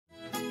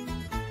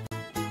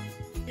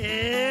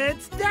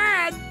It's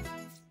Dad!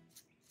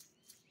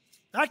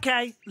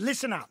 Okay,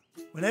 listen up.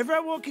 Whenever I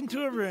walk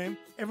into a room,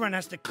 everyone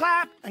has to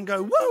clap and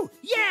go, woo!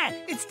 Yeah,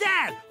 it's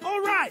Dad! All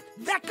right,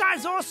 that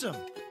guy's awesome.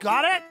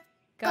 Got it?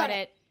 Got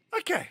it.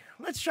 Okay,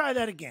 let's try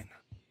that again.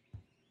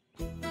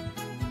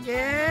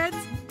 It's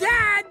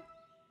Dad!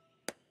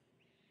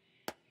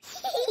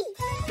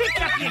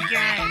 Pick up your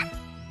game!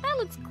 That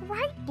looks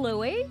great,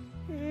 Bluey.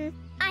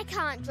 I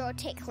can't draw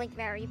Tickling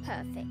very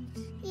perfect.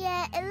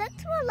 Yeah, it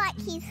looks more like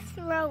he's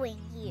throwing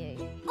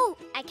you. Oh,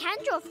 I can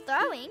draw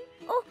throwing.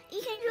 Oh,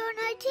 you can draw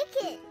no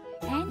ticket.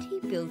 And he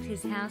built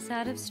his house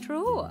out of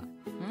straw.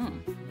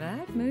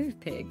 Bad move,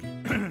 Pig.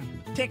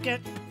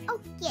 Ticket.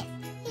 Oh, yes.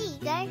 Here you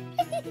go.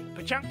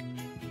 Pachunk.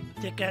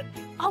 Ticket.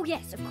 Oh,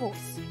 yes, of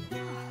course.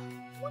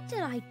 What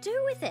did I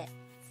do with it?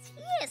 It's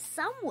here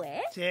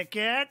somewhere.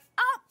 Ticket.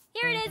 Oh,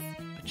 here it is.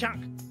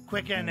 Pachunk.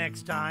 Quicker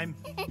next time.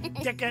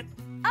 Ticket.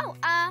 Oh,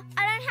 I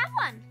don't have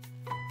one.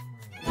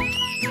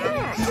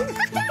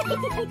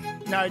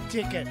 No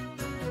ticket.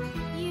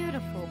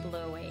 Beautiful,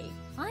 Bluey.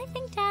 I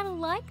think Dad'll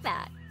like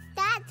that.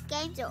 Dad's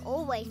games are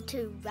always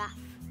too rough.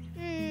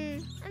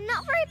 I'm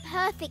not very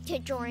perfect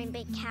at drawing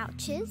big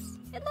couches.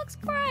 It looks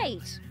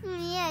great.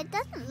 Yeah, it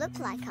doesn't look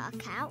like our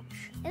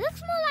couch. It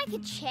looks more like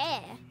a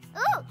chair.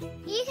 Oh,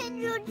 you can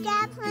draw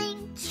Dad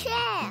playing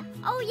chair.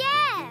 Oh,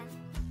 yeah.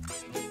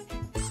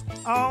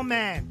 Oh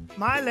man,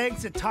 my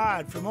legs are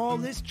tired from all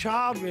this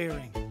child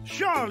rearing.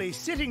 Surely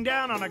sitting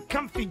down on a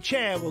comfy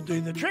chair will do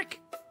the trick.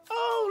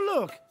 Oh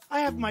look, I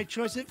have my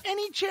choice of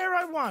any chair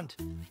I want.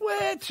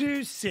 Where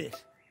to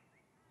sit?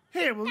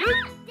 Here will do.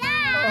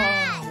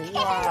 Dad! Oh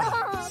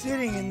wow,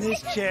 sitting in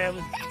this chair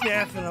was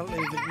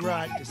definitely the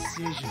right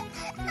decision.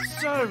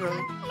 So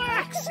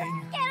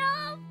relaxing. Get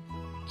off!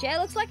 Chair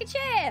looks like a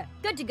chair.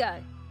 Good to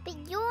go. But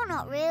you're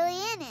not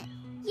really in it.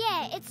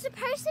 Yeah, it's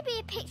supposed to be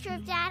a picture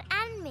of Dad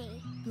and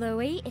me.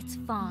 Bluey, it's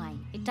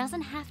fine. It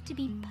doesn't have to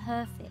be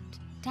perfect.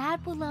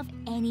 Dad will love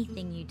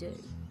anything you do.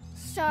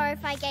 So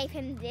if I gave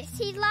him this,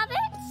 he'd love it?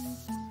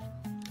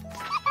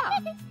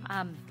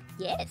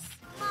 Yes.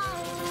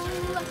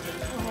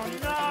 Oh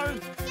no.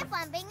 Get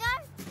one, Bingo.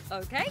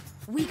 Okay.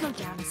 We go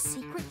down a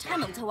secret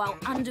tunnel to our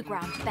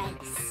underground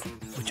base.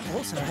 Which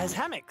also has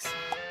hammocks.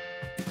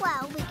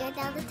 Well, we go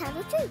down the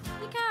tunnel too.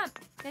 You can't.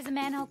 There's a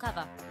manhole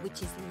cover,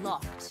 which is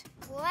locked.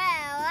 Well,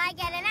 I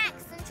get an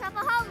axe and chop a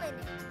hole in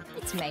it.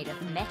 It's made of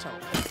metal.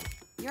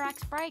 Your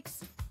axe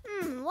breaks.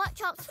 What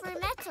chops through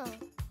metal?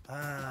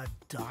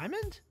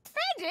 Diamond?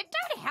 Bandit,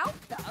 don't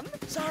help them.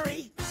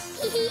 Sorry.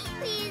 We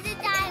use a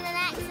diamond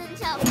axe and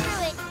chop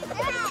through it.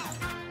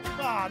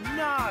 Oh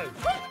no.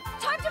 Quick,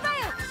 time to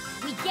bail.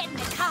 We get in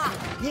the car.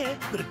 Yeah,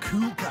 but a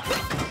cool car.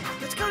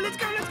 Let's go, let's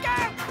go, let's go!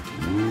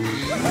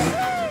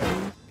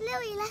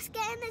 Bluey, let's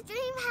get in the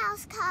dream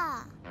house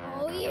car.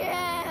 Oh,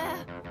 yeah.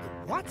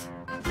 What?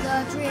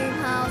 The dream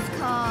house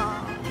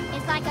car.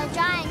 It's like a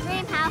giant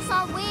dream house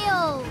on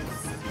wheels.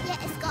 Yeah,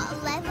 it's got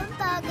 11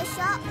 burger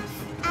shops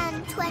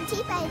and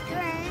 20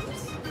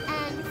 bedrooms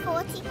and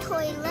 40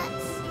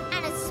 toilets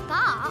and a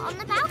spa on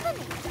the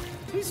balcony.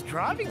 Who's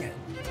driving it?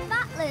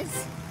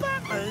 Butlers.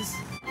 Butlers?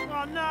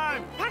 Oh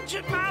no! Punch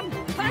it, Mum!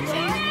 Punch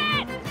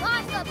it!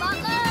 Faster,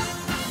 Butler!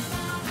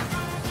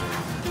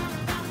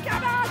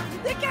 Come on!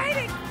 They're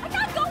gaining! I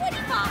can't go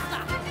any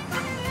faster.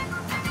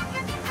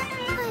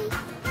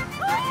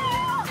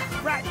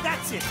 Right,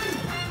 that's it.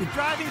 We're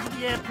driving to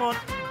the airport,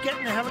 get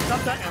in the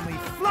helicopter, and we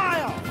fly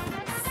off.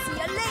 See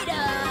you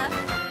later.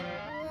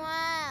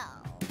 Wow.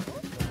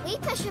 We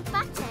push a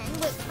button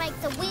which makes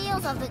the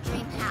wheels of the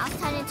dream house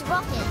turn into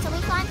rockets and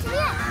we climb to the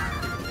air.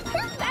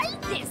 Who made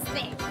this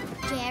thing?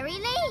 Jerry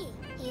Lee.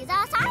 He's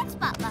our science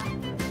butler.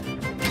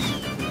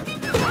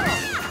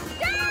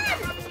 Dad!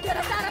 Get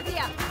us out of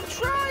here. I'm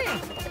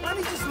trying! I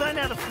only just learned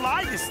how to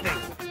fly this thing.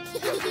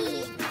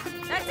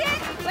 That's it.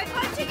 We're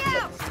punching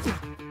out.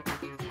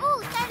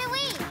 Oh, so do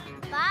we.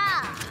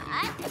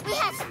 But we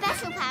have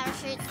special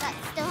parachutes that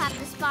still have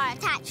the spar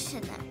attached to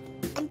them.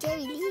 And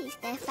Jerry Lee's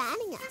there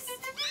fanning us.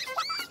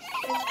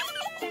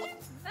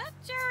 That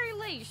Jerry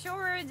Lee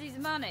sure earns his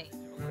money.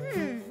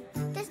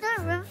 There's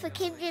no room for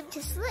Kim Jim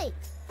to sleep.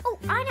 Oh,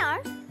 I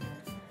know.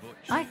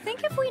 I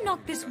think if we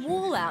knock this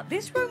wall out,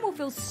 this room will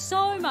feel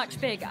so much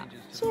bigger.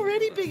 It's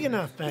already big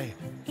enough, babe.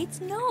 It's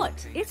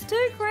not. It's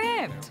too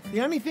cramped.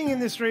 The only thing in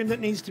this room that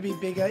needs to be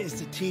bigger is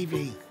the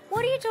TV.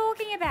 What are you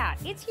talking about?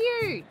 It's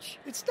huge.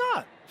 It's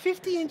not.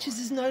 50 inches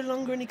is no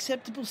longer an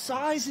acceptable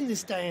size in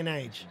this day and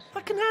age.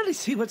 I can hardly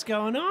see what's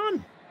going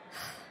on.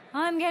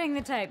 I'm getting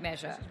the tape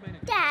measure.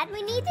 Dad,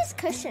 we need this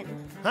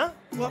cushion. Huh?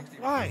 What?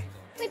 Why?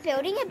 We're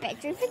building a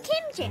bedroom for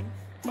Kim Jim.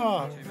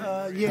 Oh,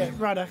 yeah,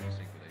 righto.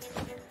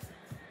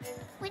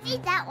 We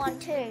need that one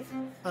too.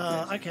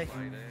 Okay.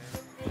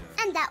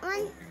 And that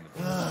one.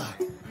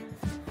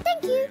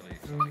 Thank you.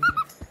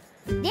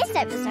 This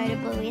episode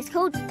of Bluey is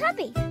called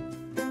Tubby.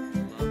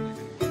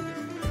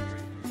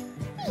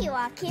 Here you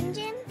are, Kim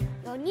Jim.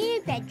 Your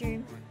new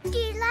bedroom. Do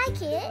you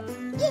like it?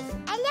 Yes,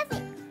 I love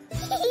it.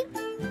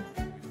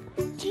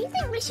 Do you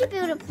think we should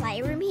build a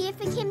playroom here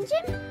for Kim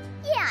Jim?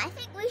 Yeah, I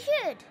think we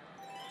should.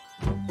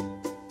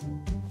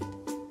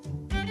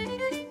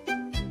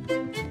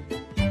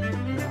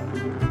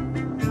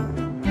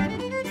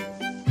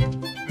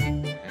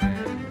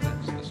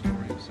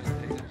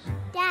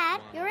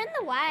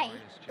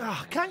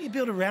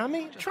 build around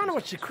me? Trying to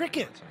watch the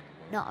cricket.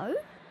 No.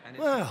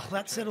 Well,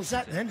 that settles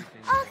that then.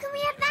 Oh, can we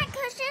have that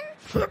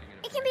cushion?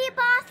 It can be a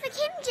bath for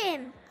Kim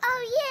Jim.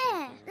 Oh,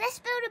 yeah. Let's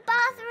build a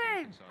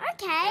bathroom.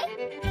 Okay.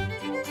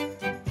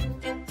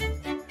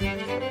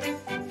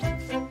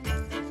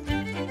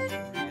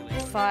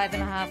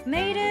 5.5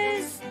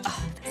 meters.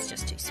 Oh, that's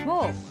just too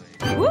small.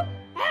 Whoop.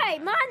 Hey,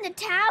 mind the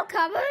towel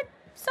cupboard.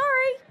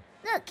 Sorry.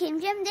 Look, Kim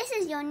Jim, this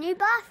is your new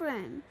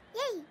bathroom.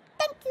 Yay,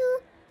 thank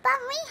you. But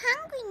we're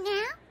hungry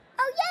now.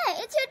 Oh,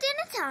 yeah, it's your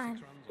dinner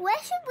time. Where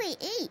should we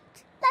eat?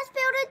 Let's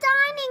build a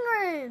dining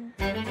room.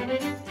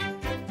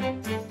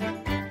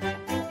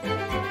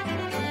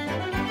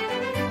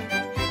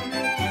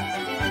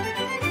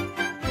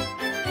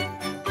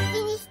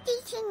 Finished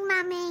eating,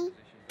 Mummy.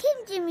 Kim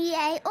Jim, you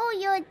ate all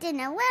your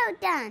dinner. Well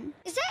done.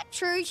 Is that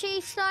true,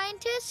 Chief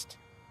Scientist?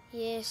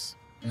 Yes.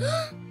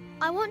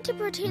 I want to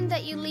pretend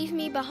that you leave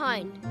me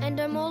behind and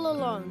I'm all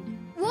alone.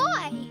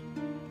 Why?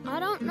 I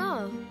don't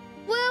know.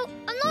 Well,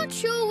 I'm not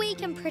sure we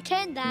can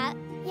pretend that.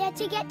 Yeah,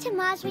 to get to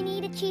Mars, we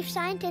need a chief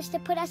scientist to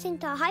put us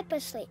into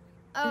hypersleep.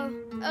 Oh,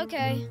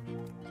 okay.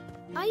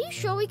 Are you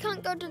sure we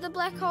can't go to the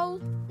black hole?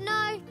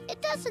 No,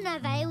 it doesn't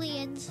have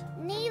aliens.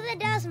 Neither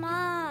does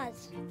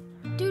Mars.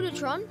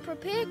 Dudatron,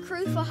 prepare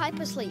crew for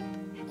hypersleep.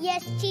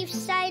 Yes, chief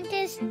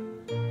scientist.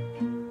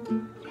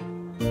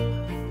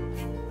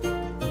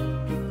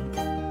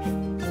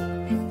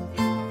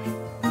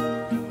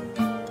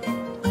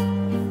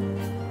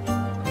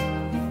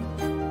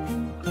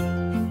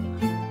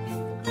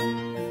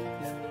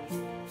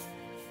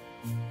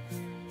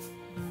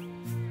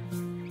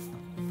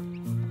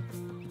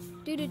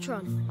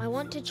 Dudatron, I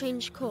want to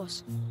change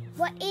course.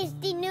 What is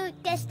the new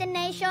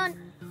destination?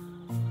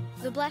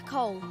 The black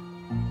hole.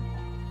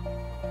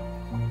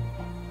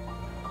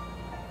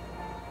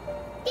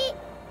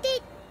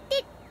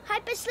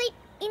 Hypersleep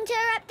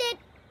interrupted.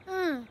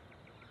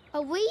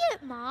 Are we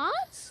at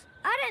Mars?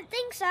 I don't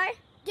think so.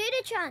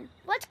 Dudatron,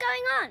 what's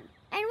going on?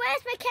 And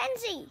where's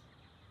Mackenzie?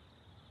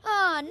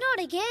 Oh, not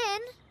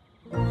again.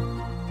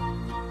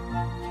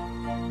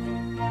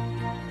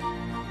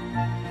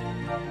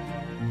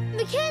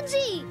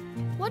 Mackenzie!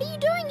 What are you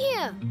doing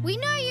here? We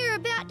know you're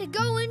about to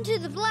go into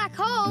the black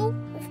hole.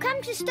 We've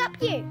come to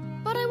stop you.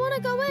 But I want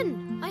to go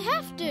in. I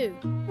have to.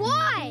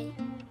 Why?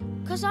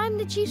 Because I'm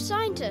the chief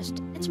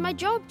scientist. It's my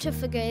job to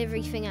figure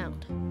everything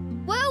out.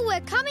 Well,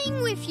 we're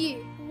coming with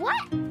you.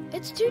 What?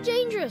 It's too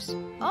dangerous.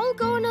 I'll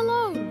go on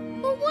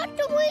alone. Well, what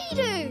do we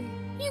do?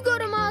 You go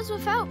to Mars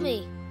without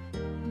me.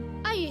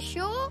 Are you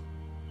sure?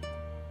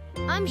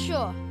 I'm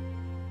sure.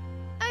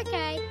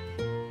 Okay.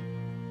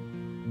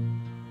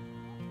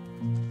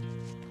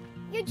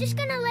 You're just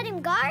gonna let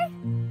him go?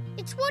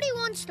 It's what he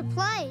wants to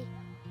play.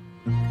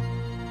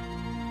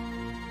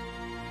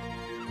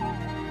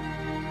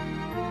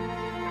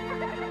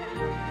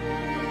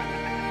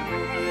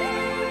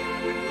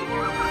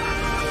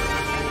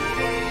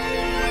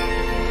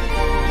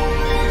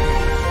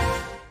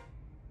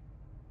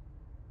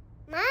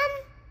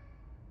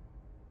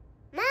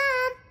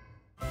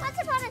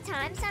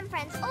 Some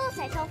friends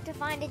also talk to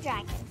find a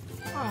dragon.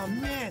 Oh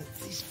man,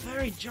 these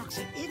furry jocks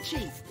are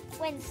itchy.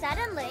 When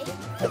suddenly...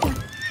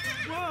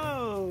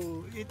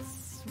 Whoa,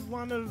 it's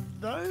one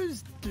of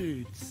those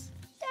dudes.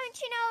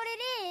 Don't you know what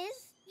it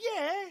is?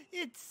 Yeah,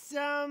 it's,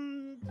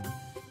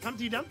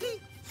 Humpty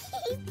Dumpty?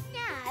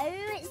 No,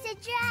 it's the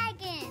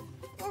dragon.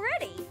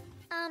 Already?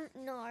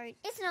 No,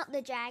 it's not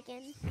the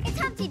dragon. It's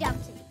Humpty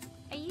Dumpty.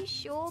 Are you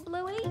sure,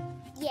 Bluey?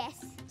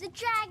 Yes, the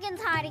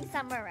dragon's hiding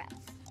somewhere else.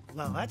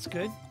 Well, that's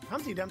good.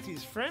 Humpty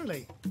Dumpty's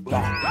friendly. No,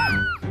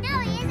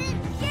 he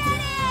isn't. Get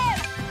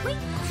him!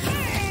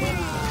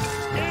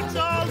 It's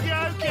all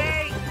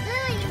joking!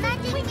 Bluey,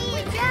 imagine we need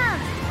a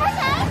jump.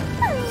 Okay.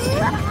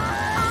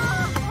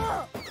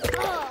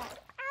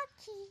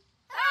 Ouchie.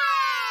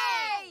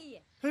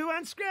 Hey! Who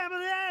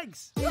unscrambled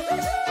eggs?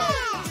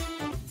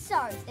 So,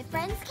 the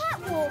friends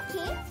can't walk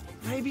in,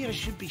 Maybe I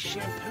should be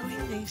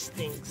shampooing these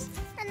things.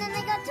 and then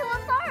they got to a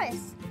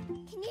forest.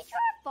 Can you draw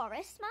a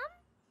forest, Mum?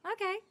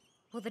 Okay.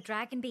 Will the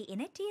dragon be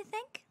in it, do you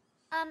think?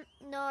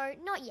 No,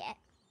 not yet.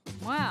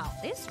 Wow,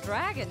 this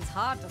dragon's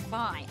hard to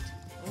find.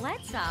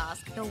 Let's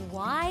ask the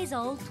wise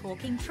old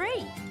talking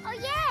tree. Oh,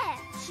 yeah.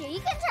 She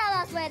can tell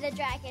us where the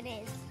dragon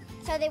is.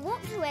 So they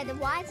walked to where the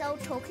wise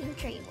old talking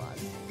tree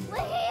was. We're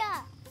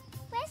here.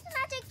 Where's the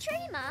magic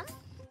tree, Mum?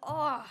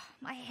 Oh,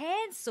 my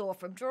hand's sore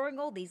from drawing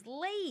all these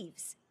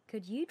leaves.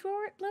 Could you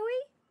draw it,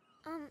 Bluey?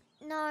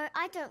 No,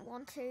 I don't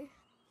want to.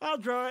 I'll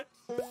draw it.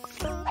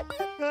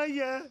 Oh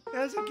yeah,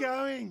 how's it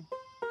going?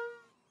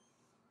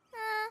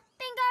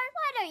 Bingo,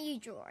 why don't you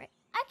draw it?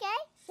 Okay.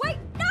 Wait,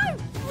 no!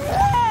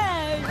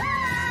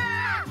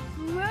 Ah!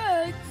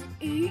 Let's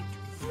eat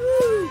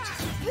fruit.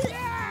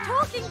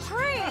 Talking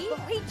tree,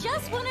 we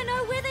just want to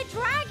know where the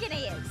dragon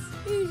is.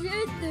 He's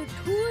in the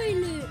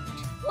toilet.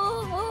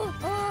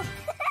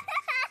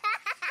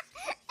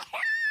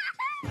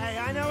 Hey,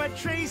 I know what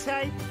trees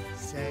hate.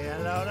 Say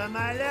hello to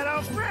my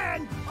little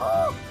friend.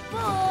 Oh,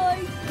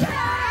 bye.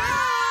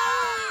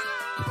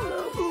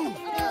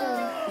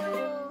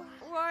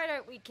 Why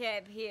don't we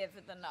camp here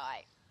for the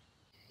night?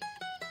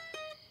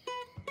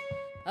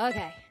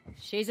 Okay,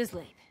 she's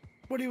asleep.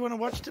 What do you want to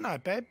watch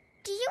tonight, babe?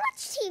 Do you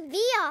watch TV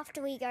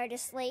after we go to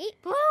sleep?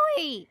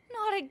 Bluey!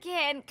 Not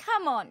again.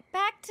 Come on,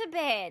 back to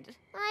bed.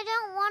 I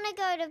don't want to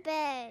go to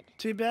bed.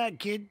 Too bad,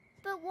 kid.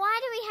 But why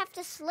do we have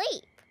to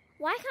sleep?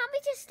 Why can't we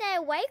just stay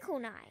awake all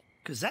night?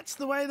 'Cause that's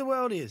the way the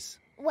world is.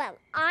 Well,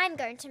 I'm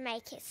going to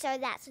make it so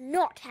that's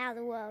not how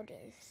the world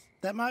is.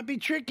 That might be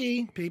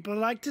tricky. People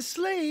like to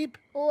sleep.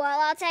 Well,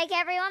 I'll take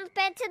everyone's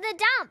bed to the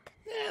dump.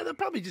 Yeah, they'll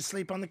probably just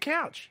sleep on the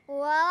couch.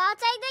 Well, I'll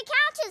take the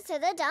couches to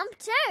the dump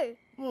too.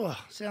 Oh,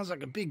 sounds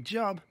like a big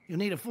job. You'll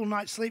need a full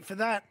night's sleep for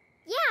that.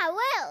 Yeah, I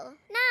will.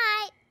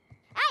 Night.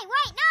 Hey,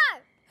 wait,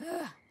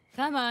 no!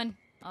 Come on,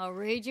 I'll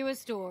read you a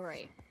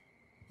story.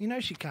 You know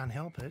she can't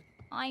help it.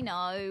 I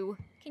know.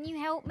 Can you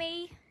help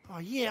me? Oh,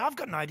 yeah, I've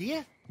got an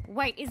idea.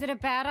 Wait, is it a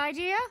bad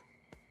idea?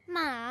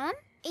 Mum,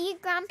 are you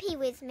grumpy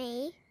with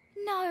me?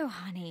 No,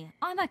 honey,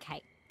 I'm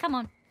okay. Come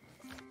on.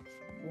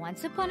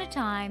 Once upon a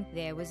time,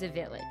 there was a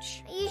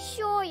village. Are you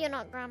sure you're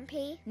not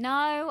grumpy?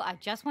 No, I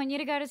just want you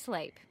to go to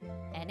sleep.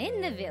 And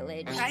in the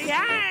village...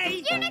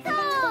 Hey!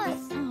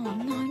 Unicorns! Oh,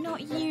 no,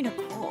 not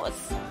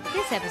unicorns.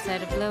 This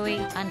episode of Bluey,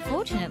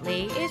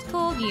 unfortunately, is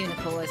called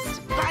Unicorns.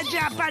 Budge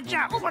up!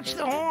 Watch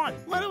the horn!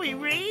 What are we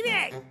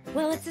reading?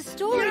 Well, it's a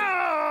story.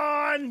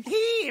 Yawn!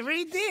 Here,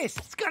 read this.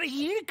 It's got a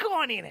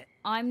unicorn in it.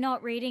 I'm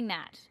not reading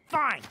that.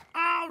 Fine,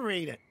 I'll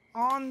read it.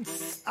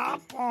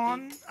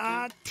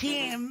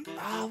 Tim.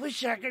 I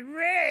wish I could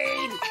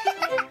read.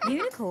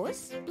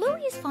 Unicorns,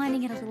 Bluey is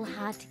finding it a little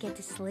hard to get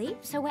to sleep,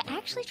 so we're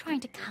actually trying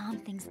to calm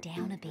things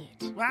down a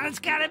bit. Well, it's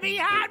gonna be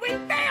hard with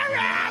me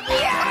around.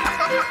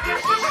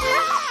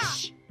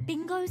 Shh!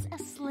 Bingo's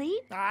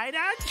asleep? I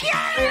don't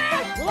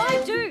care. Well,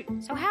 I do.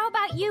 So how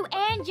about you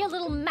and your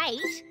little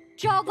mate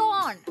jog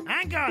on?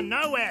 I ain't going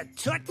nowhere,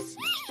 toots.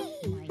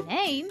 My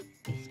name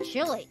is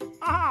Chilli. Oh,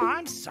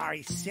 I'm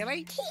sorry,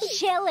 silly.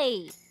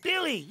 Chilli.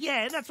 Billy,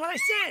 yeah, that's what I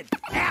said.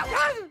 Ow.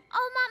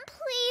 Oh, Mum,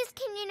 please,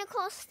 can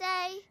unicorns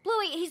stay?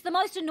 Bluey, he's the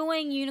most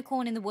annoying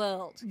unicorn in the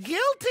world.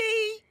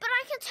 Guilty. But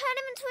I can turn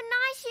him into a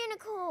nice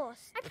unicorn.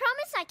 I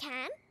promise I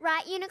can.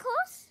 Right,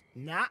 unicorns?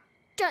 Nah.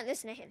 Don't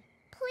listen to him.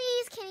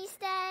 Please, can he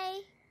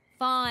stay?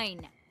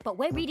 Fine. But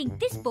we're reading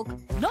this book,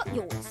 not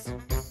yours.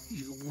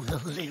 You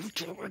will live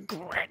to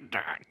regret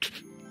that.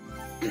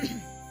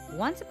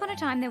 Once upon a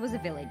time there was a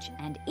village,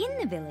 and in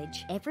the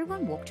village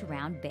everyone walked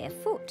around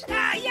barefoot.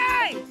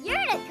 Yay!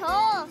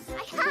 Unicorns!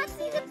 I can't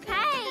see the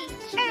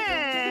page.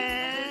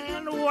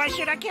 And why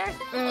should I care?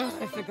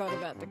 I forgot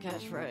about the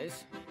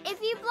catchphrase.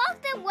 If you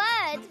block the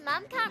words,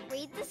 Mum can't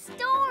read the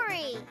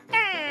story.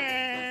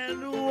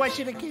 And why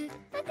should I care?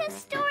 Because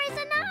stories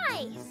are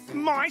nice.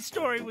 My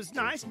story was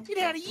nice. It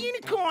had a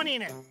unicorn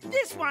in it.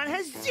 This one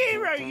has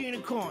 0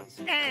 unicorns.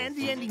 And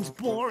the ending's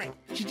boring.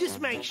 She just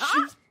makes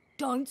shoes.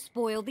 Don't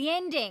spoil the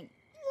ending.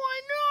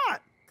 Why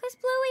not? Because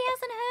Bluey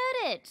hasn't heard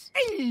it.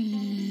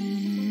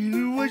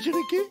 Why should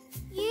I care?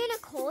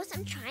 Unicorns,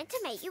 I'm trying to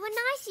make you a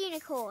nice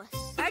unicorn.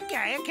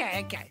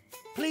 Okay.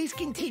 Please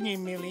continue,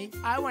 Millie.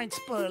 I won't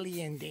spoil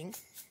the ending.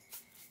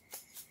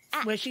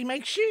 Where she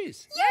makes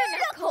shoes.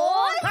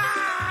 Unicorn!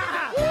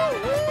 Ah!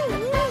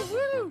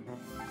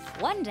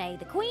 One day,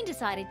 the Queen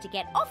decided to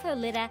get off her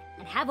litter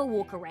and have a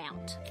walk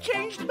around.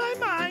 Changed my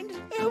mind.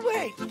 Oh,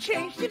 wait.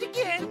 Changed it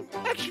again.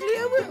 Actually,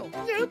 I will.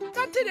 Nope,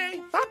 not today.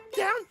 Up,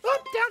 down,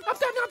 up, down, up,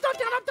 down, up, down,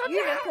 down, up, down, down.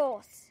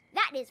 Unicorns.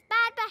 That is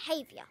bad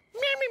behaviour.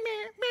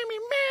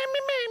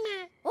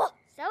 Oh,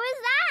 so is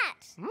that.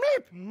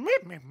 Meep,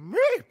 meep, meep,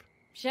 meep.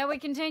 Shall we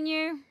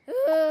continue?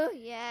 Oh,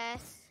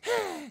 yes.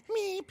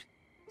 Meep.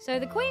 So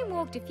the Queen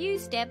walked a few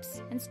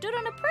steps and stood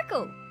on a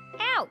prickle.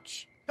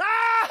 Ouch!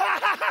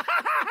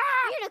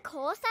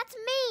 Unicorns, that's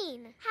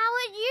mean. How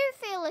would you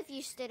feel if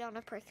you stood on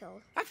a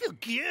prickle? I feel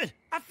good.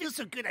 I feel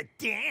so good I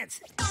dance.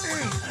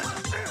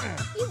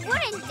 You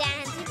wouldn't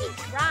dance if you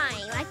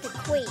crying like the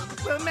Queen.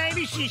 Well,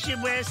 maybe she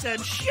should wear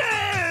some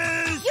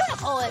shoes.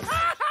 Unicorns!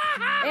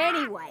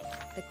 Anyway,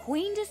 the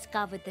Queen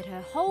discovered that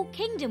her whole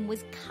kingdom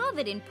was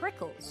covered in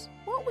prickles.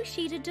 What was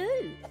she to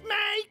do?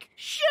 Make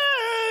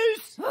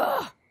shoes.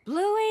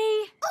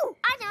 Bluey! Oh,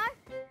 I know.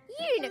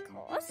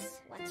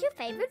 Unicorns, what's your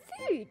favourite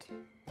food?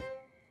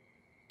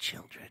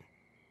 Children.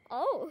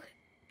 Oh.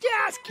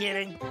 Just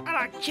kidding. I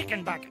like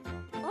chicken bucket.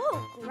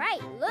 Oh,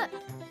 great. Look,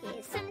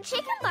 here's some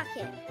chicken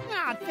bucket.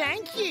 Oh,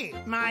 thank you.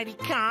 Mighty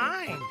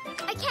kind.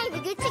 Okay,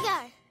 we're good to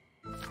go.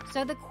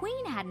 So the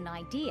Queen had an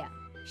idea.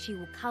 She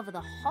will cover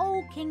the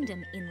whole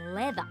kingdom in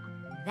leather.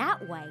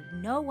 That way,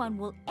 no one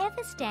will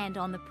ever stand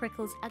on the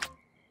prickles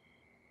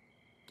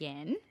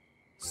again.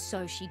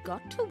 So she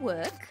got to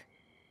work.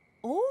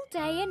 All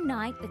day and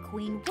night the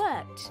Queen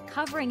worked,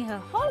 covering her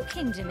whole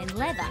kingdom in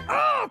leather.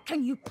 Oh,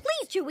 can you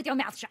please chew with your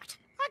mouth shut?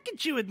 I can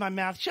chew with my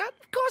mouth shut.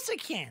 Of course I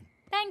can.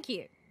 Thank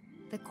you.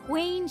 The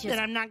Queen just... Then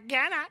I'm not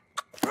gonna.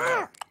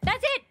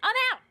 That's it, I'm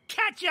out.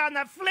 Catch you on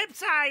the flip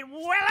side,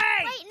 Willie.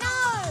 Wait,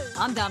 no.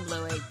 I'm done,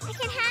 Bluey. I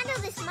can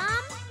handle this,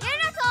 Mum.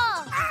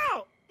 Unicorn!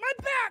 Ow! My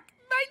back!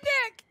 My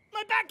neck!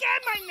 My back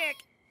and my neck!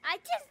 I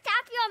just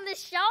tap you on the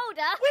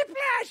shoulder.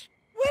 Whiplash!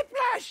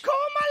 Whiplash! Call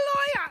my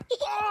lawyer!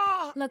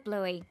 Oh. Look,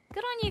 Bluey,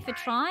 good on you for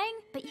trying,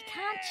 but you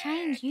can't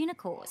change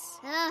unicorns.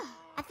 Ugh,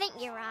 I think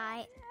you're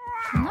right.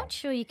 I'm not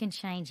sure you can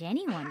change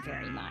anyone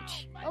very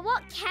much. Well,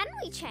 what can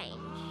we change?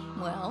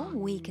 Well,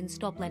 we can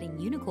stop letting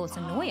unicorns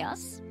annoy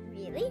us.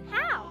 Really?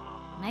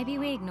 How? Maybe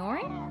we ignore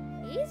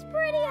him? He's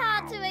pretty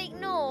hard to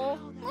ignore.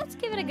 Let's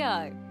give it a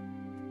go.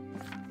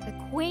 The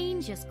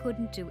Queen just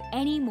couldn't do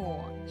any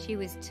more. She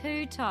was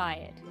too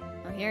tired.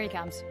 Oh, here he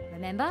comes.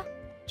 Remember?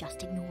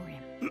 Just ignore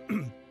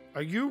him.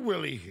 Are you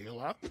Willy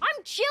Healer?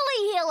 I'm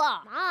Chilli Healer!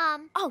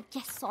 Mom. Oh,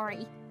 yes,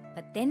 sorry.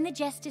 But then the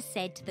jester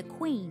said to the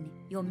Queen,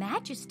 Your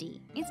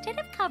Majesty, instead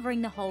of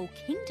covering the whole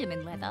kingdom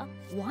in leather,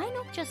 why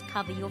not just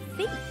cover your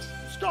feet?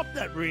 Stop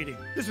that reading.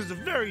 This is a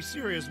very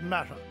serious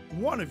matter.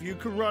 One of you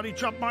karate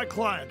chop my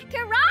client.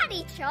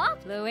 Karate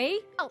chop? Bluey?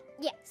 Oh,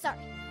 yeah, sorry.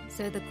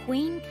 So the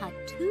Queen cut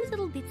 2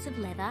 little bits of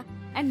leather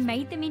and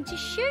made them into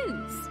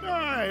shoes.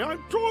 Hey,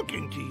 I'm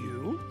talking to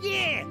you.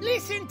 Yeah,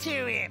 listen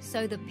to him.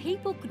 So the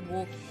people could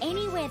walk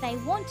anywhere they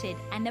wanted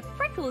and the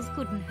prickles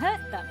couldn't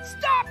hurt them.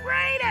 Stop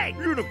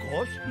reading.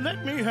 Unicorns,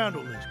 let me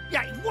handle this.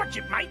 Yeah, watch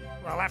it, mate.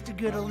 I'll have to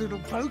get a little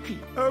pokey.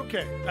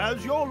 Okay,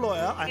 as your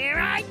lawyer, Here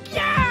I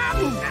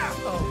come.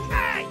 Oh.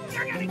 Hey,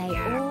 you're And gonna they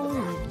get all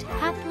lived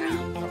happily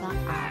ever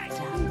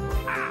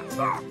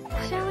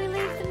after. Shall we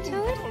leave them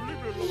to it?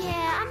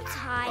 Yeah, I'm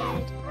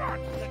tired.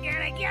 You're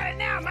gonna get it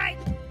now, mate.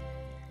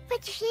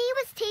 But he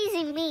was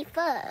teasing me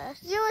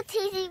first. You were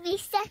teasing me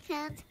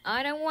second.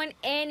 I don't want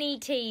any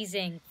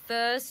teasing,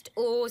 first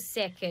or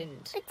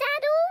second. But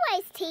Dad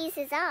always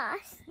teases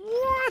us.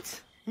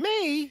 What?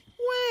 Me?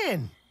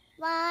 When?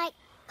 Like,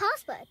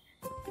 password.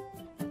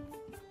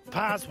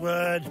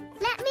 Password.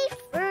 Let me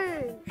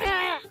through.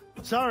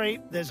 Sorry,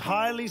 there's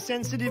highly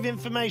sensitive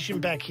information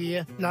back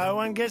here. No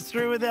one gets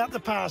through without the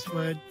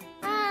password.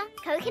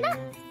 Coconut?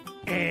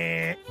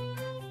 Eh,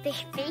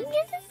 Fish fingers?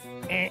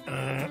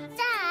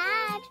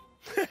 Dad!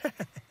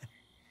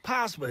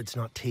 Password's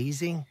not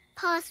teasing.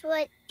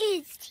 Password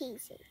is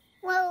teasing.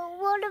 Well,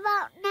 what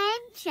about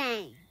name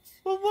change?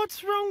 Well,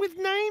 what's wrong with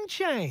name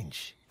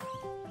change?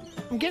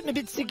 I'm getting a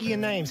bit sick of your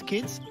names,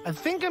 kids. I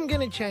think I'm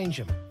going to change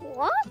them.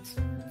 What?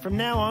 From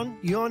now on,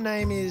 your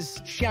name is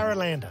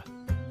Sharalander.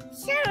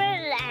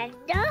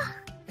 Sharalander?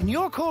 And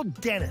you're called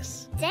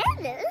Dennis.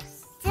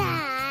 Dennis?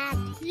 Dad,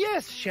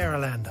 Yes,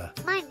 Sharalander.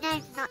 my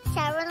name's not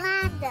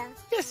Sharalander.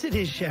 Yes, it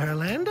is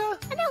Sharalander.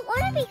 I don't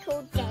want to be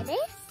called Dennis.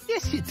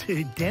 Yes, you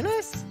do,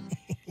 Dennis.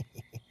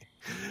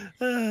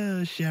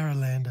 Oh,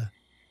 Sharalander.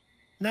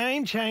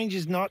 Name change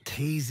is not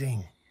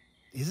teasing,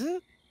 is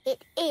it?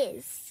 It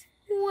is.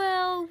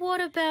 Well,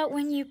 what about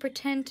when you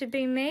pretend to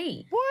be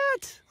me?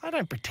 What? I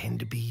don't pretend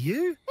to be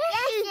you.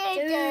 Yes,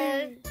 you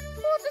do.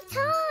 All the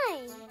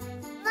time.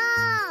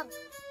 Mom!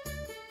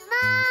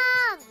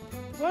 Mom!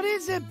 What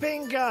is it,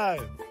 Bingo?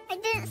 I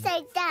didn't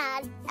say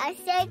Dad. I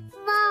said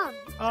Mom.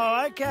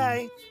 Oh,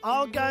 okay.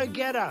 I'll go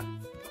get her.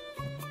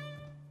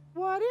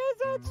 What is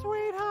it,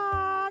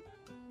 sweetheart?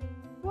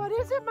 What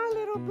is it, my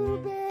little boo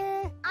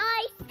bear?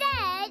 I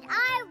said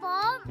I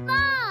want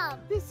Mom.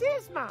 This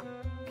is Mum.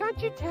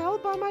 Can't you tell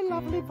by my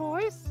lovely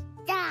voice?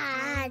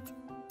 Dad.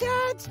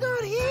 Dad's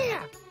not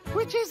here,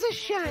 which is a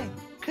shame,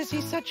 because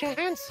he's such a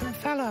handsome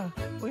fellow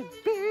with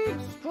big,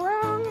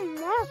 strong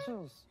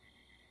muscles.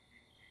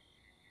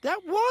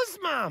 That was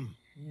Mum.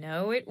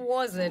 No, it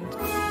wasn't.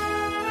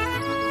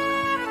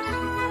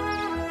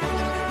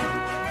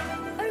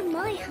 Oh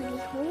my,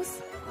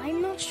 honeycores.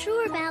 I'm not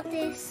sure about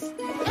this.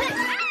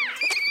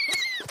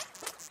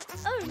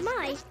 Oh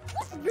my,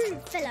 what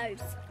rude fellows.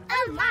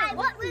 Oh my,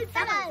 what rude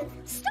fellows.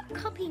 Stop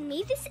copying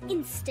me this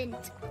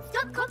instant.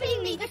 Stop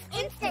copying me this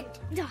instant.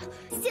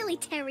 Silly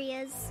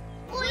terriers.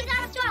 Boys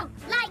are strong,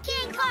 like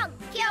King Kong.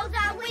 Girls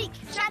are weak,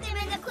 shut them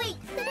in the cleat.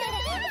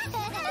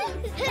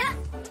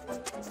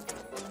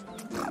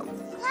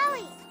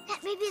 Chloe,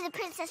 let me be the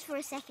princess for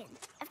a second.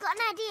 I've got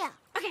an idea.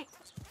 Okay.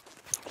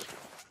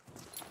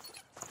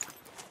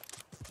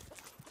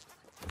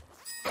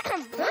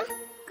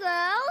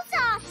 Girls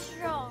are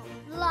strong,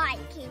 like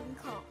King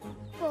Kong.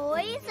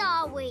 Boys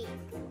are weak.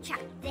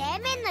 Chuck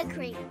them in the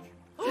creek.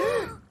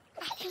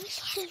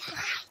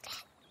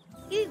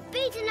 You've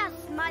beaten us,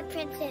 my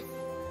princess.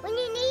 When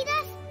you need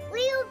us,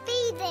 we'll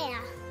be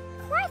there.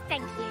 Why,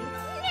 thank you.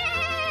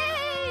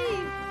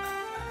 Yay!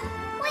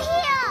 We're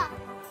here!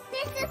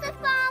 This is the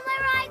farm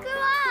where I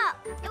grew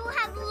up. It will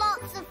have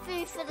lots of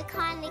food for the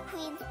kindly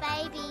queen's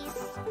babies.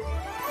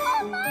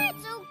 Oh my,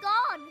 it's all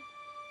gone.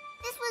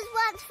 This was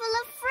once full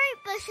of fruit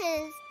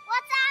bushes.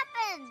 What's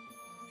happened?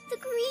 The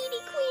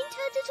greedy queen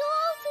turned it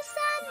all to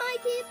sand, my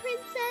dear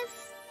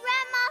princess.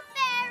 Grandma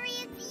Fairy,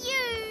 it's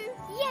you.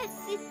 Yes,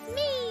 it's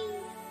me.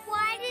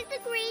 Why did the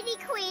greedy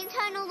queen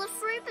turn all the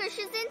fruit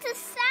bushes into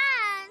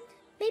sand?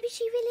 Maybe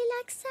she really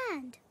likes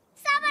sand.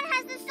 Someone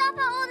has to stop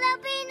her or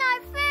there'll be no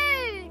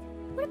food.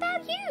 What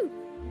about you?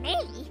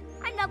 Me?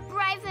 I'm not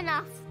brave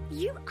enough.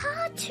 You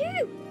are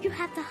too. You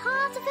have the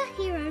heart of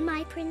a hero,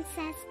 my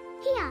princess.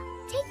 Here,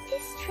 take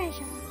this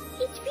treasure.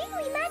 It's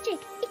really magic.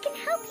 It can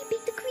help you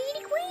beat the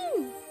greedy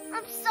queen.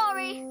 I'm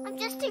sorry. I'm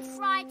just too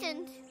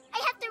frightened. I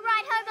have to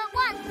ride home at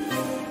once.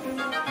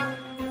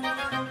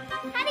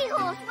 Honey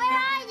horse, where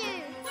are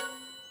you?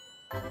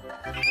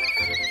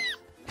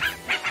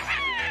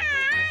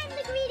 I'm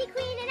the greedy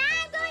queen and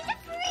I'm going to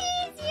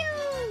freeze you!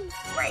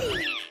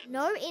 Freeze!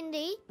 No,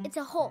 Indy, it's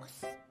a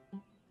horse.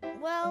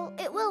 Well,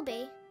 it will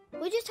be.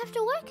 We just have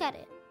to work at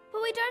it.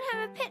 But we don't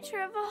have a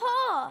picture of a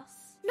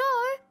horse.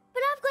 No,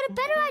 but I've got a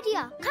better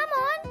idea. Come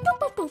on.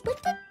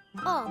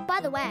 Oh, by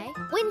the way,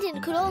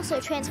 Wyndon could also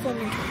transform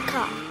into a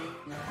car.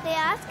 They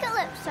asked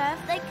Calypso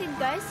if they could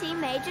go see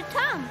Major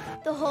Tom,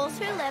 the horse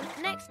who lived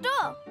next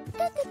door.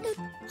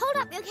 Hold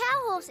up your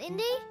cow horse,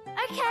 Indy.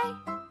 Okay.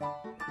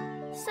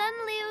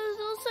 Suddenly it was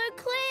all so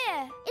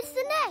clear. It's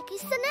the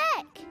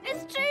neck.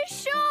 It's too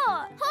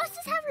short.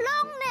 Horses have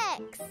long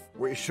necks.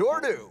 We sure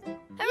do.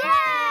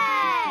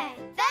 Hooray!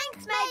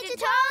 Thanks, Major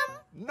Tom.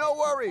 No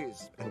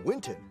worries. And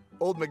Winton,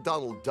 Old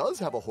MacDonald does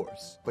have a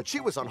horse, but she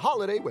was on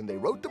holiday when they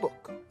wrote the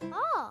book.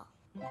 Oh.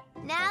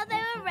 Now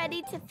they were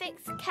ready to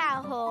fix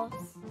Cow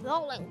Horse.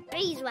 Rolling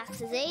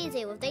beeswax is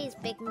easy with these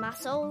big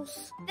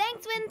muscles.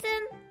 Thanks,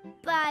 Winton.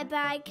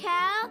 Bye-bye,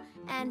 cow,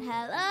 and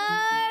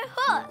hello,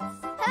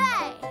 horse.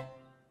 Hooray!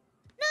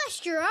 Nice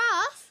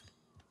giraffe.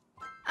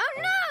 Oh,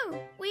 no!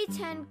 We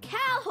turned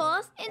Cow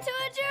Horse into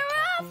a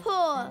Giraffe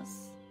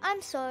Horse.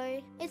 I'm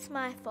sorry. It's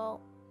my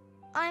fault.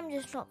 I'm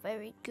just not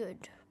very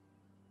good.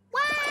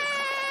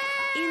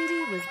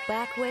 Indy was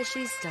back where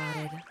she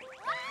started.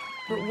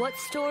 But what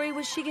story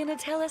was she going to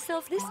tell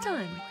herself this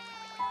time?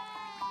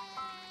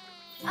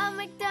 Old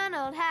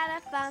MacDonald had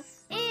a farm,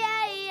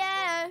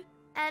 E-I-E-I-O.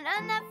 And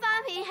on that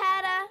farm he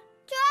had a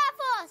Giraffe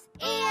horse.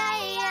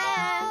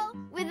 E-I-E-I-O.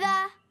 With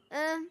a,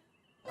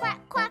 Quack,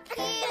 quack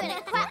here and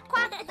a quack,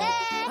 quack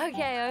there.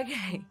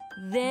 Okay.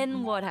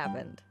 Then what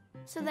happened?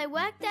 So they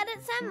worked at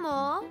it some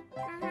more.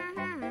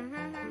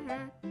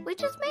 We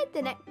just made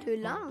the neck too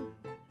long.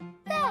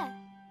 There.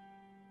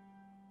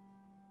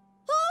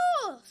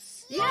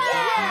 Horse.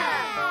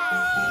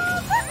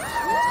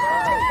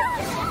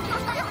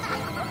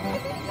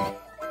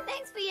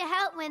 Thanks for your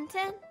help,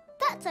 Winton.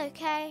 That's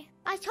okay.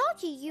 I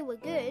told you were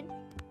good.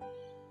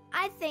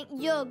 I think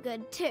you're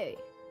good too.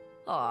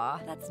 Aw,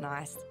 that's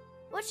nice.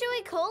 What should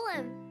we call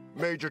him?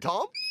 Major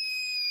Tom?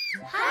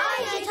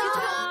 Hi, Major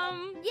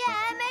Tom.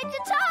 Yeah,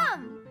 Major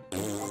Tom.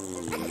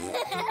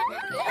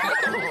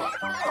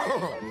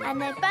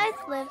 And they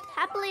both lived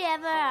happily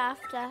ever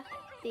after.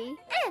 The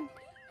end.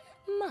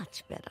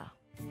 Much better.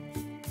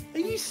 Are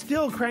you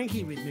still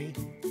cranky with me?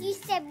 You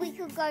said we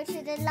could go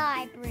to the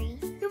library.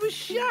 It was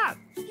shut.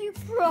 You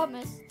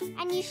promised.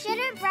 And you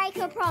shouldn't break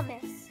a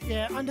promise.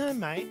 Yeah, I know,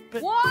 mate,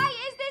 but... Why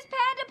is this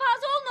panda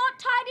puzzle not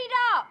tidied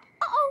up?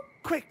 Uh-oh.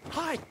 Quick,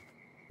 hide.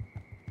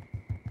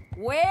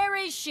 Where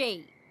is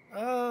she?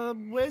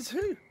 Where's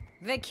who?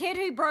 The kid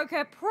who broke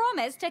her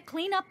promise to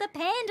clean up the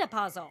panda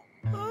puzzle.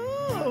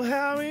 Oh,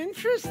 how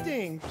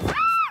interesting.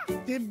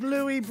 Did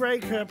Bluey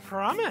break her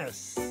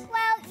promise?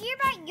 Well, you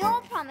broke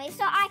your promise,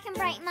 so I can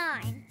break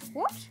mine.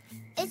 What?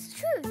 It's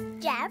true.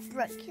 Dad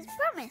broke his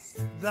promise.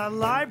 The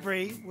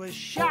library was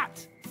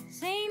shut.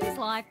 Seems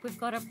like we've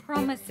got a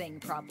promising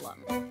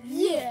problem.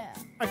 Yeah.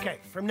 Okay,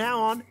 from now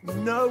on,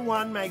 no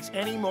one makes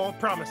any more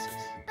promises.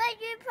 But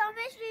you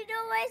promised you'd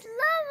always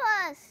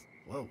love us.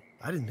 Whoa,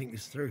 I didn't think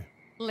this through.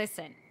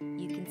 Listen,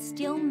 you can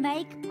still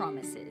make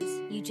promises.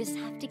 You just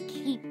have to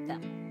keep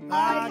them.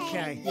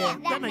 Okay, yeah,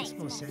 that makes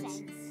more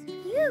sense.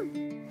 You.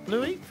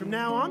 Bluey, from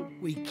now on,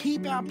 we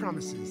keep our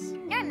promises.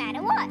 No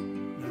matter what.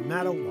 No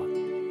matter what.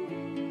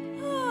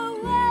 Oh,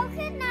 well,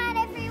 good night,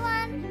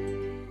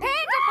 everyone.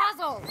 Panda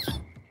puzzle!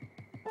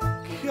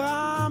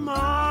 Come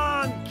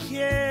on,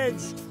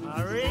 kids.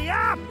 Hurry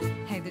up.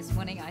 Hey, this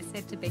morning I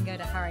said to Bingo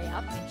to hurry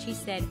up, and she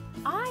said,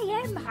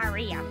 I am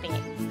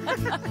hurry-upping.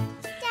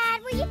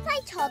 Dad, will you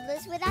play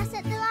toddlers with us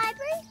at the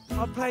library?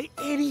 I'll play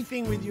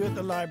anything with you at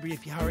the library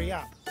if you hurry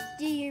up.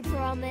 Do you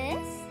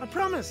promise? I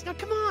promise. Now,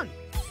 come on.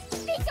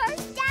 Bingo,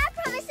 Dad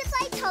promised to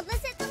play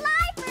toddlers at the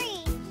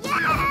library.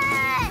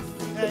 Yes!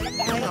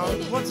 Hang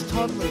on. What's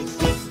toddlers?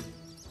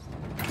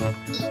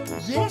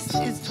 This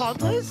is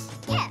toddlers?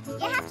 Yeah,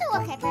 you have to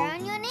look at her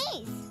on your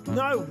knees.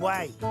 No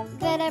way.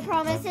 But a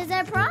promise is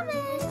a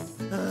promise.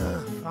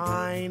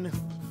 Fine.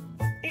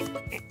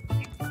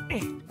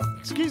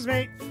 Excuse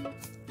me.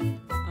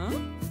 Huh?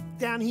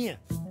 Down here.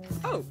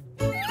 Oh.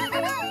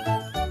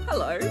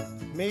 Hello.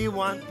 Me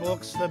want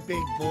books for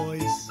big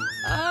boys.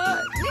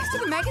 Next to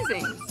the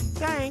magazines.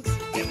 Thanks.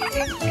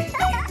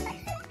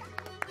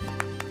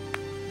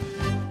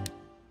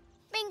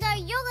 Bingo,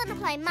 you're going to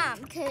play Mum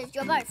because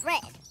you're both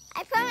red.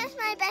 I promise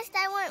my best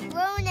I won't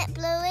ruin it,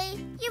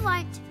 Bluey. You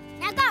won't.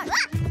 Now go.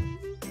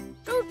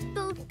 Do,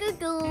 do, do,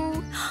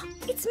 do.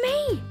 It's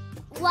me.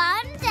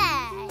 One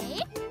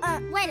day...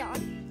 wait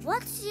on.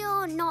 What's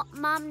your not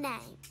Mum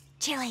name?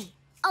 Chilli.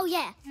 Oh,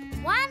 yeah.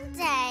 One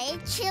day,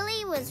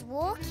 Chilli was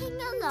walking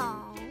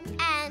along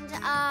and,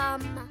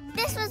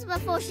 this was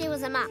before she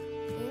was a mum.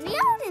 In the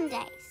olden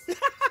days.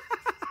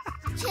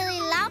 Chilli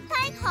loved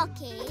playing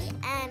hockey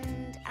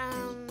and,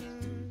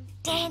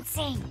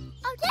 Dancing.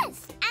 oh,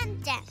 yes,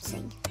 and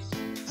dancing.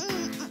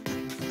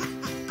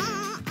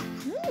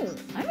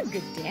 I'm a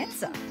good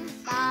dancer.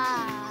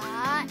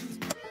 But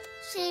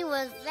she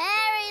was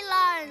very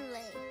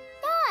lonely.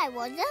 No, I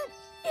wasn't.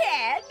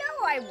 Yeah,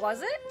 no, I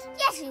wasn't.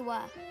 Yes, you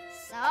were.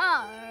 So,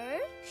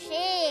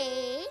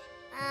 she...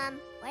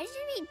 where did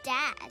you meet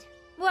Dad?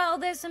 Well,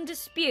 there's some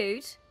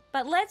dispute,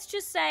 but let's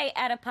just say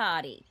at a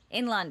party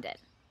in London.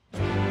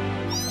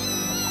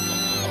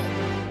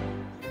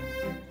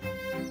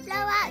 Blow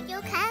out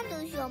your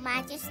candles, Your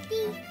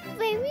Majesty.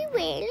 Very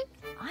well.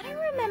 I don't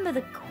remember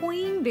the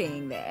Queen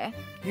being there.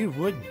 You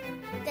wouldn't.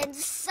 Then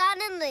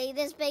suddenly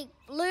this big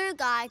blue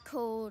guy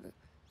called,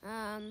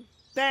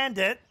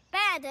 Bandit.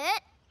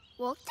 Bandit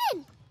walked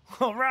in.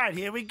 All right,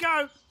 here we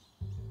go.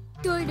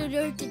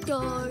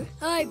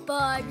 Hi,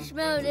 bud.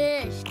 Smell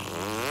this.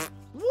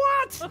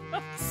 What?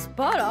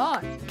 Spot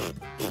on.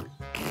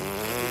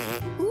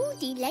 Ooh,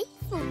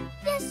 delightful.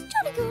 Yes,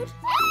 jolly good.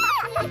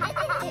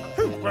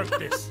 Who wrote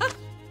this?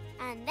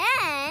 And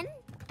then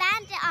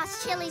Bandit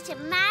asked Chilli to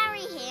marry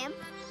him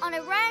on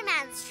a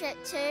romance trip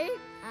to,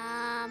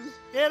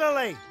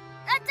 Italy.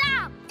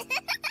 Adam.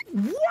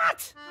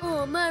 What?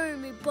 Oh, marry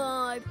me,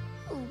 babe.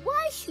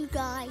 Why should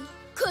I?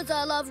 'Cause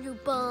I love you,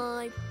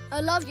 babe. I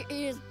love your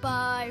ears,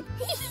 babe.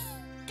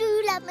 Do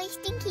you love my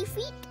stinky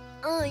feet?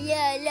 Oh,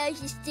 yeah, I love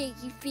your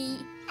sticky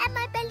feet. And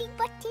my belly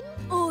button?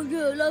 Oh,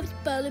 yeah, I love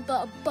your belly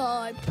button,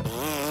 babe.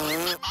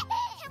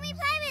 Can we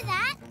play with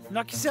that?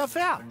 Knock yourself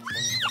out.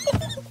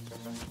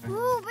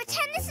 Ooh,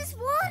 pretend this is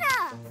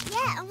water.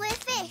 Yeah, and we're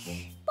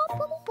fish. Bop,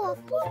 bop, bop,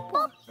 bop,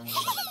 bop.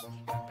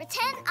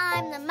 Pretend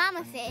I'm the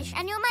mama fish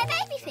and you're my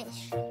baby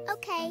fish.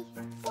 Okay.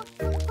 Bop,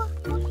 bop,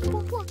 bop,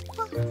 bop, bop,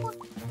 bop, bop.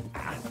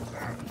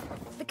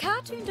 The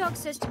cartoon dog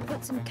says to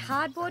put some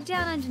cardboard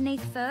down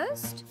underneath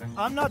first.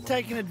 I'm not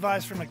taking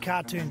advice from a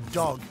cartoon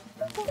dog.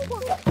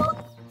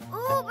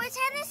 Ooh,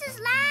 pretend this is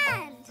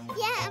land.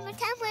 Yeah, and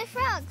pretend we're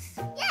frogs.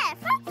 Yeah,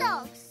 frog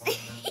dogs.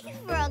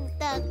 Frog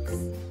dogs.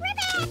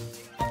 Ribbit!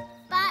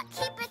 But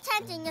keep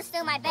pretending you're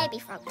still my baby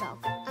frog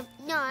dog.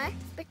 No,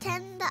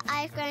 pretend that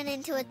I've grown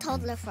into a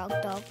toddler frog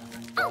dog.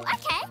 Oh,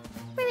 okay.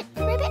 Ribbit,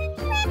 ribbit,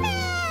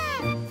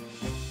 ribbit!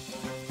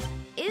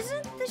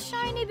 Isn't the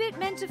shiny bit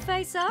meant to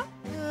face up?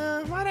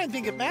 I don't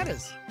think it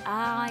matters.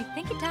 I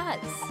think it does.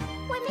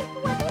 Ribbit,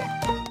 ribbit.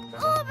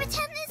 Oh,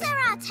 pretend these are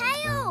our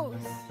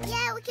tails.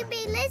 Yeah, we can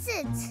be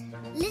lizards.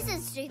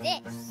 Lizards do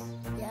this.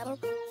 Yaddle,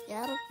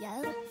 yaddle,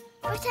 yaddle.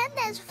 Pretend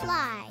there's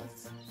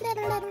flies.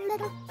 Little, little,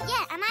 little.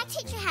 Yeah, and I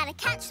teach you how to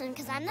catch them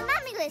because I'm the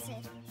mummy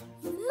lizard.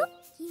 Look,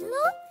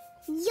 look,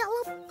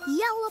 yellow,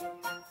 yellow.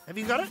 Have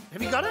you got it?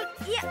 Have you got it?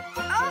 Yeah.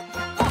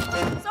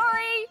 Oh,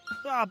 sorry.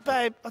 Oh,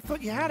 babe, I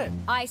thought you had it.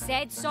 I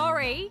said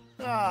sorry.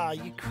 Ah,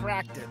 you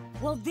cracked it.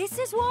 Well, this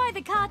is why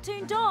the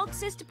cartoon dog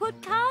says to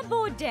put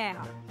cardboard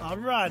down. All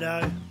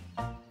righto.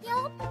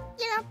 Yellow,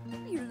 yellow,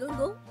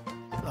 yellow.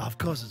 Oh, of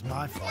course it's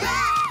my fault.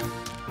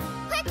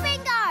 Quick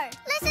bingo!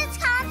 Lizards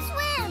can't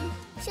swim.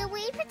 Shall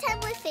we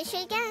pretend we're fish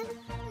again?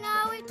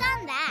 No, we've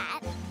done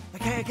that.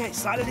 Okay,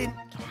 slide it in.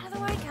 Get out of the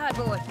way,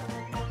 cardboard.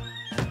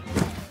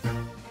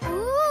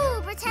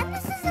 Ooh, pretend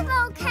this is a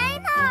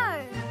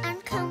volcano.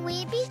 And can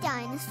we be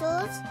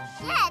dinosaurs?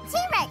 Yeah,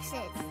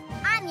 T-Rexes.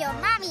 I'm your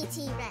mummy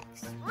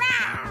T-Rex.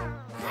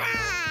 Rawr!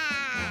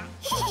 Rawr!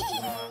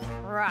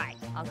 Right,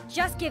 I'll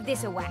just give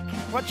this a whack.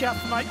 Watch out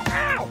for my...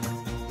 Ow!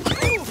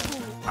 Ooh,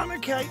 I'm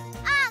okay.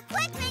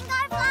 Quick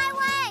bingo, fly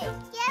away.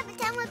 Yeah,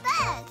 pretend we're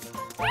birds.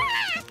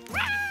 Rawr!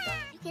 Rawr!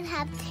 You can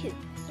have two,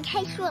 in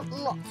case you want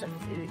lots of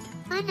food.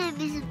 My name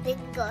isn't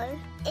Bingo.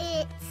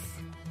 It's,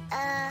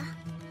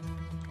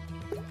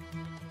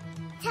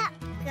 Tap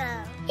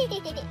Girl.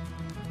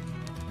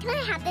 Can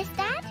I have this,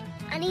 Dad?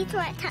 I need to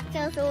write Tap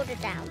Girl's order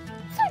down.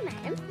 So,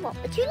 madam, what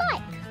would you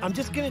like? I'm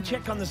just going to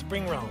check on the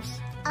spring rolls.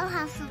 I'll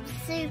have some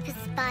super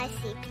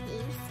spicy,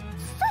 please.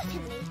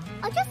 Certainly.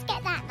 I'll just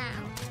get that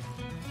now.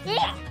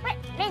 Yeah, right,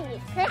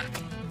 menu.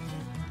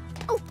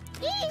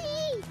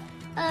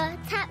 Oh,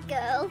 Tap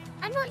Girl,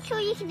 I'm not sure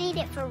you can eat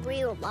it for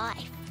real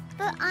life,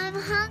 but I'm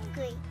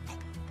hungry.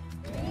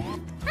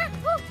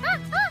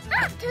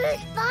 Too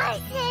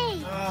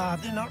spicy. Ah,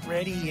 they're not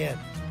ready yet.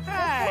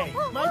 Hey,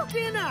 my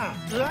dinner.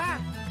 Ah.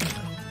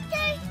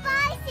 Too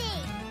spicy.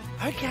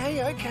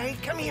 Okay,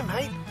 come here,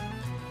 mate.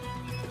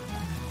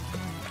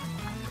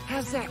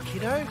 How's that,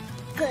 kiddo?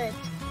 Good,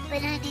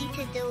 but I need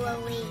to do a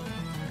wee.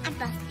 I'm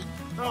busting.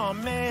 Oh,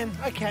 man,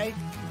 okay.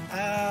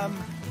 I'm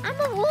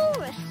a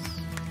walrus.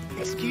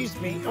 Excuse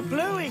me. Oh,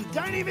 Bluey,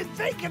 don't even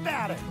think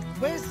about it.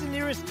 Where's the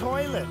nearest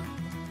toilet?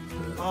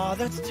 Oh,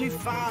 that's too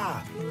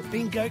far.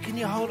 Bingo, can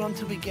you hold on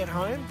till we get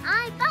home?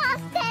 I'm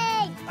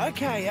busting.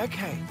 Okay.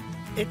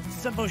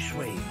 It's a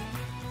bushweed.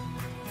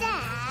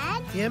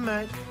 Dad, Yeah,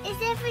 mate. is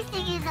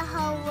everything in the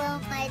whole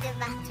world made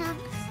of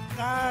atoms?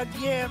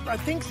 Yeah, I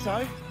think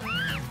so.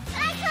 I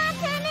can't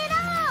turn it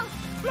off.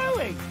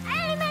 Bluey,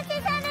 I only meant to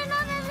turn it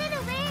on a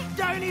little bit.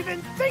 don't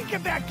even think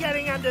about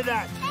getting under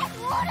that. There's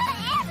water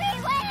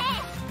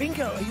everywhere.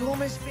 Bingo, are you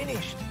almost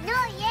finished?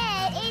 Not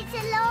yet. It's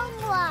a long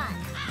one.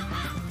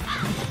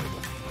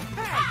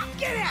 Hey,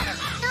 get out of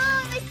it! No,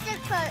 Mr.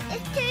 Crow.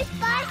 It's too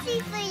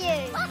spicy for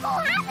you. What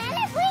will happen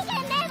if we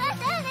can never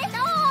turn it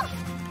off?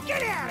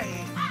 Get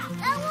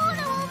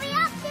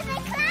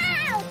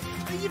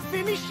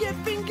finished yet,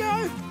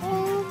 Bingo?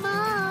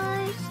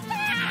 Almost.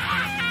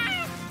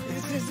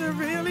 This is a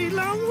really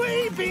long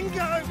way,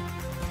 Bingo.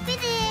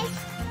 Finish.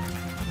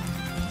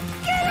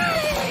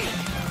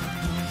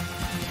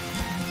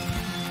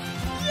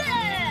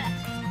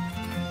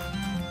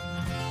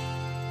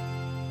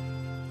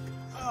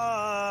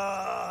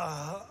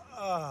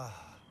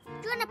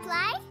 Do you want to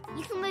play?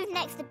 You can move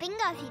next to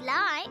Bingo if you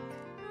like.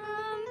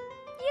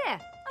 Yeah,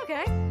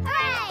 okay.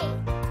 Hooray!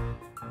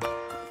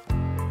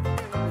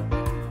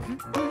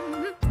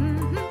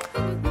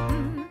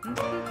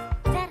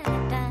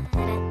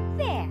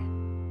 There.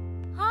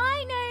 Hi,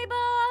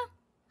 neighbour.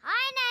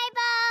 Hi,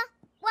 neighbour.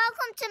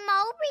 Welcome to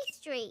Mulberry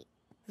Street.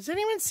 Has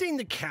anyone seen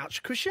the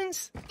couch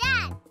cushions?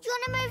 Dad, do you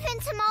want to move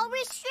into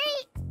Mulberry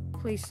Street?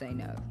 Please say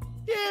no.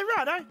 Yeah,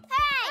 righto.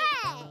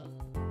 Hey!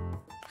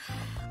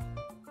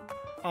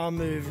 I'll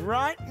move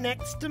right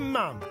next to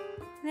Mum.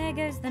 There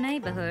goes the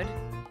neighbourhood.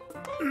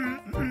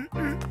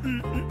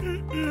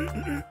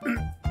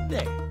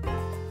 There.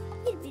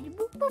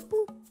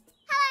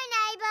 Hello,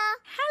 neighbour.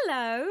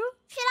 Hello.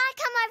 Should I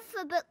come over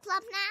for book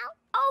club now?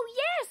 Oh,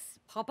 yes.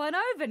 Pop on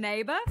over,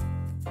 neighbour.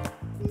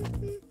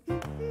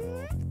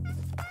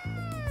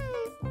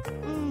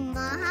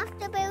 I have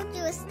to build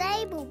you a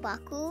stable,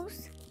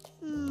 Buckles.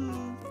 Here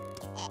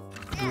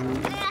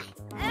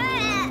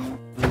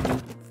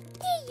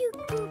you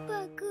go,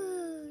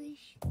 Buckles.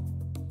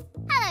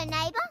 Hello,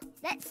 neighbour.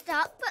 Let's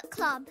start book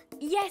club.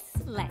 Yes,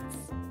 let's.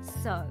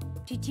 So,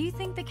 did you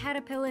think the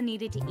caterpillar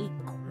needed to eat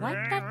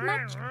quite that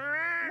much?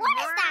 What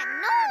is that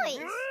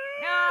noise?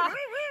 Oh,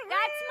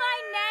 that's my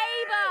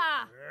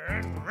neighbour.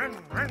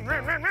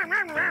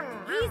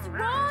 He's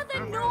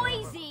rather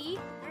noisy.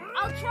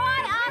 I'll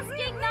try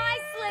asking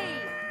nicely.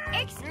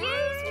 Excuse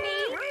me,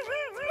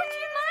 would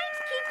you mind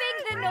keeping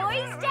the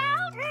noise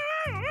down?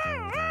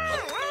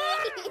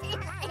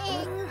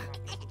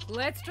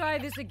 Let's try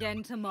this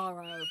again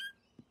tomorrow.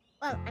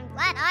 Well, I'm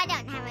glad I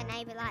don't have a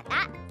neighbour like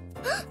that.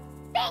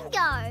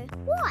 Bingo!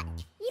 What?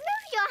 You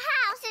moved your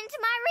house into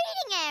my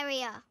reading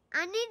area.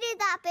 I needed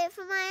that bit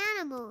for my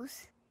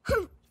animals.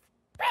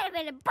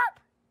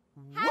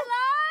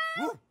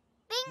 Hello?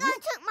 Bingo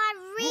took my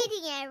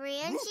reading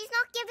area and she's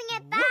not giving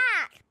it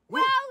back.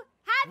 Well,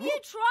 have you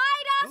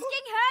tried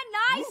asking her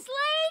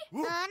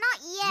nicely? Not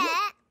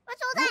yet.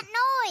 What's all that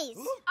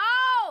noise?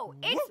 Oh,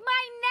 it's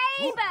my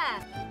neighbour.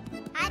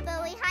 Hi,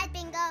 Bluey. Hi,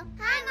 Bingo.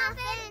 Hi,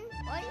 Muffin.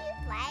 What are you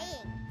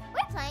playing?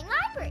 We're playing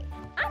library.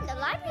 I'm the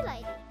library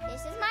lady.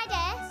 This is my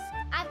desk.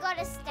 I've got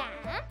a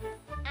stamp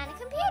and a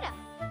computer.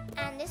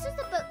 And this is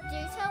the book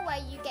duty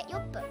where you get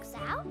your books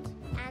out.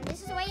 And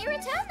this is where you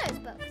return those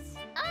books.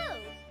 Oh,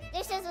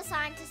 this is a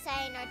sign to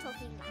say no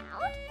talking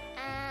loud.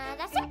 And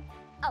that's it.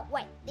 Oh,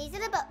 wait. These are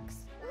the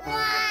books.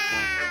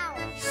 Wow!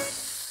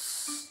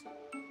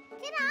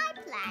 Can I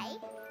play?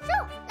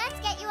 Sure. Let's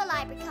get you a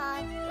library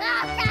card.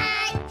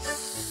 Okay!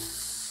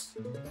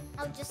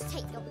 I'll just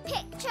take your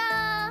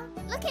picture.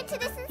 Look into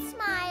this and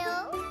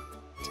smile.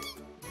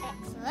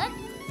 Excellent.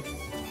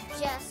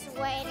 Just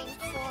waiting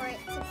for it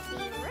to be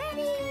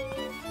ready.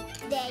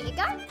 There you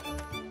go.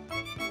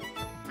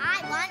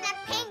 I want a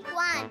pink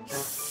one.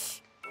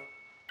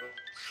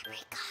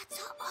 Library cards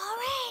are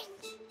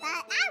orange.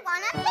 But I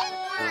want a pink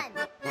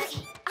one.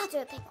 Okay, I'll do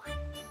a pink one.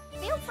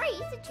 Feel free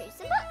to choose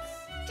some books.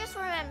 Just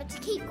remember to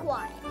keep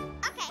quiet.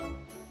 Okay.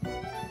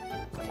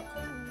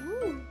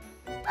 Ooh.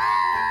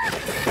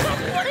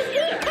 What is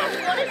here?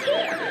 What is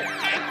here?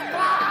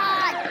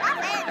 What?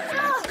 Muffin!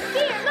 Oh,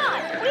 fear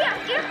not. We are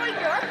here for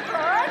your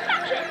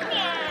protection.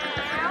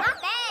 Meow.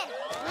 Muffin!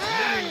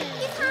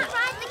 You can't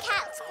ride the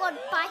cat squad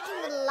bike in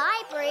the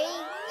library.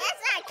 Yes,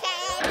 I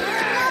can.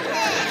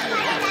 Muffin!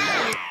 Cut it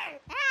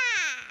out.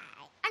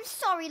 I'm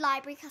sorry,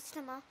 library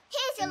customer.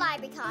 Here's your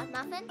library card,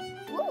 Muffin.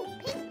 Ooh,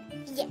 pink.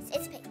 Yes,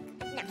 it's pink.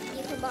 Now,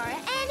 you can borrow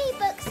any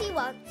books you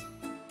want.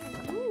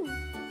 Ooh.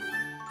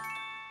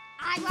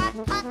 I want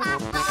You can't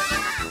have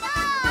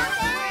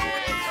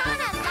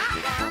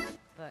that one.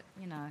 But,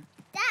 you know.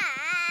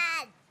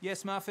 Dad!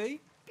 Yes, Muffy?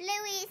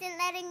 Bluey isn't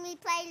letting me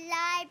play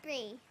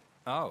library.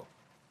 Oh.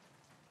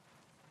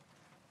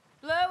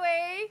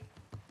 Bluey,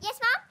 Yes,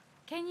 Mum?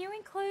 can you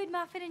include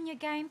Muffin in your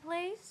game,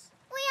 please?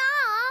 We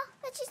are,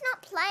 but she's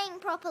not playing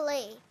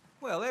properly.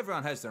 Well,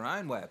 everyone has their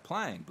own way of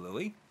playing,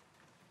 Bluey.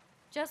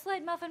 Just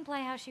let Muffin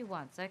play how she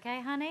wants,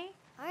 okay, honey?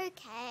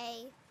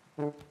 Okay.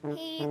 Here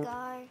you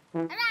go.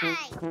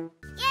 Hooray!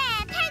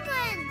 Yeah,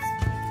 penguins!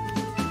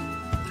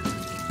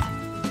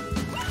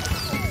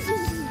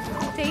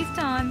 Tease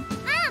time.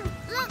 Mum,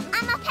 look,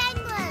 I'm a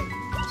penguin.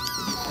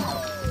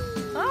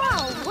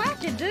 Oh,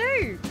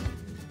 whack-a-do.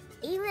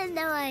 Even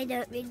though I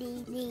don't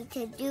really need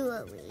to do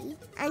a wee,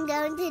 I'm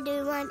going to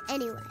do one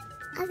anyway.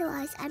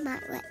 Otherwise, I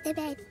might wet the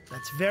bed.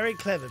 That's very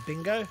clever,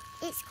 Bingo.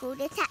 It's called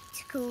a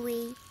tactical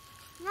wee.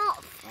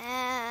 Not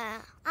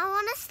fair. I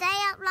want to stay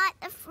up like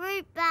the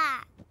fruit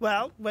bat.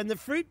 Well, when the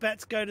fruit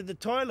bats go to the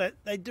toilet,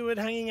 they do it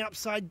hanging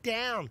upside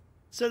down.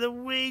 So the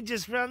wee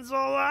just runs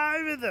all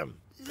over them.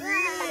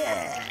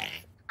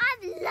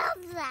 I'd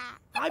love that.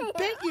 I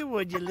bet you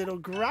would, you little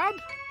grub.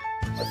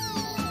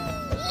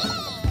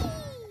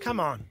 Come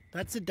on,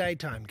 that's a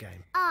daytime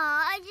game. Oh,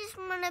 I just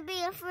want to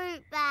be a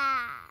fruit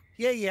bat.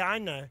 Yeah, I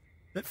know.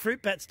 But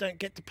fruit bats don't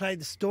get to play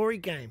the story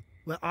game,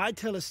 where I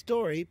tell a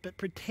story but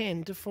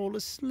pretend to fall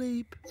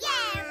asleep.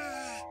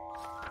 Yeah!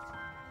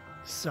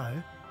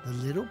 So, the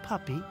little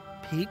puppy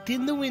peeked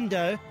in the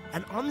window,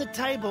 and on the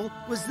table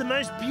was the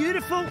most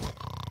beautiful...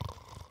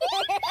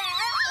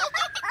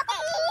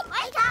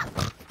 Wake up!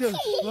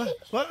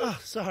 What? Oh,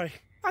 sorry.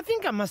 I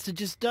think I must have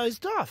just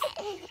dozed off.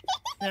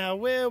 Now,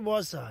 where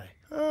was I?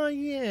 Oh,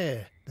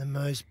 yeah. The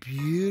most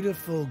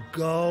beautiful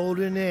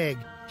golden egg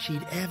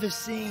she'd ever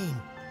seen.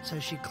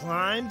 So she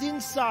climbed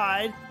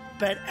inside,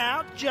 but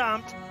out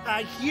jumped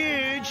a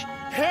huge,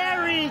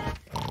 hairy...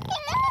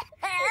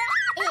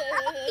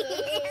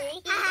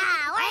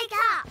 Wake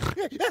up!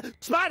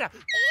 Spider!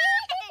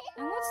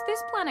 And what's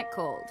this planet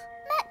called?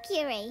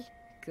 Mercury.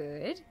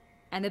 Good.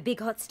 And the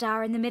big hot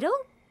star in the middle?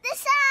 The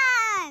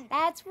sun!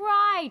 That's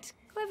right.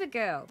 Clever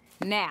girl.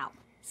 Now,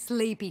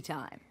 sleepy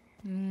time.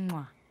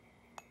 Mwah.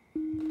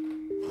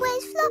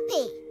 Where's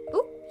Floppy?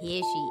 Oh,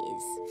 here she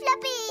is.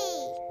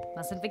 Floppy!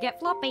 Mustn't forget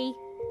Floppy.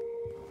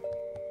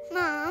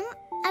 Mom,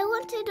 I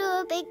want to do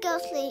a big girl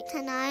sleep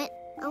tonight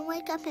and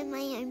wake up in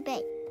my own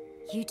bed.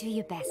 You do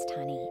your best,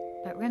 honey.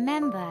 But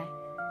remember,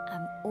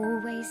 I'm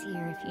always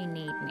here if you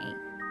need me.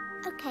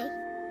 Okay.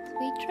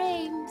 Sweet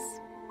dreams.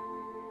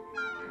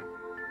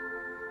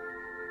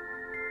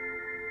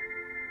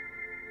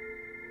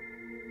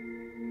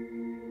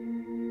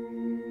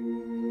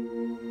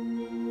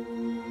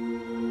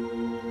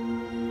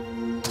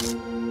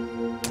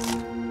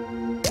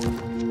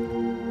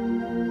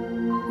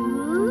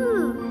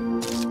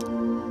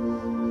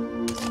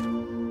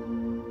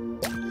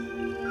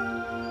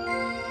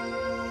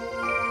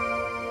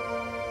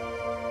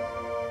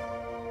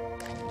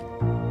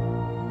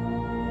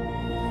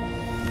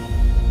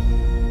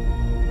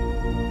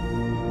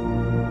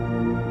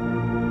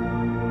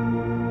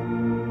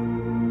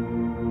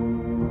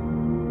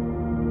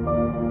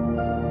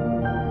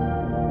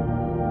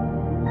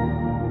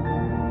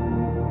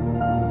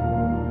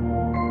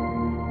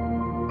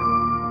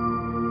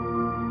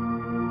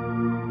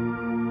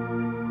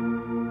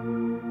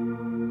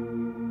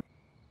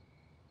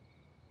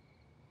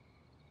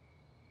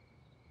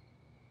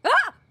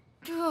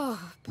 Oh,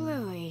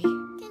 Bluey.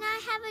 Can I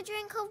have a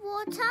drink of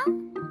water?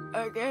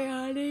 Okay,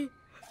 honey.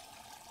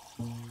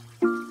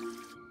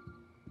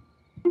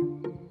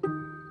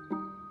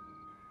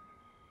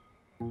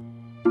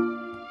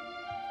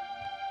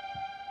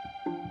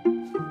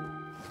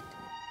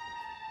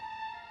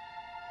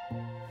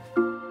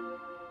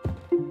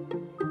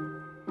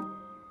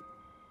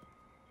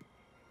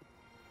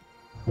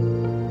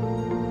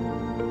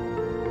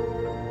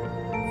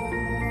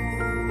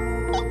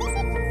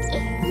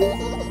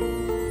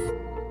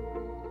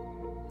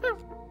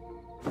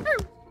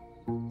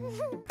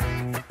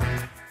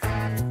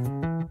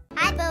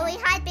 Hi, Bluey.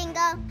 Hi, Bingo.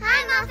 Hi,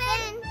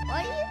 Muffin.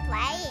 What are you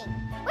playing?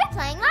 We're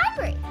playing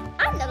library.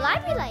 I'm the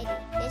library lady.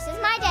 This is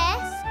my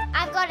desk.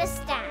 I've got a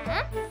stamp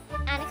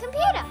and a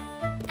computer.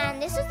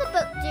 And this is the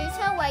book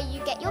duty where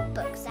you get your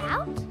books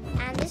out.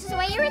 And this is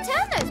where you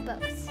return those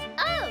books.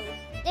 Oh,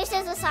 this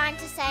is a sign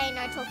to say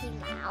no talking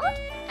loud.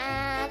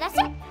 And that's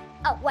it.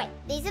 Oh, wait.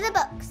 These are the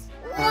books.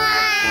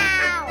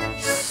 Wow!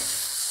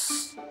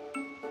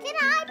 Can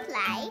I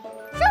play?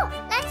 Sure.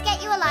 Let's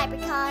get you a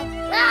library card.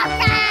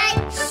 Okay!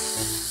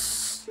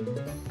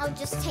 I'll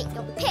just take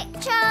your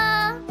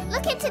picture.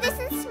 Look into this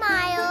and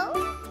smile.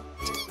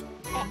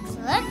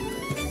 Excellent.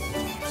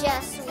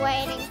 Just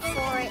waiting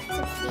for it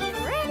to be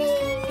ready.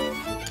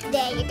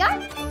 There you go.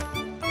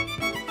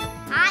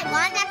 I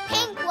want a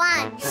pink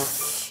one.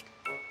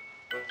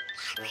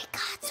 Library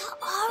cards are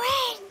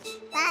orange.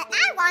 But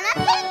I want a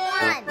pink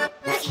one.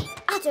 Okay,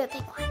 I'll do a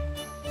pink one.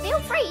 Feel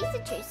free to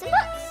choose some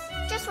books.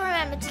 Just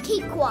remember to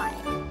keep quiet.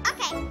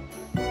 Okay.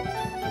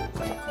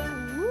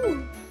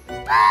 Ooh.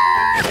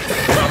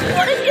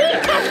 What is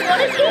here?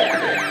 What is here?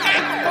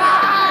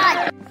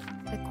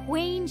 The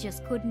Queen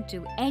just couldn't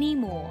do any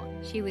more.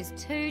 She was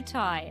too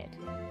tired.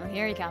 Oh,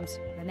 here he comes.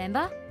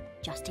 Remember?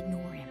 Just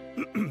ignore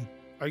him.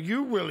 Are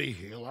you Willie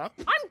Healer?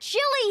 I'm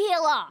Chilli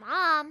Healer!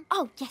 Mom.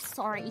 Oh, yes,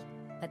 sorry.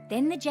 But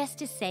then the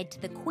jester said to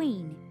the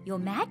Queen, Your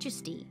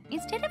Majesty,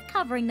 instead of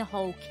covering the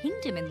whole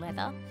kingdom in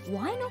leather,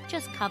 why not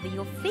just cover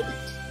your feet?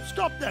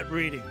 Stop that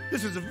reading.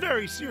 This is a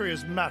very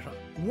serious matter.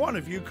 One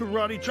of you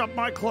karate chopped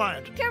my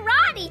client.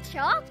 Karate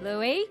chop.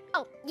 Bluey?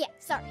 Oh, yeah,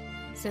 sorry.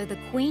 So the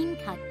Queen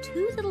cut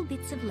 2 little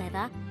bits of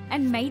leather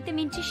and made them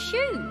into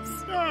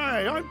shoes.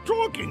 Hey, I'm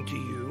talking to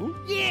you.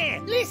 Yeah,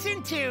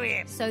 listen to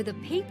him. So the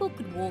people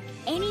could walk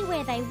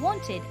anywhere they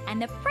wanted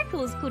and the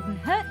prickles couldn't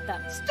hurt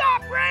them.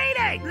 Stop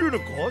reading.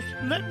 Ludicrous,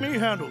 let me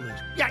handle this.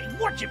 Yeah,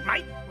 watch it,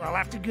 mate. I'll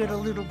have to get a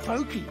little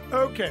pokey.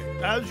 Okay,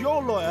 as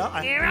your lawyer,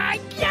 Here I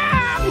go.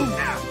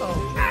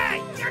 Oh.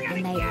 Hey,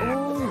 And they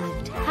all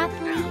lived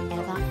happily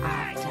ever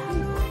after.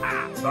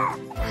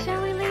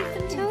 Shall we leave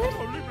them to it?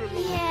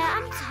 Yeah,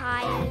 I'm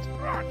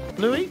tired.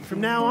 Bluey,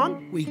 from now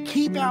on, we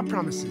keep our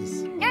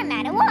promises. No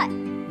matter what.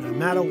 No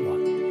matter what.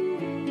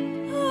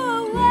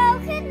 Oh, well,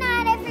 good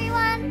night,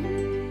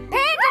 everyone.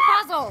 Panda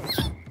puzzle!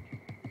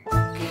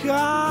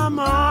 Come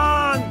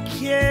on,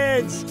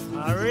 kids!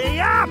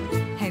 Hurry up!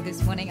 Hey,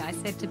 this morning I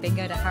said to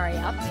Bingo to hurry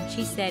up, and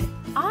she said,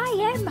 I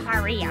am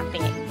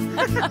hurry-upping.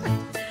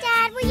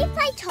 Dad, will you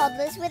play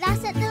toddlers with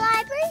us at the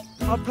library?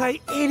 I'll play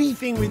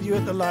anything with you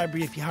at the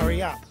library if you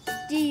hurry up.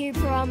 Do you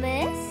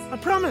promise? I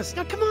promise.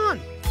 Now, come on.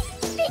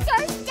 Bingo,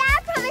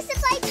 Dad promised to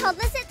play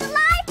toddlers at the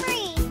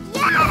library!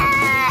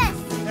 Yes!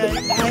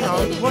 Hey, hang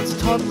on.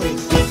 What's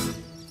toddlers?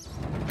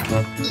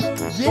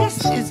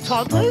 This is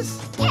toddlers?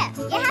 Yeah,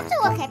 you have to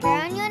walk over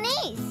on your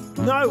knees.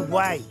 No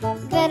way.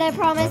 But a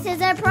promise is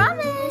a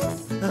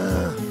promise.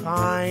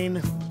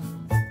 Fine.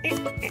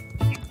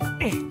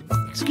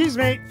 Excuse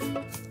me.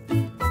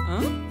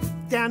 Huh?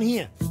 Down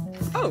here.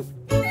 Oh.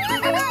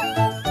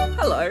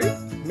 Hello.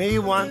 Me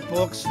want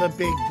books for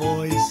big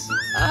boys.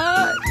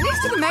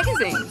 Next to the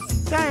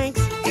magazines. Thanks.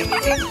 Hello,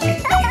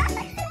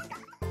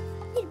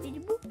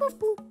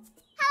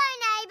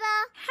 neighbour.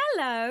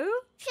 Hello.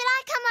 Should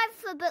I come over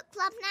for book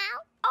club now?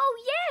 Oh,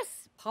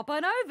 yes. Pop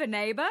on over,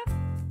 neighbour.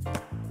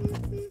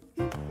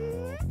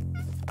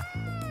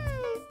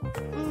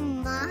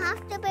 I'll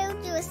have to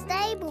build you a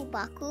stable,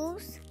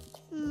 Buckles.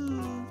 Here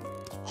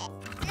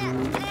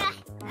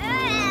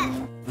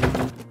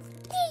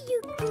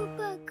you go,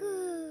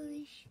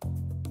 Buckles.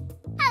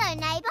 Hello,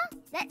 neighbour.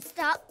 Let's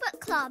start book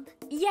club.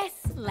 Yes,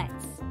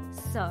 let's.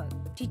 So,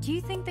 did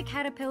you think the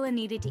caterpillar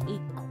needed to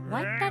eat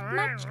quite that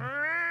much?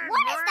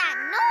 What is that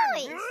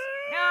noise?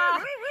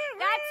 Oh,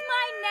 that's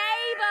my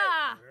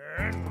neighbour.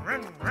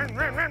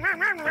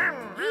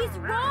 He's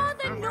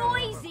rather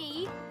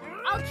noisy.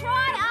 I'll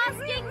try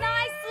asking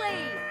nicely.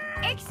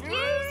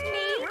 Excuse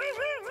me,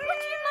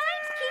 would you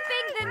mind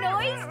keeping the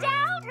noise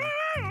down?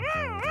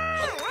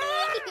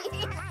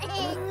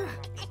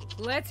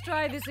 Let's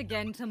try this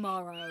again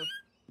tomorrow.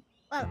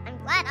 Well, I'm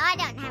glad I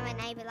don't have a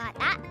neighbour like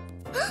that.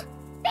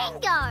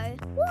 Bingo!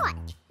 What?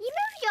 You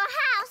moved your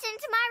house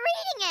into my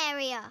reading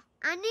area.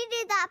 I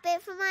needed that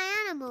bit for my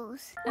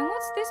animals. And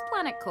what's this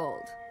planet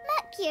called?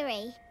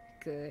 Mercury.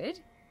 Good.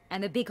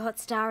 And the big hot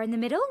star in the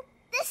middle?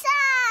 The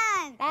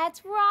sun!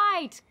 That's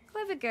right.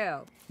 Clever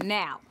girl.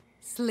 Now,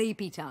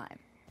 sleepy time.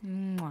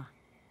 Mwah.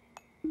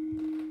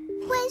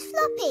 Where's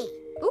Floppy?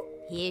 Oh,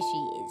 here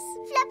she is.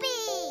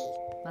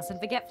 Floppy! Mustn't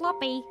forget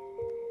Floppy.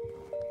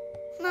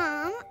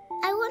 Mum,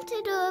 I want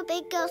to do a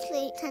big girl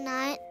sleep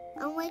tonight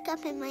and wake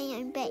up in my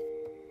own bed.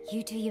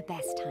 You do your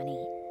best,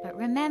 honey. But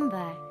remember,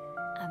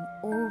 I'm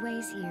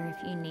always here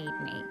if you need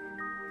me.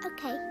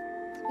 Okay.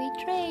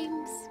 Sweet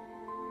dreams.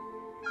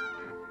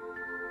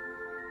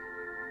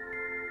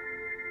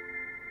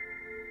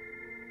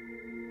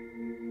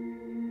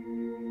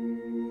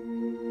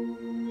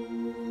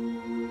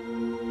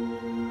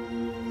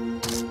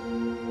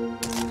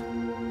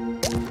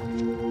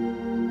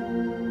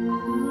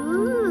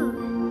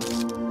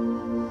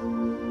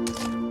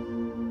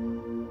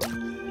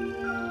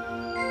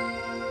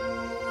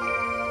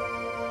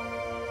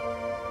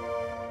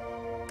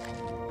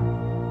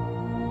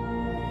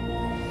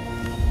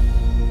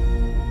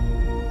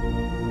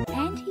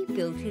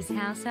 Built his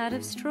house out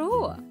of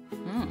straw.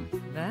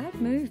 Bad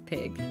move,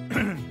 pig.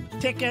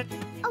 Ticket.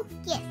 Oh,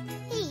 yes.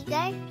 Here you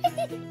go.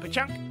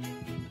 Pachunk.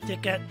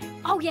 Ticket.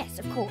 Oh, yes,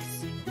 of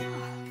course.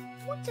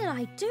 What did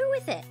I do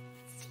with it?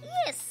 It's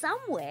here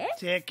somewhere.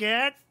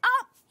 Ticket.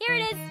 Oh, here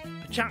it is.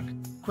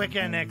 Pachunk.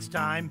 Quicker next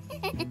time.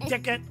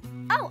 Ticket.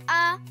 Oh,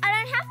 I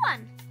don't have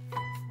one.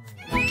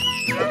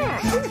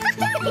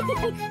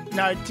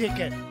 No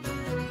ticket.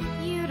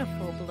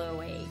 Beautiful,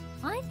 Bluey.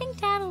 I think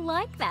Dad'll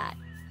like that.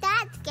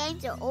 Dad's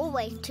games are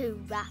always too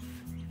rough.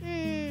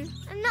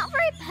 I'm not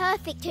very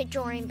perfect at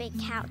drawing big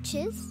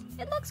couches.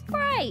 It looks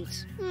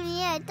great.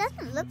 Yeah, it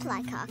doesn't look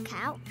like our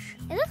couch.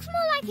 It looks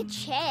more like a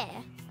chair.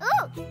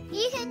 Oh,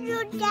 you can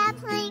draw Dad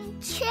playing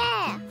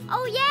chair.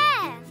 Oh,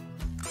 yeah.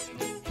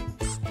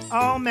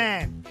 Oh,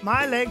 man.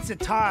 My legs are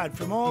tired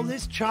from all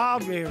this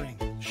child rearing.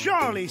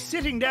 Surely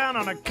sitting down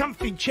on a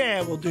comfy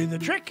chair will do the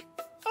trick.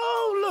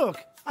 Oh,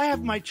 look. I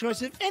have my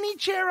choice of any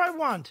chair I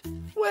want.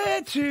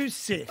 Where to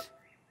sit?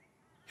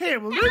 Here,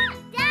 will do.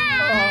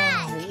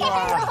 Dad! Oh,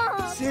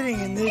 wow. Sitting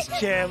in this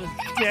chair was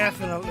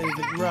definitely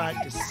the right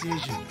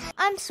decision.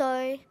 I'm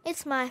sorry.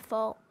 It's my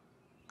fault.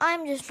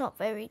 I'm just not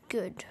very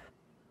good.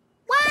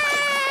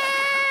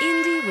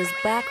 Indy was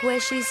back where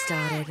she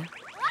started.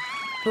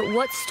 But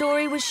what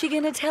story was she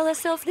going to tell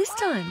herself this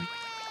time?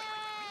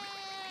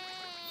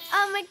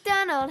 Old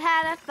MacDonald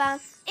had a farm,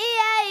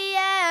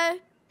 E-I-E-I-O.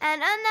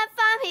 And on that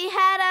farm he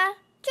had a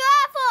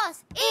giraffe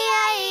horse,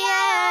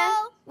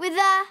 E-I-E-I-O. With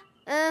a,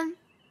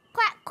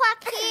 quack,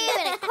 quack here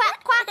and a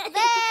quack, quack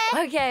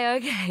there.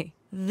 Okay.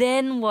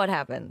 Then what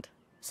happened?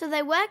 So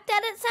they worked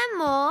at it some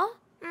more.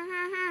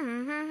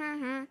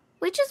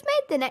 We just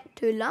made the neck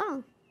too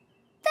long.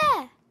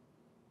 There.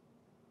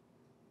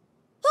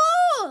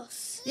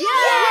 Horse!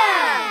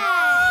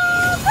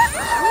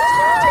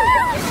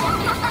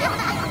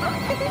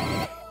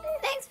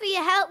 Thanks for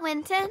your help,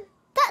 Winton.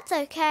 That's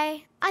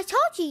okay. I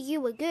told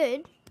you were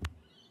good.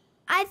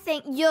 I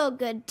think you're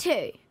good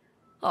too.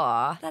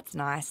 Aw, that's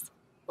nice.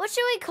 What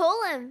should we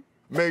call him?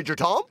 Major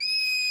Tom?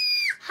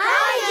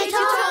 Hi, Major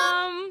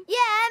Tom.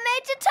 Yeah,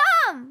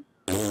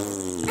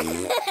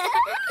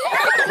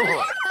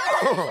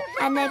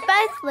 And they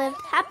both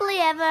lived happily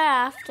ever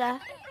after.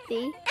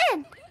 The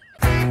end.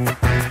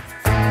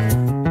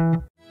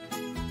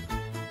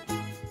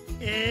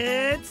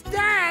 It's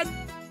Dad!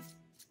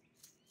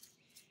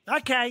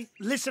 Okay,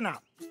 listen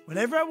up.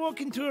 Whenever I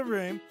walk into a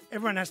room,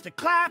 everyone has to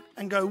clap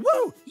and go,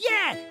 woo!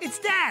 Yeah, it's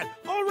Dad!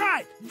 All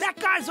right, that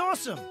guy's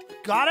awesome.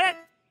 Got it?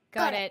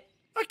 Got it.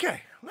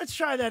 Okay, let's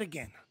try that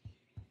again.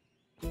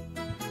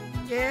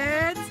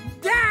 It's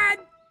Dad!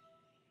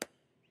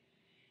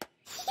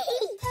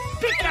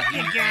 Pick up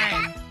your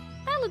game!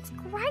 That looks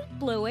great,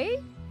 Bluey.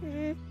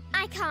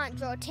 I can't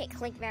draw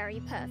Tickling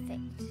very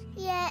perfect.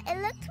 Yeah,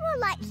 it looks more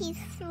like he's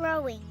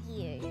throwing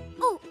you.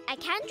 Oh, I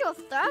can draw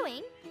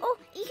throwing. Oh,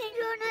 you can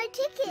draw no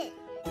ticket.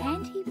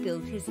 And he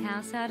built his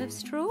house out of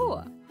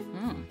straw.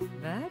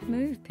 Bad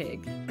move,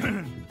 Pig.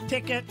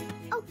 Ticket.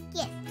 Oh,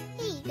 yes.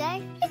 Here you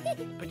go.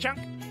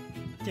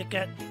 Pachunk.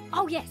 Ticket.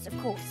 Oh, yes, of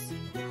course.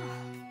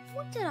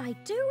 What did I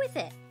do with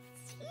it?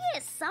 It's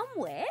here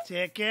somewhere.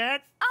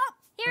 Ticket. Oh,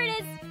 here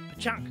it is.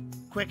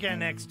 Pachunk. Quicker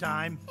next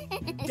time.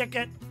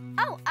 Ticket.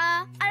 Oh,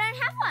 I don't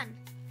have one.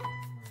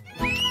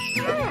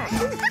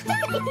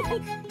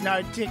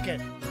 No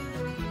ticket.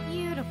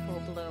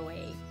 Beautiful,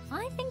 Bluey.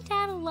 I think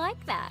Dad'll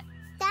like that.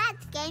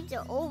 Dad's games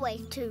are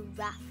always too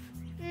rough.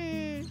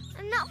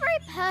 I'm not very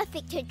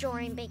perfect at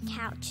drawing big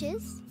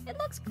couches. It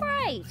looks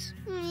great.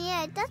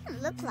 Yeah, it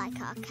doesn't look like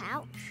our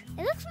couch.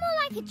 It looks more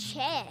like a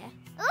chair.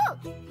 Oh,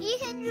 you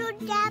can draw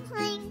Dad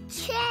playing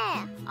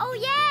chair. Oh,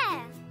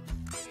 yeah.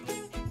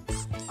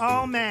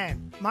 Oh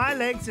man, my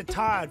legs are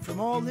tired from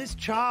all this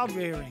child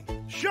rearing.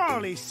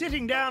 Surely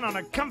sitting down on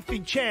a comfy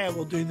chair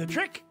will do the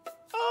trick.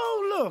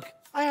 Oh look,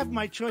 I have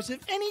my choice of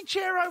any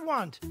chair I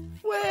want.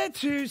 Where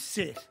to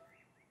sit?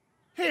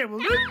 Here will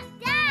do.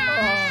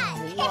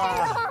 Oh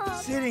wow,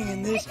 sitting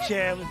in this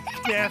chair was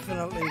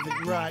definitely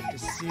the right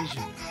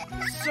decision.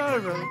 So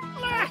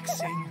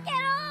relaxing. Get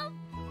off!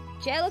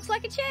 Chair looks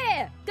like a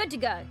chair. Good to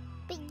go.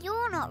 But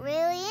you're not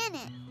really in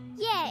it.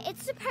 Yeah,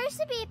 it's supposed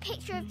to be a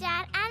picture of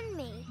Dad and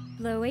me.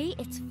 Bluey,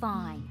 it's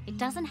fine. It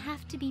doesn't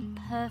have to be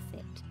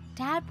perfect.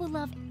 Dad will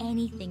love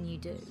anything you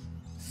do.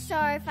 So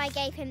if I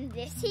gave him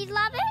this, he'd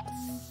love it?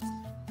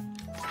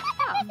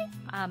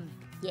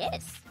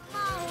 Yes.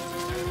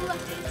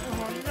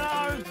 Oh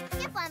no!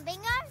 Skip one,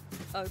 Bingo.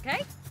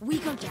 Okay. We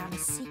go down a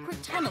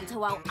secret tunnel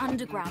to our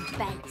underground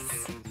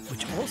base.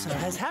 Which also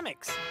has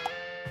hammocks.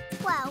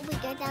 Well, we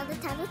go down the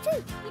tunnel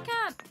too. You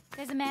can't.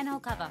 There's a manhole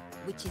cover,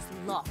 which is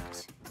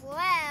locked. Well,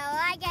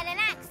 I get an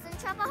axe and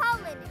chop a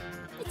hole in it.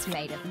 It's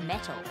made of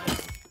metal.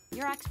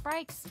 Your axe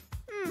breaks.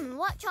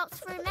 What chops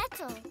through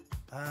metal?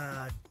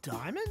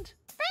 Diamond?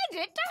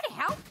 Bandit, don't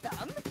help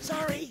them.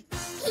 Sorry.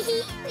 We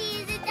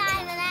use a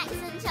diamond axe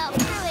and chop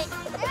through it.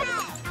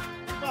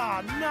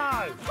 Oh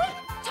no! Quick,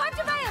 time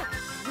to bail.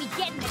 We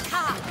get in the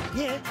car.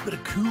 Yeah, but a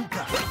cool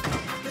car.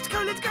 Let's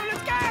go, let's go,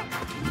 let's go!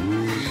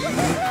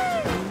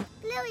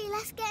 Bluey,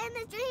 let's get in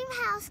the dream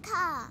house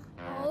car.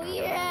 Oh,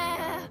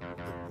 yeah.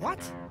 What?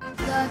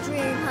 The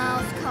dream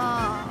house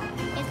car.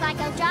 It's like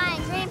a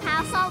giant dream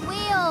house on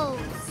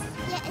wheels.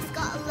 Yeah, it's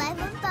got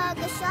 11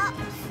 burger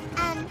shops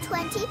and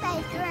 20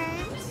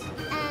 bedrooms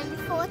and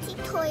 40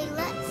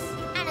 toilets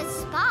and a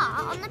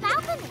spa on the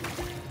balcony.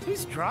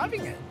 Who's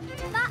driving it?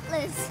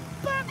 Butlers.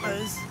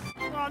 Butlers?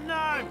 Oh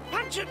no!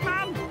 Punch it,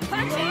 Mum!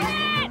 Punch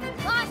it!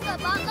 Faster,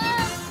 Butler!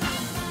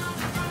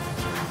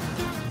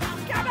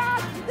 Come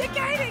on! They're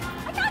gaining!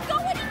 I can't go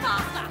any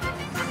faster.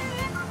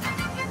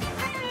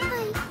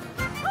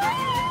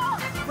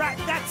 Right,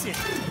 that's it.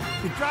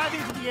 We drive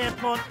into the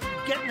airport,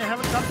 get in the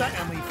helicopter,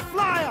 and we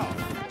fly off.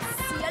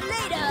 See you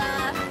later.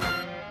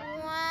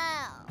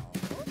 Wow.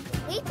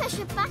 We push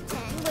a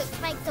button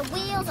which makes the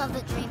wheels of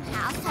the dream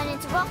house turn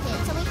into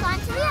rockets and we climb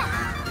to the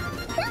air.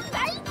 Who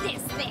made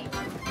this thing?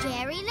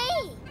 Jerry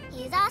Lee.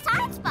 He's our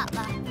science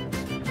butler.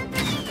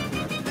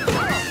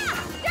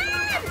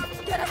 Dad!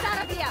 Get us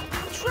out of here.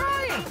 I'm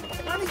trying.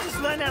 I only just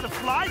learned how to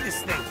fly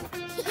this thing.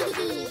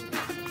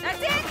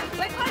 That's it.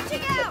 We're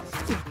punching out.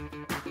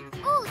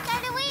 Ooh, so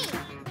do we.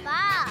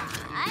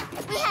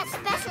 But we have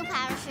special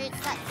parachutes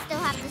that still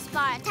have the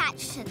spar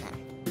attached to them.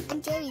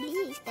 And Jerry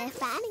Lee's there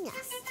fanning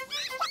us.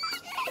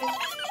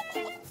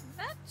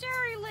 That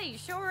Jerry Lee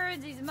sure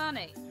earns his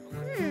money.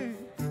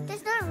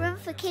 There's no room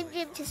for Kim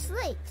Jim to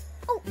sleep.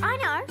 Oh, I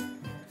know.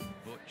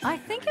 I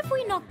think if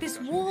we knock this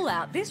wall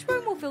out, this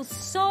room will feel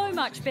so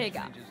much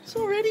bigger. It's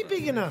already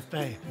big enough,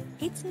 babe.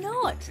 It's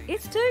not.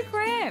 It's too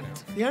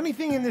cramped. The only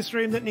thing in this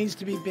room that needs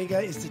to be bigger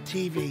is the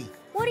TV.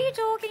 What are you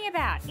talking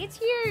about? It's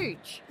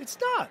huge. It's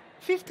not.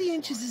 50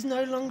 inches is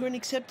no longer an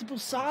acceptable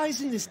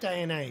size in this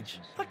day and age.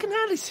 I can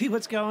hardly see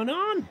what's going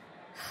on.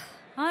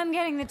 I'm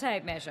getting the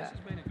tape measure.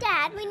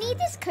 Dad, we need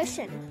this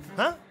cushion.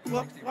 Huh?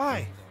 What?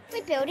 Why?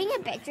 We're building a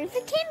bedroom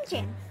for Kim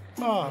Jim.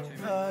 Oh,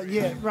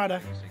 yeah, righto.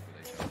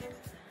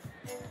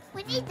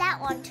 We need that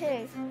one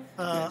too.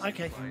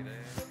 Okay.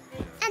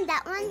 And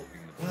that one.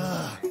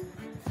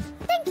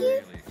 Thank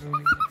you.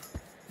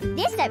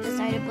 This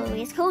episode of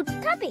Bluey is called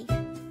Tubby.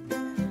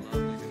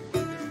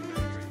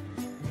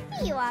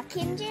 Here you are,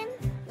 Kim Jim.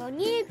 Your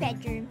new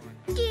bedroom.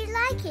 Do you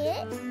like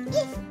it?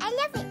 Yes, I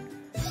love it.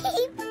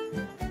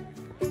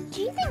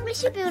 Do you think we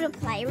should build a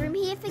playroom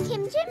here for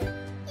Kim Jim?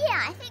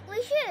 Yeah, I think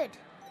we should.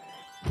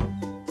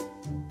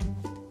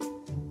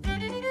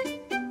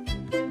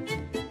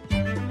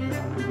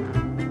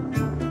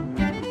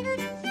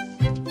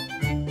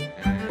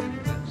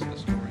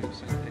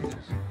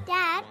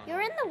 Dad,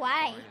 you're in the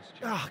way.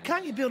 Oh,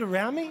 can't you build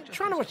around me? I'm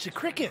trying to watch the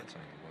cricket.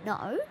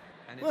 No.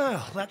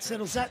 Well, that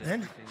settles that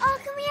then. Oh,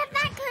 can we have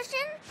that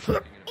cushion?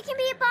 It can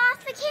be a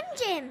bath for Kim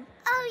Jim.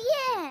 Oh,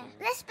 yeah.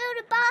 Let's build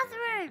a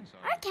bathroom.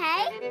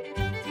 Okay.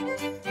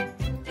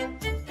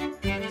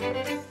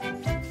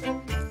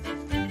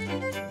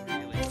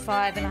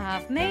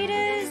 5.5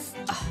 meters.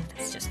 Oh,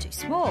 that's just too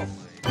small.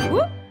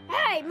 Whoop.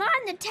 Hey,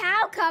 mind the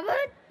towel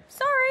cupboard.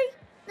 Sorry.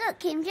 Look,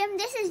 Kim Jim,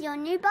 this is your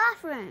new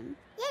bathroom.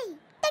 Yay,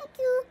 thank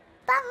you.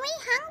 But I'm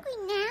really hungry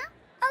now.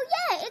 Oh,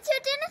 yeah, it's your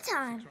dinner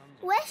time.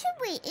 Where should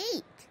we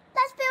eat?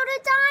 Let's build a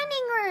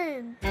dining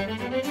room.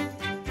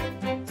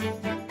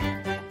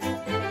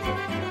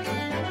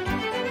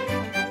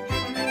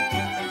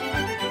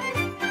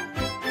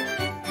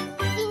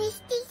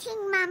 Finished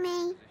eating,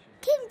 Mummy.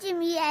 Kim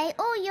Jim, you ate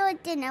all your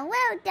dinner.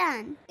 Well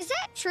done. Is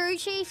that true,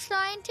 Chief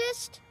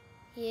Scientist?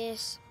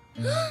 Yes.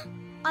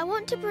 I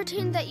want to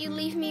pretend that you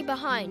leave me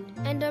behind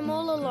and I'm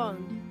all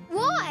alone.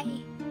 Why?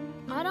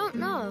 I don't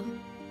know.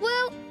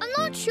 Well, I'm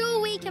not sure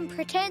we can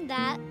pretend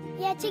that.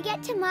 Yeah, to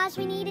get to Mars,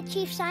 we need a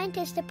chief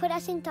scientist to put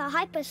us into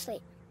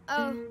hypersleep.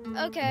 Oh,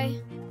 okay.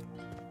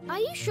 Are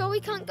you sure we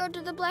can't go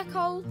to the black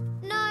hole?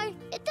 No,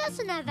 it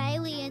doesn't have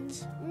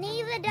aliens.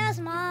 Neither does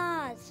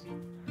Mars.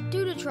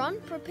 Dudatron,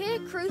 prepare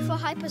crew for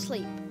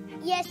hypersleep.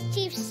 Yes,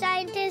 chief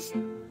scientist.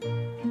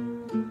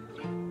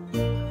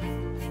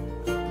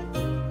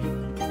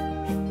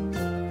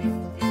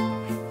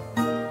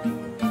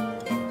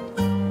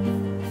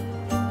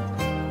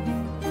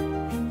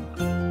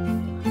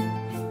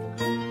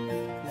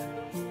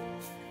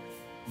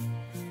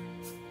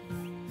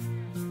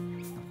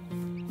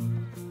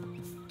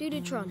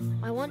 Dudatron,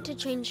 I want to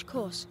change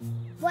course.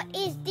 What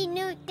is the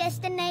new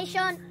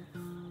destination?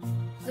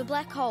 The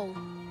black hole.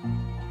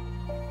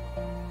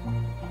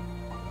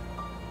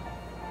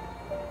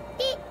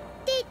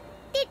 Dit.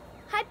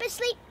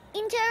 Hypersleep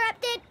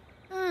interrupted.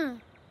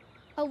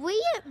 Are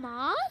we at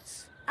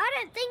Mars? I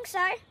don't think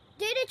so.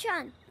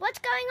 Dudatron, what's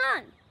going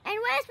on? And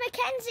where's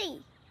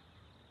Mackenzie?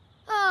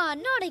 Ah,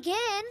 not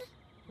again.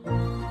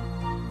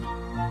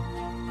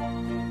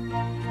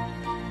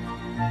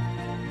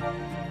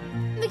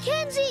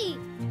 Mackenzie!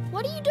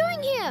 What are you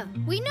doing here?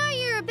 We know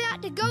you're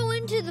about to go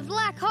into the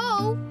black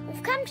hole.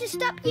 We've come to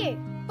stop you.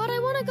 But I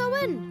want to go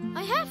in.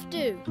 I have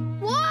to.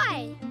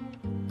 Why?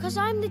 Because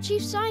I'm the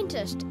chief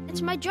scientist.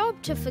 It's my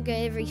job to figure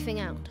everything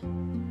out.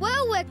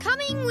 Well, we're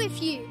coming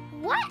with you.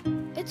 What?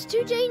 It's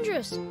too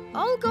dangerous.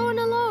 I'll go in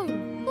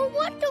alone. Well,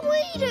 what do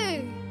we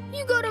do?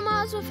 You go to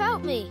Mars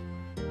without me.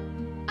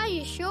 Are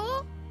you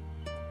sure?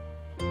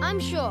 I'm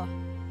sure.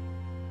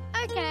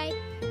 Okay.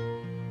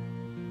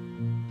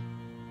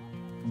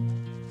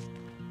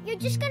 You're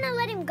just gonna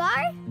let him go?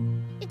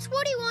 It's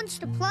what he wants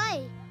to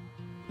play.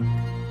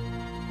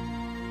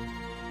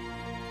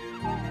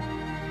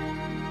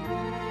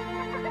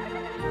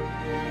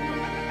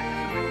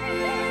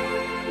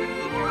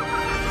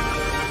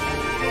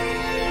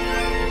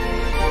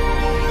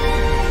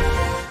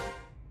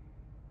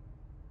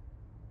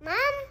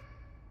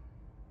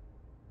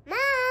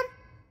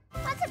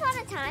 Once upon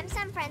a time,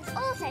 some friends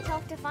all set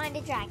off to find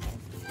a dragon.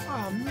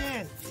 Oh,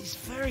 man, these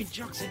furry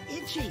jocks are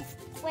itchy.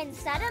 When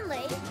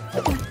suddenly...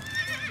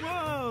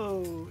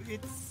 Whoa,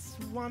 it's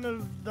one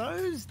of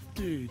those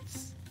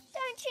dudes.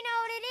 Don't you know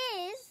what it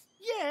is?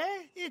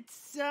 Yeah,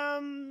 it's,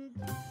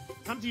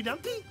 Humpty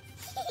Dumpty?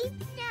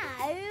 No,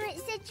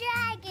 it's a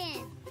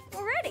dragon.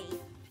 Already?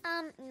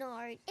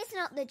 No, it's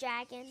not the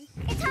dragon.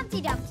 It's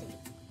Humpty Dumpty.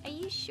 Are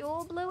you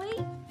sure,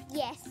 Bluey?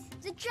 Yes,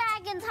 the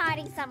dragon's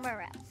hiding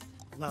somewhere else.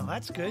 Well,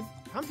 that's good.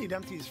 Humpty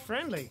Dumpty's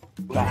friendly.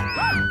 No,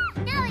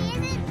 he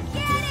isn't.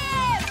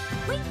 Get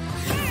him!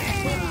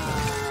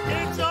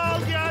 It's all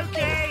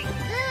joking!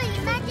 Bluey,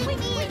 magic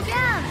me a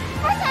jump.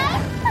 Okay.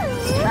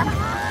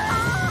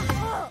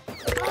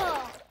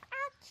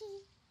 Ouchie.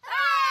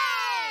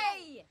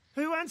 Hey!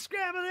 Who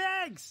unscrambled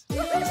eggs?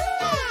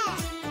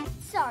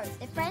 So,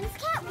 the friends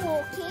can't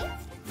walk in,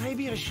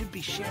 Maybe I should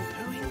be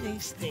shampooing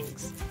these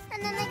things.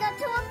 and then they got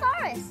to a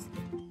forest.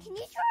 Can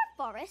you draw a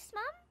forest,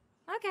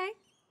 Mum? Okay.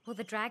 Will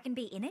the dragon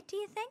be in it, do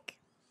you think?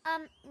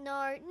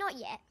 No, not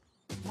yet.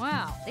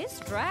 Wow, this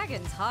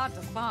dragon's hard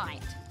to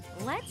find.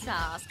 Let's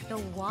ask the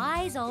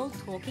wise old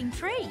talking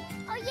tree.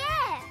 Oh,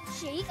 yeah.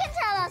 She can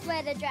tell us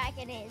where the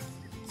dragon is.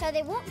 So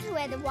they walked to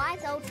where the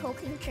wise old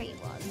talking tree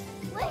was.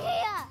 We're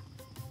here.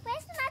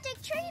 Where's the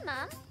magic tree,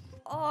 Mum?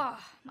 Oh,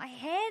 my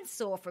hand's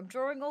sore from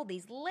drawing all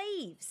these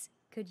leaves.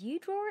 Could you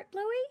draw it,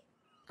 Bluey?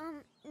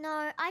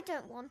 No, I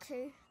don't want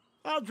to.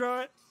 I'll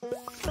draw it.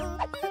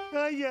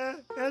 Oh, yeah.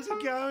 How's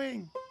it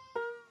going?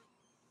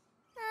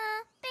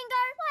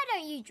 Bingo, why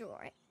don't you draw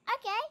it?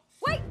 Okay.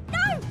 Wait,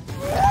 no!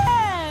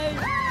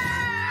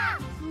 Ah!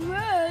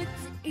 Rats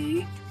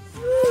eat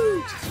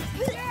fruit.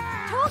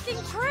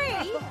 Talking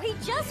tree? We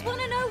just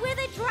want to know where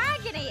the dragon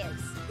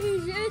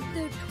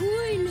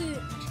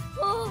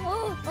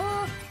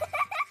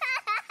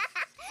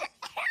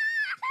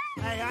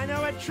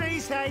tree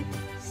say,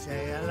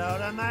 say hello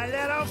to my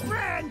little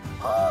friend.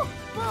 Oh,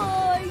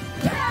 bye.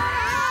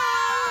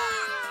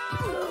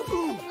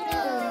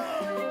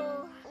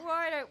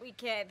 Why don't we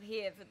camp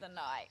here for the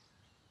night?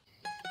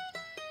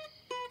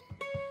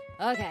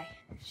 Okay,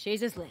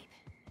 she's asleep.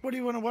 What do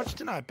you want to watch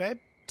tonight, babe?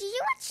 Do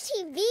you watch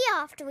TV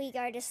after we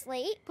go to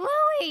sleep?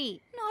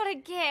 Bluey! Not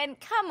again.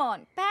 Come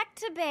on, back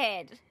to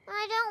bed.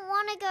 I don't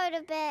want to go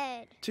to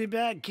bed. Too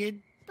bad,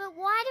 kid. But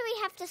why do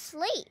we have to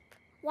sleep?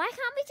 Why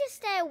can't we just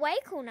stay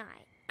awake all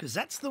night? 'Cause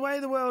that's the way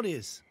the world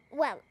is.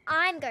 Well,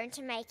 I'm going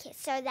to make it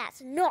so that's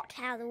not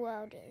how the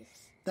world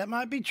is. That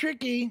might be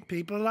tricky.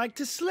 People like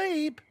to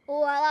sleep.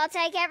 Well, I'll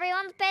take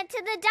everyone's bed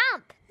to the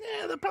dump.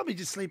 Yeah, they'll probably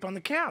just sleep on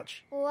the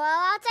couch. Well,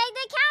 I'll take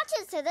the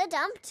couches to the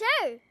dump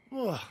too.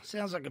 Oh,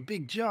 sounds like a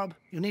big job.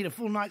 You'll need a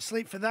full night's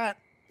sleep for that.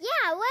 Yeah,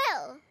 I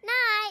will.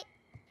 Night.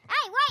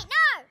 Hey, wait,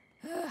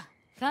 no!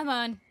 Come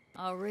on,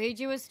 I'll read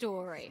you a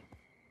story.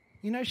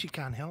 You know she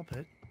can't help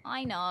it.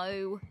 I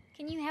know.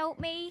 Can you help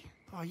me?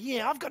 Oh,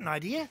 yeah, I've got an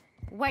idea.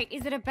 Wait,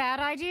 is it a bad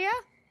idea?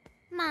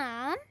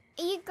 Mum,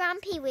 are you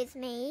grumpy with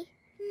me?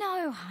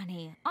 No,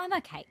 honey, I'm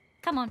okay.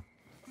 Come on.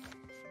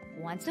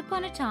 Once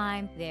upon a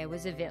time, there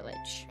was a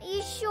village. Are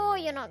you sure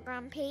you're not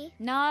grumpy?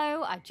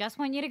 No, I just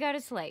want you to go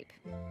to sleep.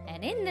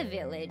 And in the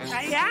village...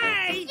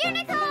 Hey!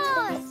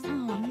 Unicorns!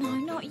 Oh, no,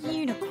 not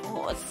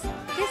unicorns.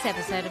 This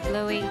episode of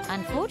Bluey,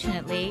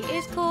 unfortunately,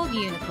 is called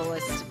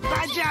Unicorns.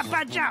 Budge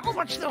up!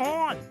 Watch the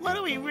horn! What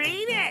are we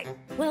reading?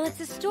 Well,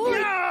 it's a story...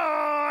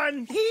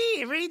 Yawn!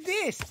 Here, read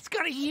this. It's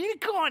got a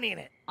unicorn in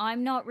it.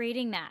 I'm not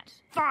reading that.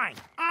 Fine,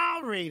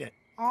 I'll read it.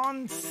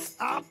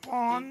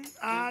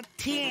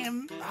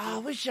 Tim. I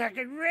wish I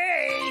could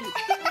read.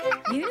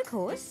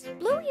 Unicorns?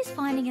 Bluey is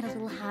finding it a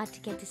little hard to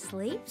get to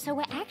sleep, so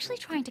we're actually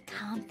trying to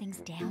calm things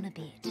down a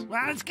bit.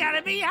 Well, it's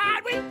gonna be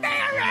hard with me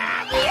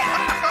around.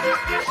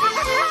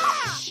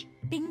 Shh!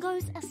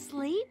 Bingo's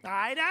asleep?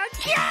 I don't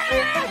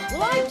care.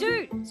 Well, I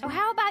do. So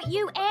how about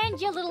you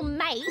and your little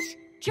mate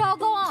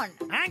jog on?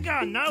 I ain't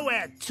going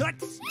nowhere,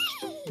 toots.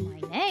 My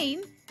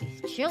name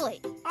is Chilli.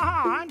 Oh,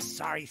 I'm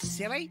sorry,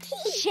 silly.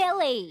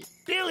 Chilli.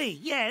 Billy,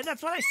 yeah,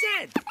 that's what I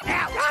said.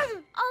 Ow!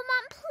 Oh,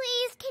 Mum,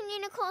 please, can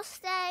Unicorn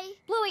stay?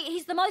 Bluey,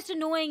 he's the most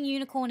annoying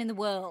unicorn in the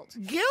world.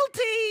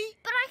 Guilty!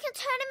 But I can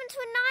turn him into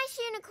a nice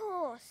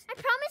unicorn. I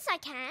promise I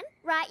can.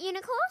 Right,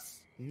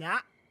 unicorns?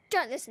 Nah.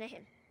 Don't listen to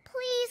him.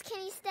 Please,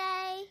 can he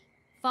stay?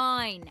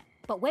 Fine.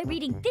 But we're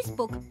reading this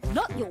book,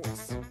 not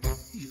yours.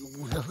 You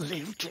will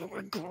live to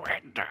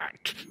regret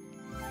that.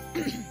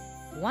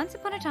 Once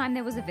upon a time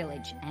there was a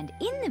village, and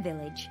in the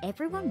village,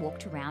 everyone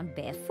walked around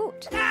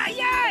barefoot.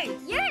 Yay!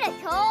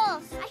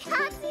 Unicorns! I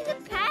can't see the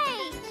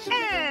page.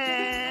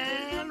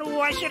 And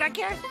why should I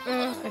care?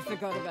 I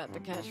forgot about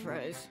the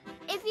catchphrase.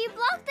 If you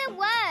block the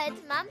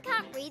words, Mum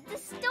can't read the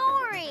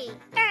story.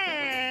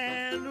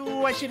 And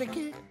why should I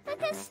care?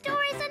 Because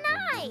stories are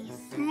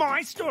nice.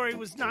 My story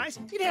was nice.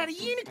 It had a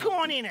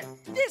unicorn in it.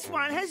 This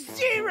one has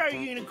 0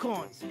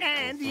 unicorns.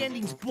 And the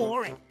ending's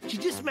boring. She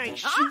just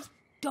makes shoes.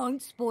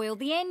 Don't spoil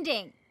the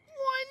ending.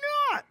 Why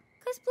not?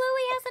 Because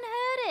Bluey hasn't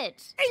heard it.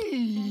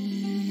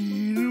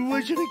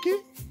 Why should I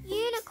care?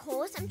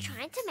 Unicorns, I'm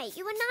trying to make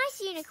you a nice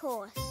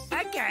unicorn.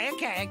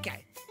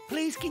 Okay.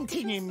 Please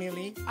continue,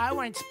 Millie. I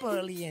won't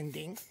spoil the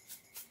ending.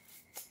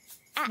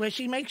 Where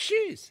she makes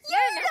shoes.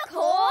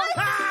 Unicorn!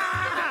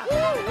 Ah!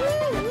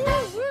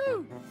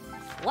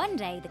 One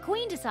day, the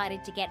Queen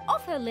decided to get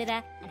off her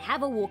litter and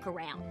have a walk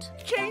around.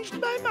 Changed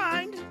my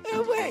mind.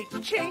 Oh, wait.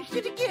 Changed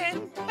it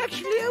again.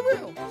 Actually, I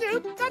will.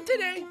 Nope, not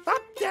today.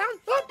 Up, down,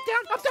 up,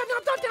 down, up, down,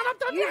 up, down, down, up,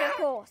 down, down.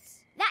 Unicorns.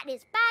 That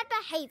is bad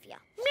behaviour.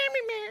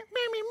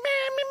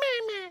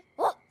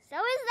 What? So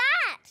is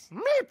that?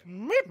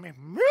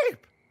 Meep.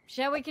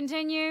 Shall we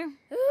continue?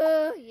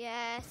 Oh,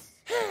 yes.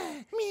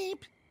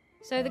 Meep.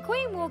 So the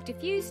Queen walked a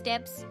few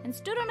steps and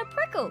stood on a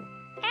prickle.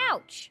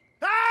 Ouch!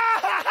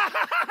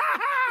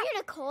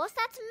 Unicorns,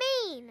 that's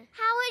mean.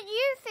 How would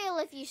you feel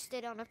if you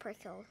stood on a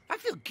prickle? I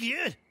feel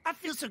good. I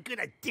feel so good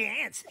at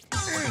dance.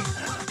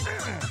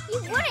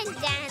 You wouldn't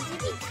dance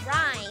if you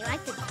crying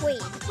like the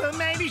Queen. Well,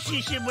 maybe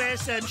she should wear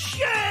some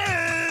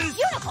shoes.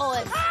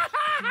 Unicorns!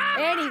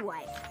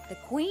 Anyway, the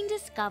Queen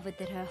discovered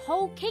that her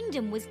whole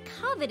kingdom was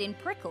covered in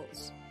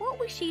prickles. What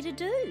was she to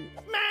do?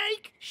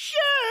 Make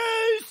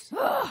shoes!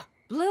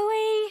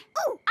 Bluey!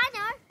 Oh, I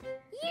know.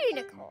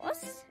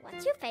 Unicorns,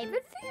 what's your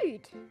favourite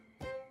food?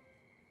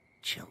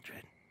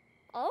 Children.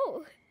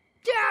 Oh.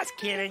 Just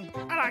kidding.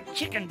 I like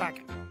chicken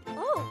bucket.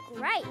 Oh,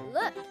 great.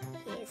 Look,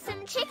 here's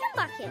some chicken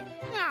bucket.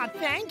 Oh,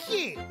 thank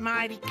you.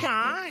 Mighty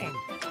kind.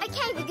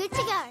 Okay, we're good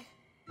to go.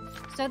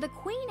 So the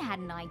Queen had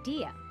an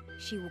idea.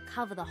 She will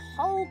cover the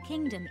whole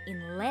kingdom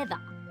in leather.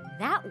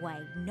 That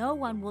way, no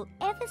one will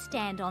ever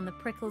stand on the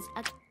prickles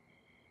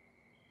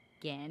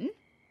again.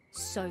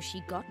 So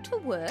she got to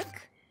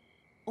work.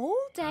 All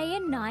day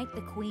and night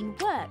the Queen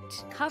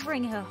worked,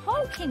 covering her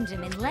whole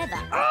kingdom in leather.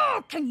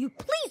 Oh, can you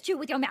please chew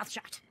with your mouth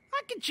shut?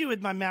 I can chew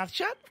with my mouth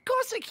shut. Of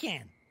course I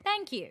can.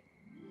 Thank you.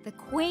 The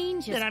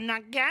Queen just... But I'm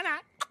not gonna.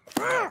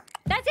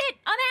 That's it!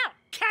 I'm out!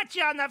 catch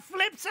you on the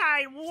flip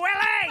side,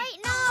 Willie! Wait,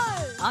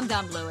 no! I'm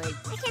done, Bluey.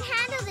 I can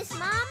handle this,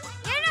 Mum.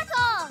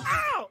 Unicorn!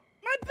 Ow!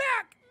 My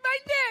back! My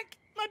neck!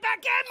 My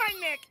back and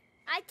my neck!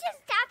 I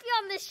just tap you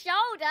on the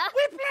shoulder.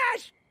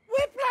 Whiplash!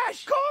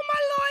 Whiplash! Call my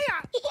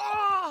lawyer!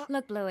 Oh.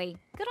 Look, Bluey,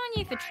 good on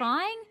you for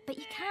trying, but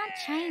you can't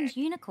change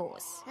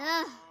unicorns.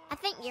 Ugh, I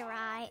think you're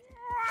right.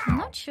 I'm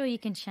not sure you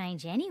can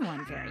change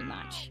anyone very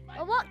much.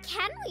 Well, what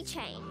can we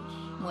change?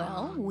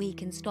 Well, we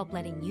can stop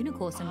letting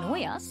unicorns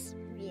annoy us.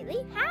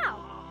 Really? How?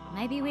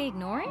 Maybe we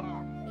ignore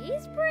him?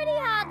 He's pretty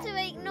hard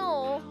to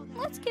ignore.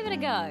 Let's give it a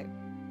go.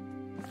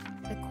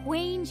 The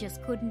Queen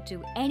just couldn't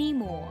do any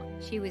more.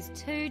 She was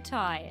too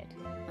tired.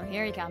 Oh,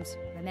 here he comes.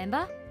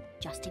 Remember?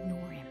 Just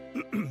ignore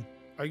him.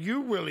 Are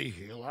you Willie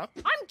Healer?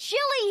 I'm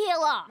Chilli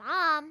Healer.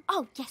 Mom.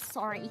 Oh, yes,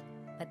 sorry.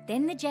 But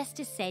then the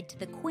jester said to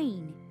the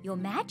Queen, Your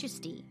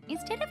Majesty,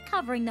 instead of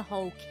covering the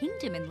whole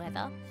kingdom in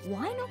leather,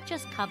 why not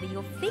just cover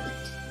your feet?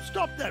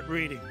 Stop that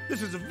reading.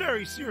 This is a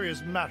very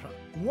serious matter.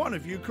 One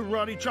of you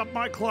karate chop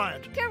my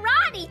client.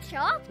 Karate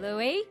chop?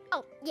 Bluey?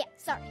 Oh, yeah,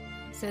 sorry.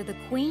 So the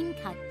Queen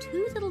cut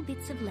 2 little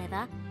bits of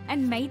leather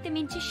and made them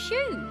into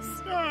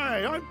shoes.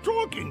 Hey, I'm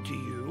talking to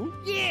you.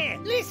 Yeah,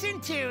 listen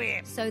to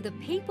him! So the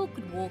people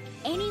could walk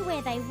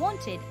anywhere they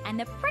wanted and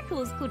the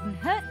prickles couldn't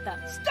hurt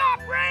them. Stop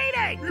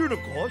reading!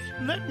 Unicorns,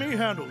 let me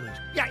handle this.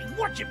 Yeah,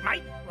 watch it,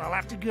 mate. I'll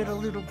have to get a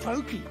little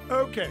pokey.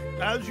 Okay,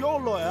 as your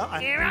lawyer,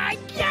 Here I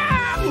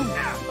come!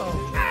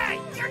 Oh. Hey,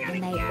 you're gonna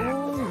And they get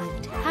all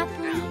lived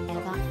happily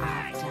ever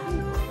after.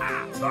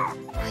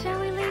 Shall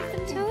we leave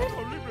them to it?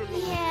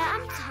 Yeah,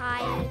 I'm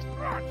tired.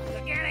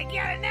 You're gonna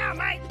get it now,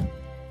 mate.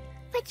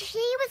 But he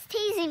was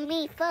teasing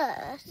me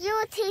first. You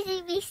were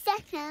teasing me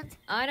second.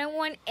 I don't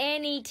want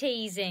any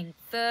teasing,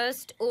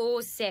 first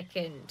or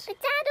second. But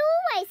Dad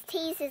always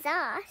teases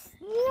us.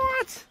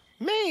 What?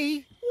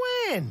 Me?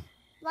 When?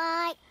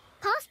 Like,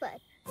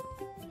 password.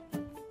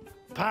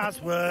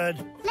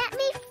 Password. Let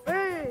me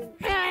through.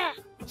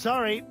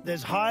 Sorry,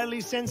 there's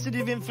highly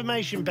sensitive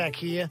information back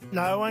here.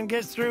 No one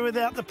gets through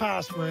without the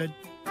password.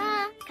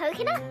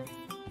 Coconut?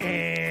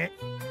 Eh.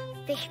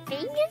 Fish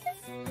fingers?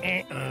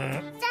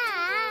 Dad!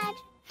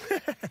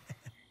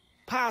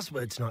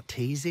 Password's not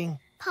teasing.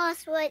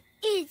 Password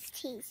is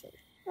teasing.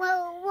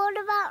 Well, what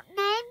about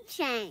name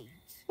change?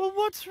 Well,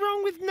 what's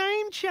wrong with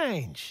name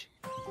change?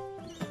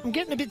 I'm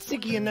getting a bit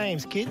sick of your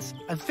names, kids.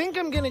 I think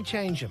I'm going to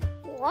change them.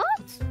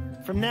 What?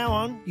 From now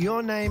on,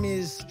 your name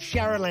is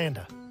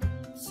Sharalander.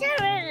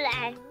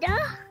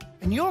 Sharalander?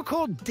 And you're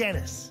called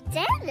Dennis.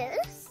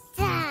 Dennis?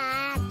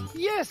 Dad.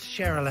 Yes,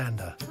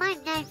 Sharalander. My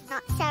name's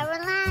not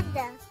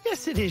Sharalander.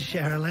 Yes, it is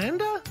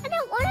Sharalander. I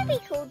don't want to be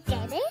called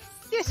Dennis.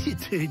 Yes, you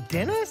do,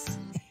 Dennis.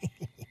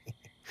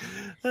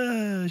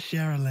 Oh,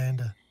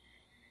 Sharalander.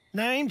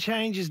 Name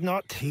change is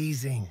not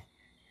teasing,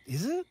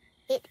 is it?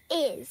 It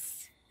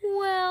is.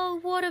 Well,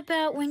 what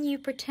about when you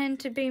pretend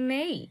to be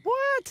me?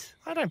 What?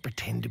 I don't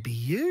pretend to be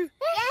you.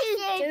 Yes,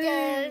 you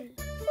do.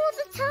 All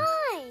the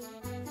time.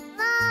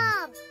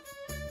 Mom!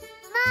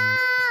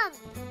 Mom!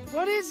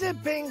 What is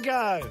it, Bingo?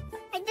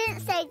 I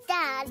didn't say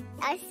Dad.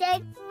 I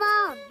said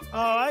Mom.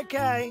 Oh,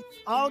 okay.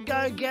 I'll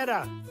go get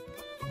her.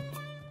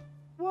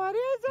 What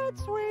is it,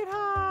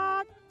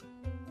 sweetheart?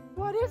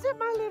 What is it,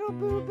 my little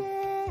boo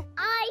bear?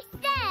 I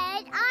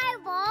said I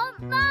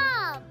want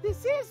Mom.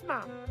 This is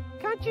Mum.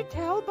 Can't you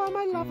tell by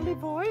my lovely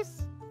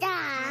voice?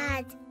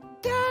 Dad.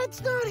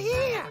 Dad's not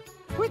here,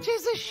 which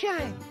is a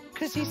shame,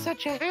 because he's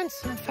such a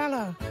handsome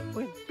fellow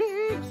with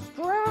big,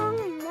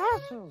 strong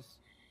muscles.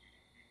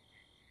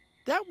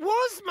 That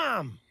was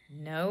Mum.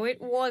 No, it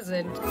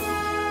wasn't.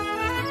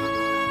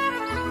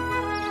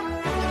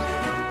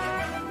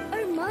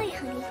 Oh my,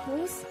 honey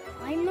horse.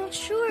 I'm not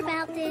sure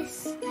about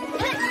this.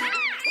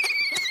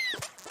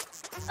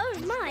 Oh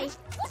my,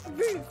 what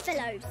rude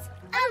fellows.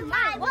 Oh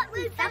my, what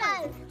rude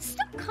fellows.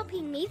 Stop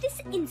copying me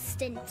this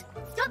instant.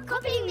 Stop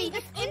copying me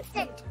this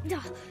instant.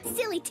 Ugh,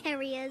 silly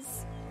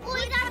terriers.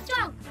 Boys are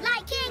strong,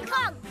 like King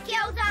Kong.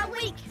 Girls are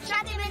weak,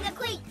 shut them in the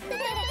cleat.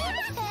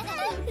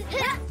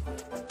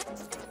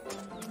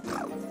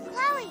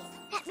 Chloe,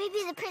 let me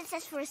be the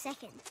princess for a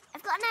second.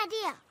 I've got an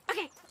idea.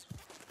 Okay.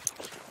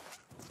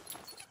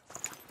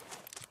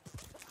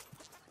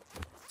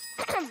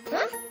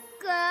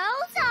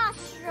 Girls are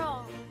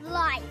strong,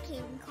 like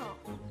King Kong.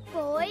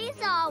 Boys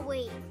are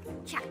weak.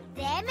 Chuck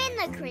them in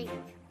the creek.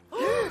 I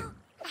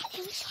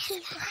think she'll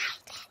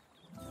like that.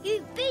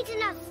 You've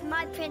beaten us,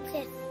 my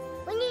princess.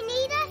 When you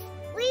need us,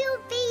 we'll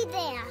be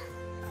there.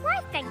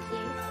 Why, thank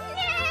you.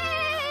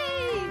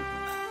 Yay!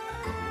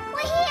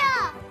 We're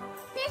here!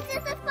 This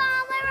is the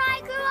farm where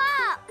I grew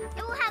up.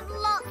 It will have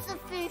lots of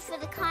food for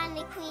the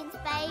kindly queen's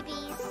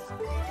babies.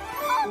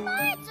 Oh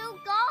my, it's all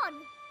gone.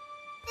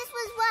 This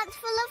was once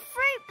full of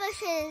fruit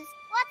bushes.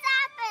 What's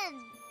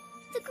happened?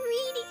 The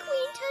greedy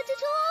queen turned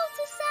it all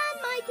to sand,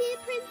 my dear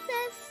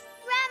princess.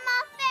 Grandma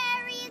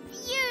Fairy, it's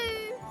you.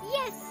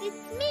 Yes,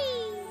 it's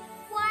me.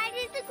 Why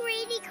did the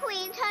greedy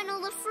queen turn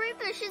all the fruit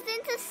bushes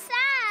into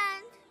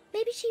sand?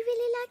 Maybe she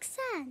really likes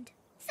sand.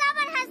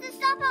 Someone has to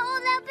stop her or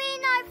there'll be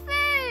no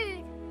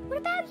food. What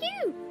about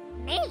you?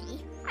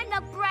 Me? I'm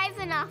not brave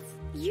enough.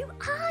 You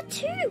are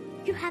too.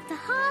 You have the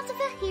heart of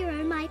a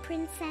hero, my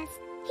princess.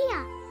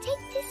 Here,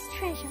 take this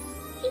treasure.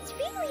 It's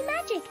really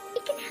magic.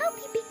 It can help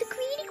you beat the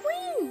greedy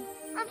queen.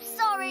 I'm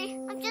sorry.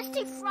 I'm just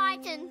too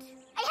frightened.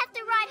 I have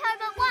to ride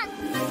home at once.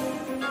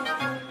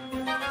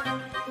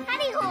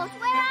 Honey horse,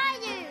 where are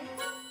you?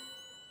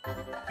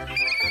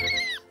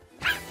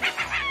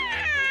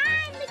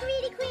 I'm the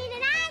greedy queen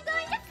and I'm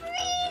going to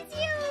freeze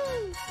you.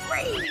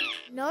 Freeze!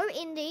 No,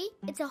 Indy.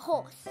 It's a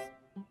horse.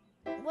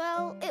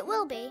 Well, it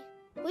will be.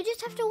 We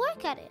just have to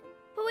work at it.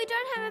 But we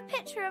don't have a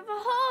picture of a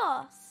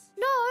horse.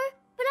 No,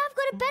 but I've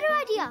got a better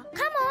idea.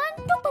 Come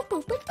on. Boop, boop,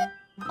 boop, boop, boop.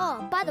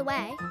 Oh, by the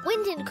way,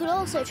 Winton could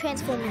also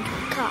transform into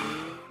a car.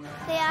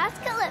 They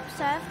asked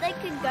Calypso if they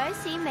could go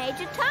see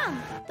Major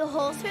Tom, the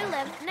horse who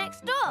lived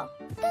next door.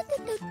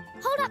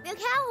 Hold up your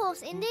cow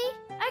horse, Indy.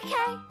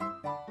 Okay.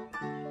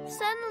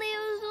 Suddenly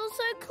it was all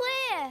so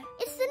clear.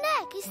 It's the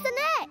neck, it's the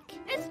neck.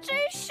 It's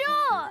too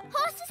short.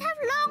 Horses have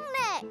long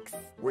necks.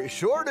 We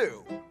sure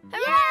do.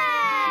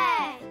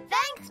 Hooray!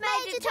 Thanks,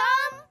 Major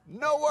Tom.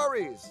 No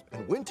worries.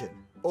 And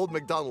Winton, Old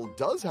MacDonald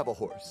does have a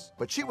horse,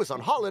 but she was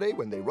on holiday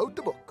when they wrote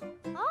the book.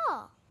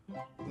 Oh.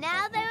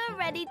 Now they were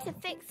ready to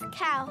fix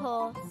Cow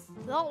Horse.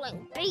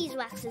 Rolling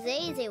beeswax is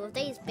easy with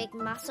these big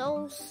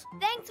muscles.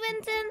 Thanks,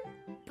 Winton.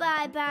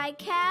 Bye-bye,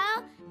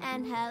 cow.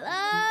 And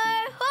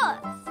hello,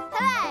 horse.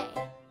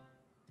 Hooray!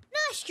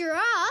 Nice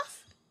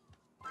giraffe.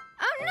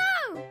 Oh,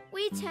 no!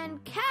 We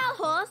turned Cow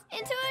Horse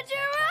into a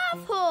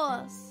giraffe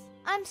horse.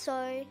 I'm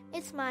sorry.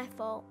 It's my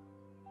fault.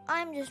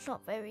 I'm just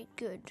not very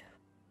good.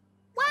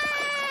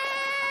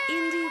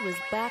 Indy was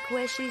back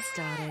where she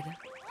started.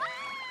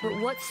 But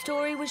what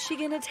story was she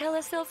going to tell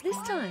herself this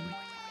time?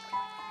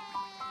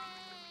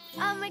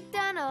 Old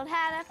MacDonald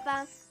had a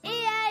farm,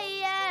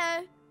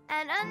 E-I-E-I-O.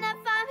 And on the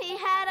farm he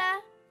had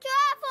a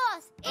giraffe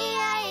horse,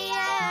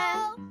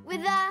 E-I-E-I-O.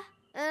 With a,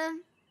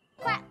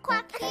 quack,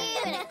 quack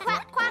here and a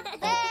quack, quack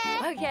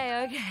there.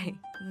 Okay.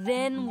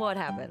 Then what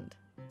happened?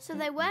 So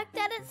they worked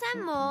at it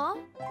some more.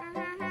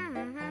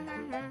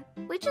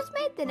 We just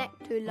made the neck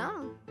too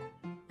long.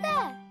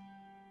 There.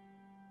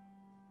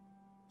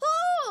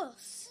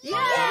 Horse!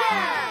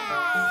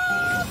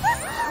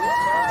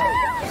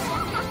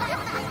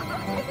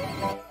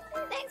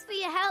 Thanks for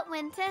your help,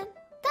 Winton.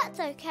 That's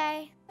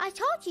okay. I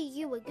told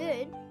you were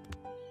good.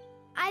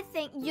 I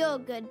think you're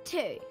good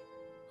too.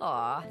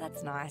 Aw,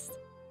 that's nice.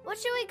 What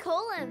should we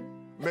call him?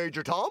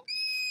 Major Tom?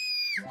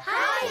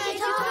 Hi,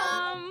 Major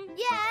Tom.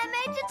 Yeah,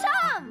 Major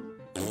Tom.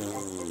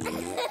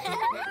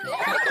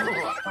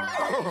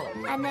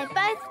 And they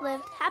both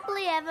lived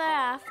happily ever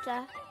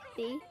after.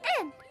 The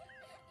end.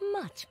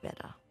 Much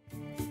better.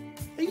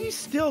 Are you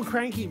still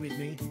cranky with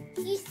me?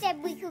 You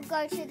said we could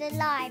go to the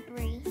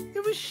library.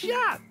 It was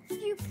shut.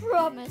 You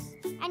promised.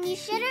 And you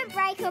shouldn't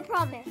break a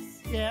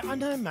promise. Yeah, I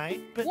know,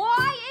 mate, but...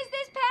 Why is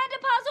this panda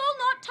puzzle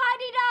not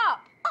tidied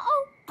up?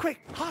 Uh-oh. Quick,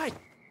 hide.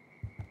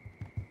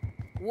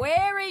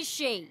 Where is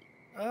she?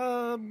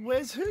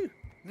 Where's who?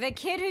 The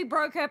kid who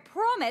broke her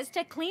promise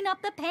to clean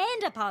up the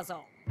panda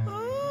puzzle.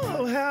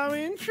 Oh, how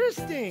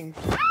interesting.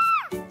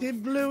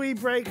 Did Bluey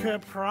break her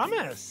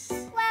promise?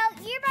 Well,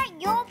 you broke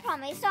your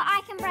promise, so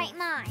I can break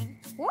mine.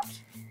 What?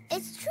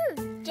 It's true.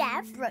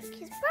 Dad broke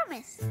his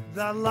promise.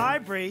 The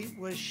library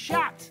was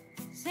shut.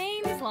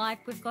 Seems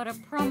like we've got a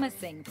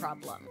promising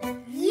problem.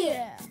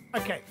 Yeah.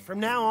 Okay, from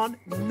now on,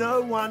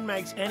 no one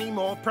makes any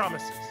more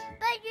promises.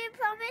 But you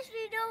promised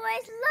you'd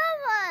always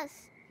love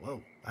us.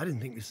 Whoa, I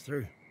didn't think this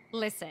through.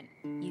 Listen,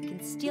 you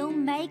can still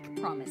make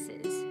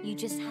promises. You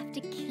just have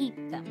to keep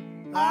them.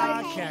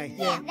 Okay,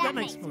 yeah, that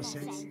makes more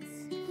sense.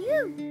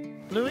 You.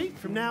 Bluey,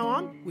 from now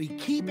on, we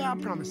keep our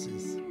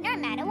promises. No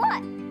matter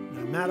what.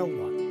 No matter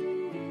what.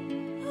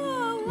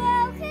 Oh,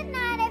 well, good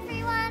night,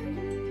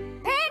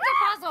 everyone. Panda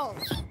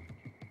puzzles!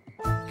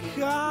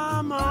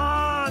 Come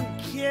on,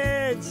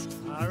 kids.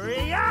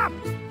 Hurry up.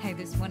 Hey,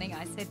 this morning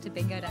I said to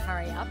Bingo to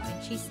hurry up,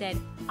 and she said,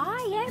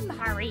 I am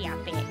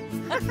hurry-upping.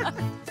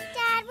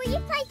 Dad, will you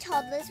play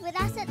toddlers with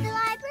us at the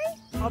library?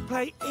 I'll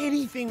play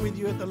anything with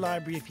you at the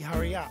library if you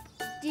hurry up.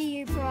 Do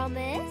you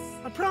promise?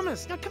 I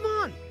promise. Now, come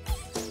on.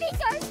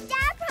 Because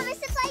Dad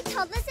promised to play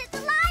toddlers at the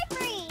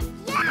library.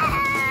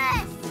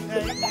 Yes!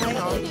 Hey, hang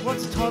on.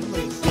 What's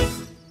toddlers?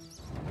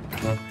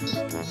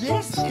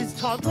 This is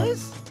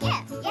toddlers?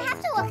 Yeah, you have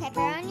to walk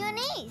everywhere on your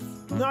knees.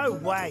 No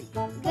way.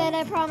 But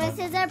a promise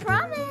is a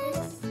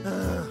promise.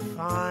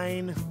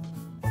 Fine.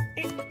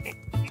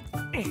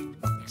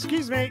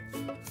 Excuse me.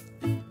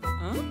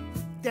 Huh?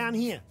 Down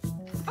here.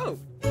 Oh.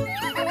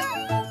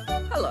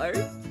 Hello.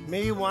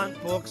 Me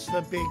want books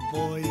for big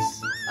boys.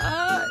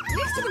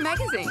 Next to the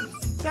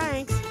magazines.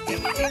 Thanks.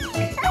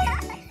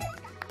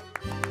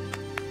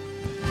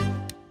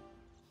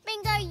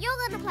 Bingo, you're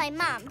going to play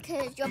Mum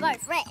because you're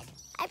both red.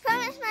 I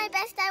promise my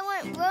best I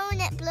won't ruin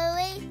it,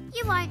 Bluey.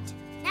 You won't.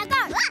 Now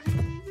go.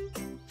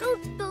 Do,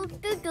 do,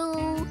 do,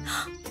 do.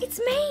 It's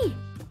me.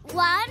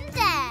 One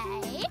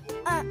day...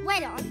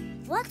 wait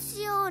on. What's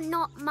your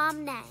not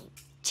Mum name?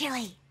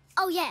 Chilli.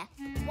 Oh, yeah.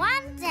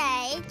 One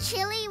day,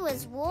 Chilli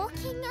was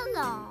walking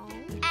along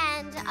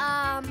and,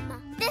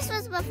 this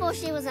was before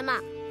she was a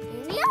mum.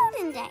 in the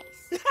olden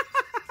days.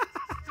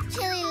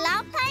 Chilli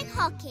loved playing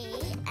hockey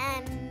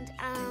and,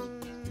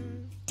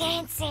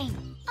 Dancing.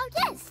 Oh,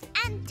 yes,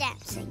 and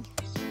dancing.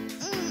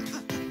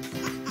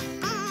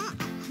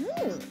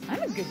 Ooh,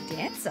 I'm a good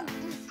dancer.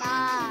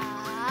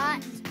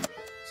 But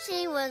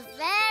she was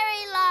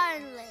very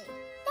lonely.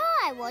 No,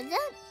 I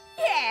wasn't.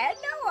 Yeah,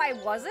 no, I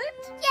wasn't.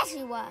 Yes,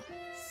 you were.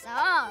 So,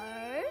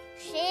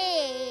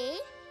 she,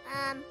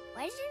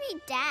 where did you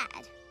meet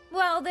Dad?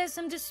 Well, there's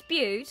some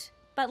dispute,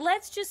 but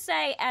let's just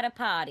say at a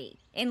party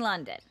in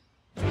London.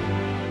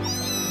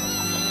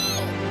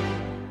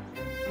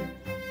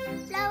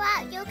 Blow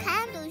out your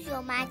candles,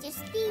 Your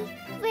Majesty.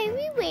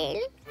 Very well.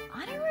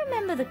 I don't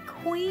remember the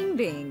Queen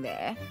being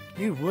there.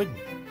 You wouldn't.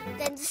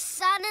 Then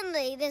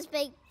suddenly this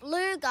big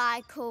blue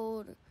guy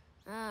called,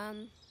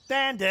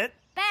 Bandit.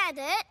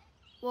 Bandit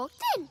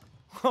walked in.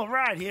 All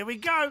right, here we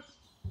go.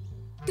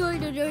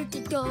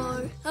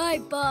 Hi,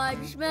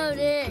 bud. Smell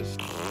this.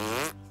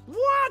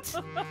 What?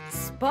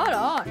 Spot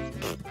on.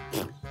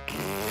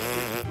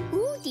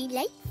 Ooh,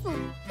 delightful.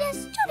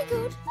 Yes, jolly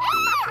good.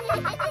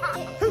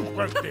 Who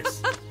wrote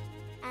this?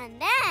 And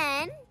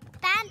then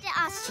Bandit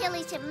asked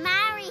Chilli to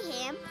marry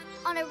him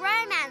on a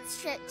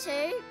romance trip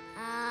to,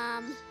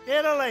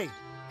 Italy.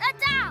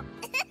 Adam.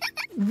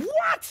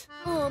 What?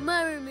 Oh,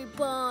 marry me,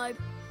 babe.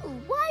 Oh,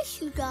 why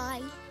should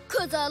I?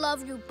 'Cause I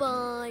love you,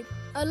 babe.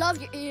 I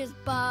love your ears,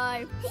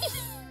 babe.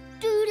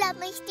 Do you love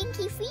my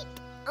stinky feet?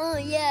 Oh,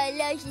 yeah, I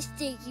love your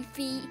stinky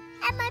feet.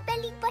 And my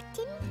belly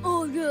button?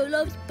 Oh, yeah, I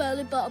love your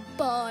belly button,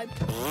 babe.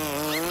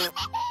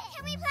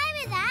 Can we play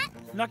with that?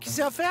 Knock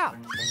yourself out.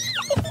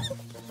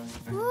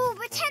 Ooh,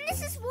 pretend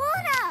this is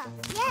water.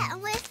 Yeah,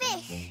 and we're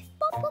fish.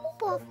 Bop, bop,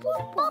 bop,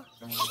 bop, bop.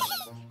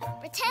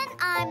 Pretend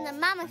I'm the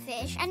mama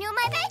fish and you're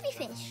my baby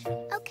fish.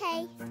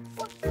 Okay.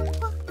 Bop, bop,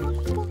 bop,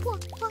 bop,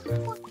 bop,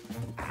 bop, bop.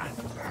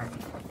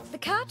 The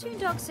cartoon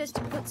dog says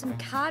to put some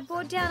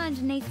cardboard down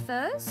underneath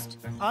first.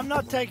 I'm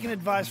not taking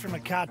advice from a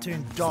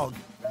cartoon dog.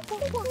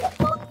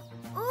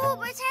 Ooh,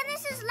 pretend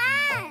this is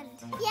land.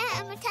 Yeah,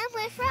 and pretend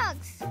we're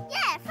frogs.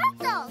 Yeah, frog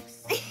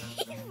dogs.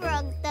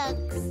 Frog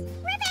dogs.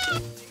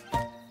 Ribbit!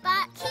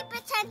 But keep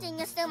pretending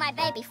you're still my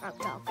baby frog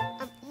dog.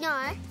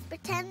 No,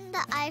 pretend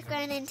that I've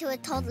grown into a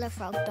toddler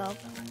frog dog.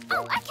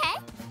 Oh, okay.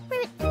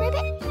 Ribbit,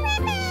 ribbit,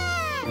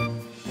 ribbit!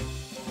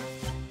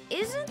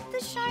 Isn't the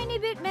shiny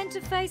bit meant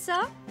to face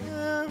up?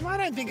 I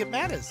don't think it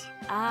matters.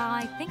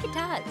 I think it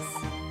does.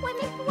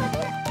 Ribbit,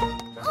 ribbit.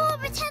 Oh,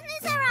 pretend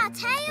these are our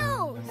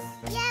tails.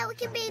 Yeah, we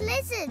can be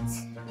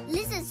lizards.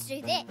 Lizards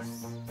do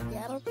this.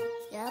 Yaddle,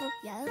 yaddle,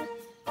 yaddle.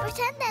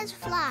 Pretend there's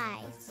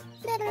flies.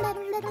 Little,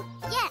 little, little.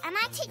 Yeah, and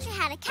I teach you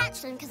how to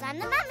catch them because I'm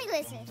the mummy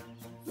lizard.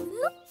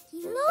 Look,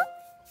 look,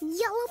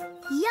 yellow,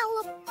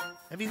 yellow.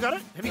 Have you got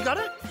it? Have you got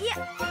it?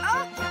 Yeah.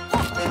 Oh,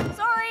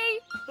 sorry.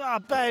 Oh,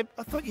 babe,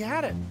 I thought you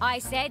had it. I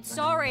said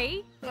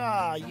sorry.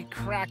 Ah, you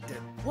cracked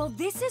it. Well,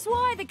 this is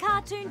why the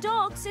cartoon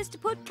dog says to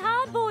put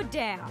cardboard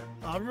down.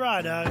 All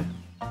righto.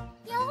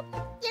 Yellow,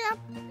 yellow,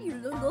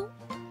 yellow.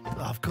 Oh,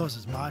 of course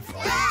it's my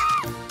fault.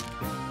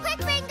 Quick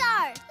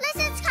bingo!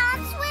 Lizards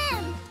can't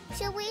swim.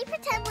 Shall we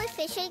pretend we're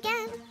fish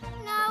again?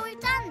 No, we've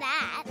done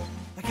that.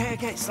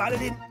 Okay, slide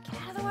it in.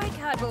 Get out of the way,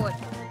 cardboard.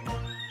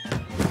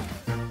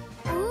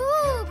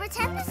 Ooh,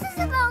 pretend this is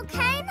a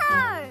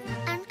volcano.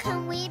 And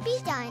can we be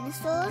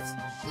dinosaurs?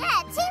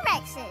 Yeah,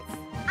 T-Rexes.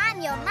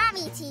 I'm your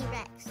mummy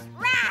T-Rex.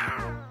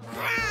 Rawr!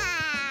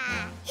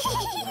 Rawr!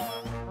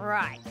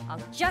 Right,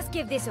 I'll just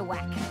give this a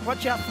whack.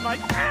 Watch out for my...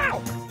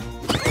 Ow!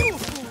 Ooh,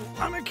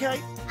 I'm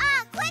okay.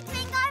 Quick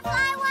bingo,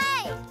 fly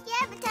away.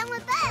 Yeah, pretend we're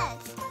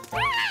birds.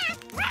 Rawr!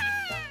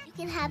 Rawr! You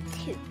can have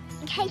two,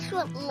 in case you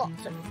want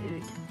lots of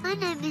food. My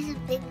name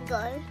isn't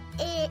Bingo.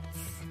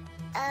 It's,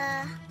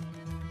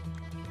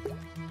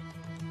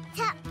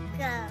 Tap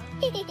Girl.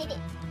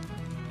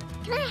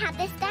 Can I have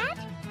this, Dad?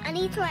 I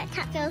need to write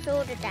Tap Girl's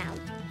order down.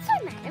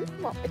 So, madam,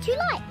 what would you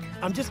like?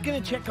 I'm just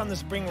going to check on the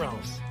spring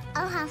rolls.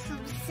 I'll have some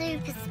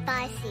super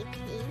spicy,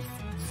 please.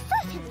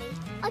 Certainly.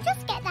 I'll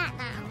just get that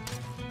now.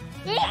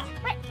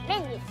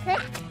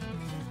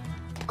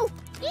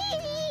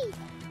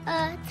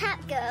 Oh,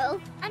 Tap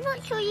Girl, I'm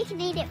not sure you can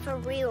eat it for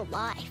real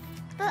life,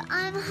 but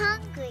I'm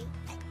hungry.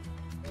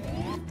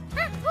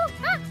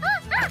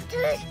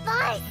 Too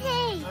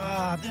spicy!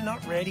 Ah, they're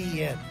not ready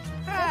yet.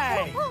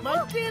 Hey,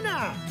 my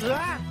dinner!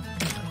 Ah.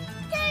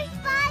 Too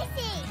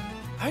spicy!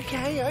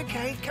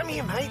 Okay, come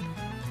here, mate.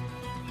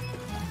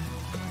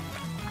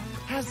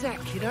 How's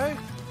that, kiddo?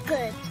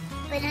 Good,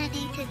 but I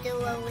need to do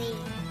a wee.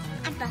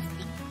 I'm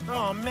busting.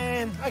 Oh,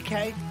 man,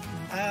 okay.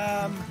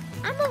 I'm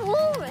a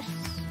walrus.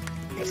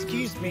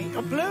 Excuse me.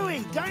 Oh,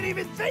 Bluey, don't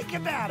even think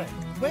about it.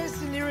 Where's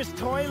the nearest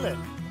toilet?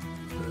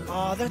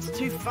 Oh, that's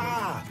too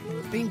far.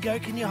 Bingo,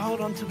 can you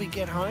hold on till we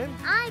get home?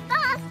 I'm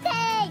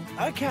busting!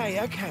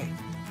 Okay.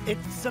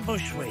 It's a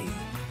bushwee.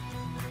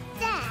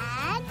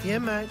 Dad? Yeah,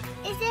 mate?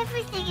 Is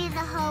everything in the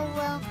whole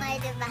world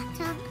made of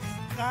atoms?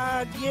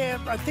 Yeah,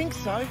 I think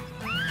so.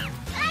 I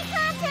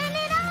can't turn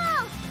it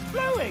off!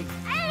 Bluey!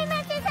 I only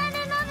meant to turn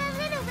it on a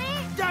little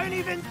bit. Don't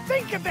even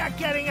think about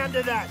getting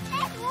under that.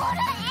 There's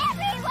water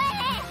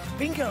everywhere!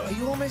 Bingo, are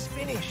you almost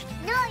finished?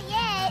 Not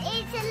yet.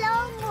 It's a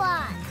long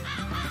one.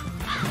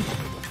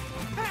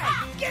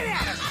 Hey, get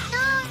out of it!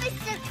 No,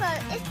 Mr. Crow.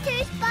 It's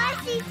too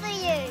spicy for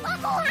you. What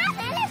will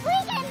happen if we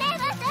can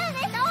never turn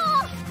this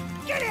off?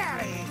 Get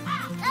out of here!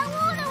 The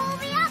water will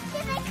be up to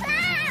the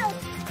clouds.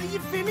 Are you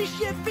finished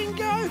yet,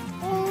 Bingo?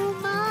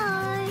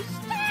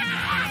 Almost.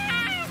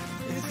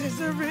 This is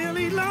a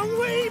really long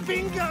way,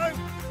 Bingo.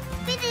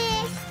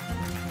 Finish.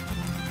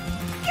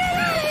 Get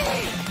out of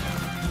here!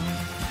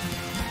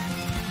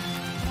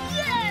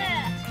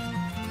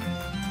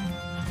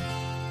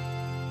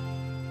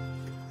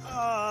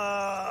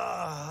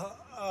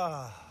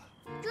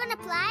 Do you want to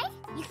play?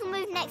 You can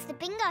move next to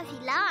Bingo if you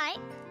like.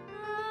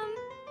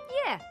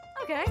 Yeah,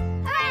 okay.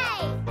 Hooray!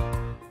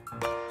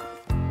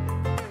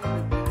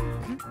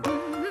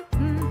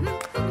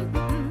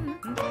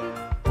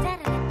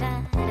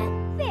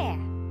 There.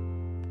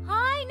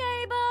 Hi,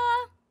 neighbour.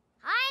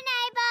 Hi,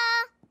 neighbour.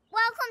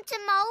 Welcome to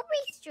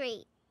Mulberry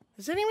Street.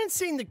 Has anyone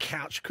seen the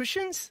couch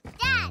cushions?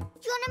 Dad,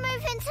 do you want to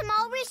move into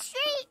Mulberry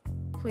Street?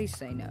 Please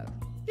say no.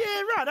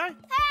 Yeah, righto.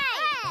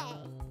 Hey!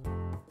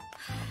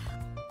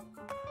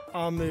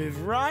 I'll move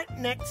right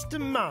next to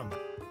Mum.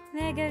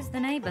 There goes the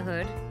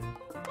neighbourhood.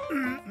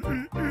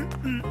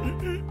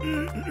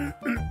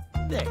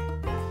 There.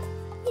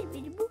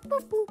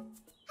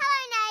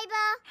 Hello,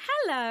 neighbour.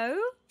 Hello.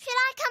 Should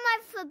I come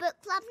over for book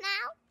club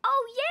now?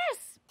 Oh,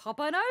 yes. Hop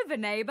on over,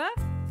 neighbour.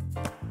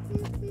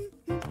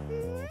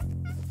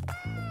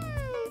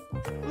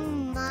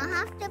 I'll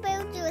have to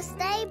build you a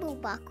stable,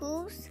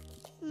 Buckles.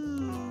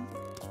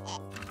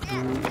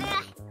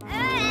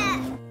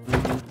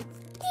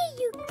 Here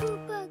you go,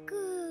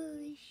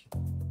 Buckles.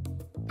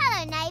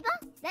 Hello, neighbour.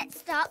 Let's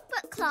start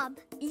book club.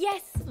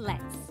 Yes,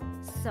 let's.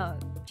 So,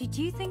 did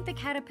you think the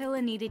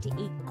caterpillar needed to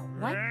eat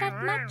quite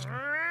that much?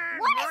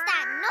 What is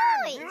that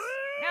noise?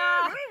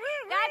 Oh,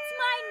 that's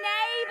my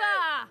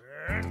neighbour.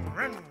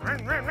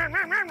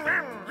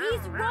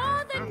 He's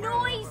rather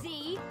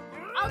noisy.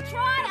 I'll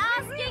try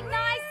asking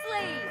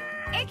nicely.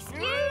 Excuse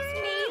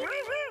me,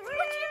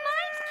 would you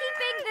mind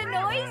keeping the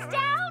noise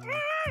down?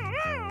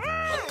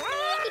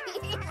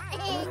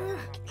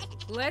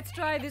 Let's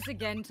try this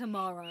again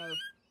tomorrow.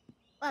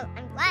 Well,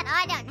 I'm glad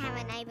I don't have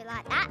a neighbour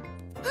like that.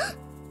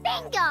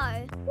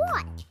 Bingo!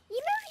 What? You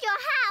moved your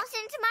house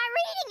into my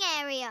reading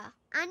area.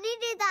 I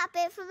needed that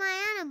bit for my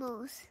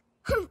animals.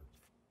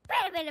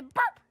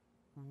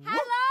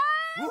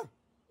 Hello?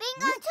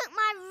 Bingo took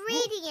my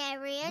reading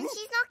area and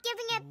she's not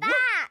giving it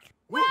back.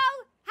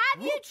 Well,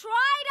 have you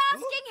tried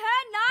asking her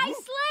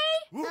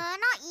nicely?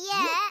 Not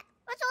yet.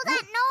 What's all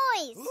that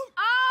noise?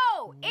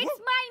 Oh, it's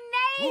my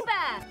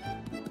neighbour.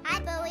 Hi,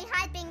 Bluey.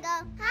 Hi,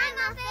 Bingo. Hi,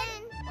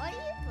 Muffin. What are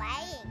you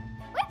playing?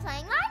 We're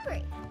playing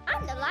library.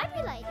 I'm the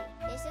library lady.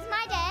 This is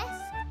my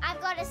desk. I've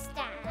got a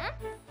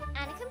stamp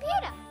and a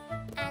computer.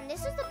 And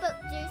this is the book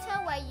duty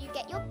where you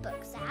get your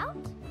books out.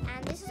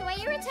 And this is where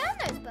you return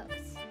those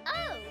books.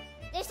 Oh,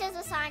 this is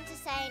a sign to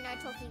say no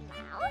talking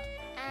loud.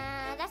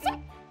 And that's it.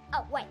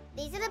 Oh, wait.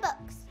 These are the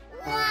books.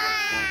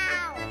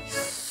 Wow!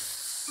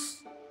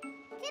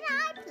 Can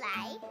I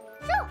play?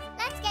 Sure.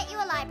 Let's get you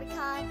a library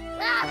card.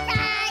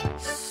 Okay!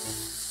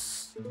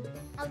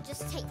 I'll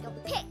just take your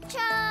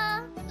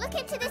picture. Look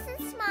into this and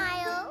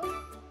smile.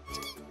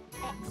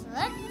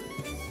 Excellent.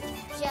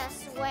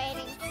 Just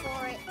waiting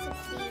for it to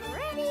be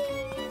ready.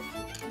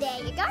 There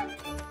you go.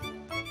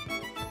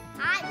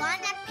 I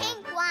want a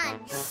pink one.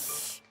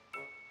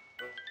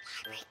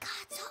 Library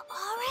cards are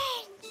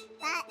orange.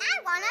 But I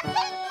want a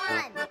pink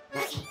one.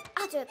 Okay,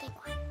 I'll do a pink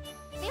one.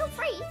 Feel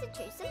free to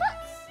choose some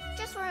books.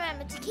 Just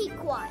remember to keep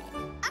quiet.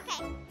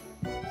 Okay.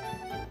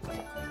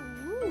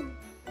 Ooh.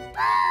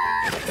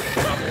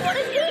 What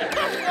is here?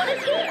 What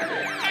is here?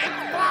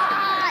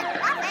 What?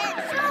 Muffin,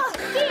 sure.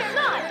 Fear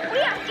not. We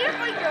are here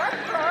for your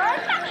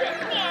protection.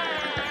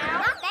 Meow.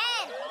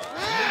 Muffin!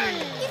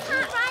 You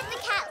can't ride the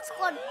cat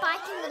squad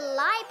bike in the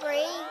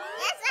library.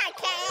 Yes, I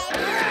can.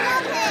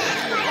 Muffin!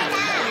 Put it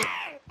out.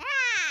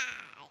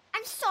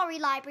 I'm sorry,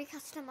 library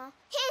customer.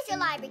 Here's your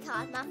library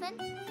card, Muffin.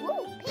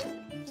 Ooh, pink.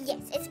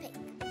 Yes, it's pink.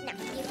 Now,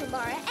 you can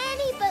borrow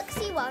any books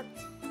you want.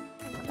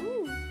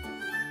 Ooh.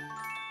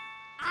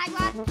 I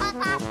want You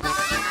can't have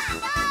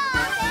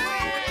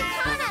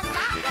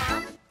that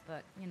one.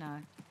 But, you know.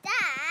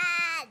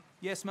 Dad!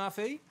 Yes,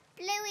 Muffy?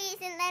 Bluey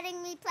isn't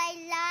letting me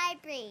play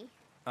library.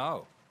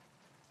 Oh.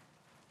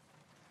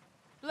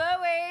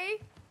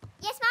 Bluey!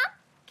 Yes, Mum?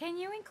 Can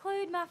you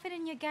include Muffin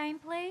in your game,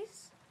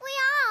 please? We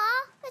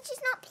are, but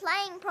she's not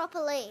playing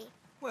properly.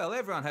 Well,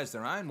 everyone has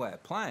their own way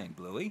of playing,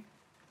 Bluey.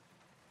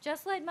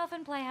 Just let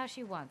Muffin play how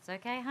she wants,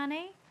 okay,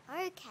 honey?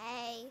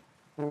 Okay.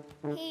 Here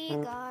you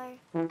go.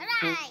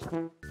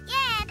 Hooray!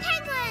 Yeah,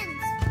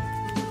 penguins!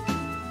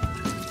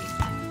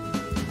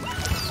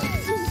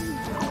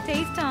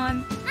 Teeth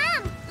time.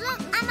 Mum, look,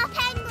 I'm a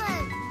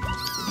penguin.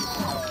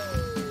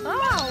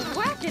 Oh,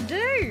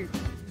 whack-a-do.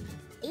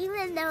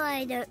 Even though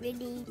I don't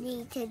really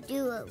need to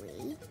do a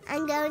wee,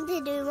 I'm going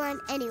to do one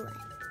anyway.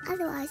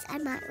 Otherwise, I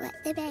might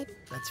wet the bed.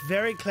 That's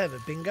very clever,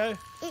 Bingo.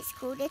 It's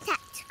called a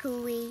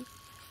tactical wee.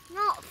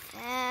 Not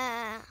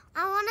fair.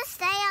 I want to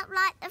stay up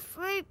like the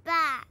fruit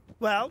bat.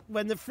 Well,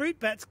 when the fruit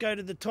bats go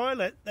to the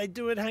toilet, they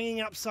do it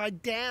hanging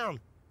upside down,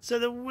 so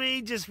the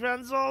wee just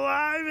runs all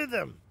over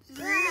them.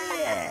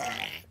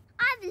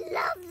 I'd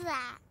love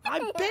that.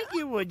 I bet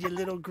you would, you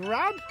little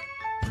grub.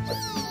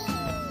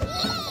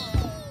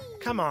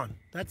 Come on,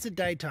 that's a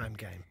daytime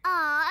game. Oh,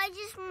 I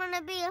just want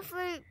to be a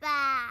fruit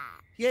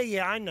bat.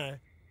 Yeah, I know.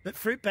 But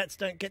fruit bats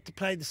don't get to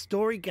play the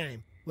story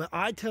game, where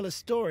I tell a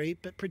story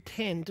but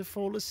pretend to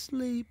fall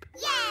asleep.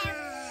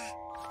 Yeah!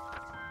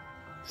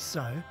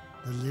 So,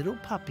 the little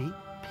puppy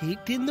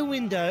peeked in the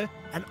window,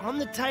 and on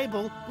the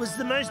table was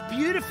the most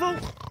beautiful...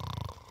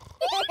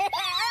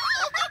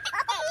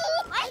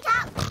 Wake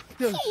up!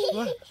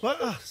 What?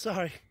 Oh,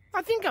 sorry.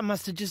 I think I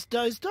must have just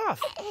dozed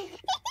off.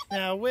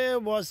 Now, where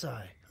was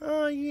I?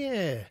 Oh,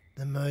 yeah.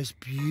 The most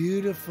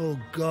beautiful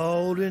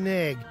golden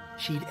egg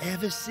she'd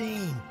ever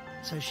seen.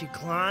 So she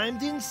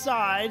climbed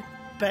inside,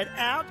 but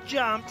out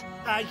jumped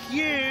a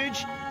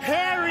huge,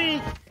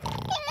 hairy...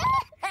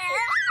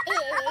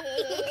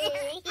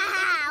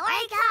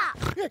 Wake up!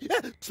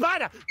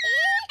 Spider!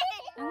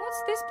 And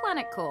what's this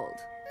planet called?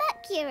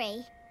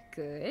 Mercury.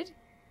 Good.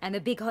 And the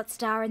big hot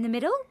star in the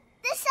middle?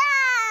 The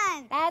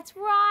sun! That's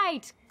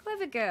right.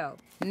 Clever girl.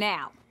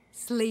 Now,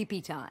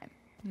 sleepy time.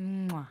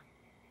 Mwah.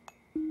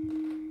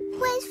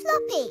 Where's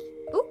Floppy?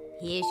 Oh,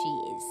 here she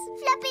is.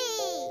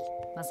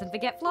 Floppy! Mustn't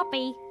forget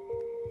Floppy.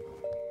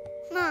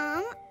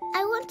 Mum,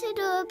 I want to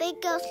do a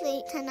big girl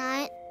sleep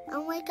tonight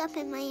and wake up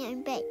in my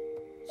own bed.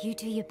 You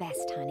do your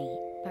best, honey.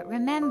 But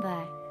remember,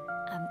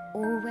 I'm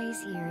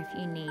always here if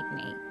you need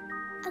me.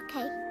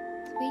 Okay.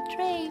 Sweet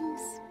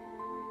dreams.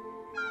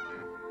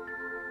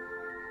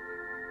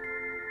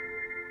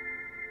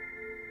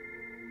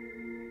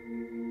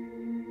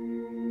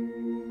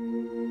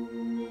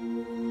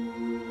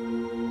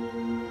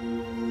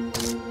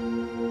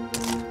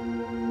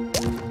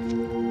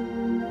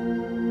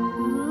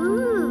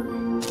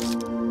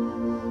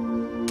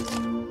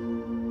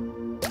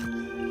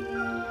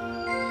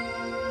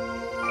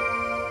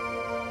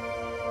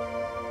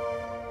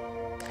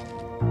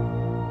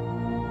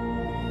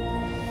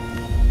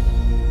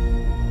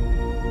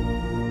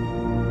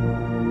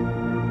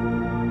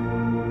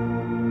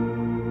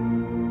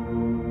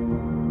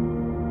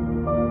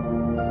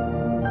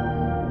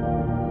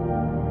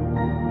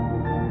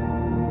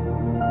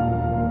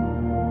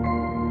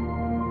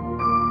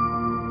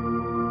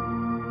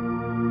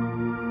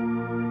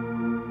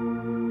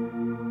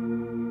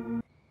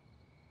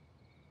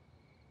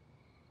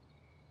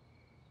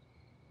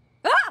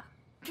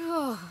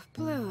 Oh,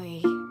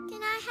 Bluey.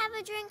 Can I have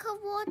a drink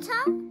of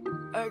water?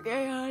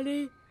 Okay,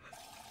 honey.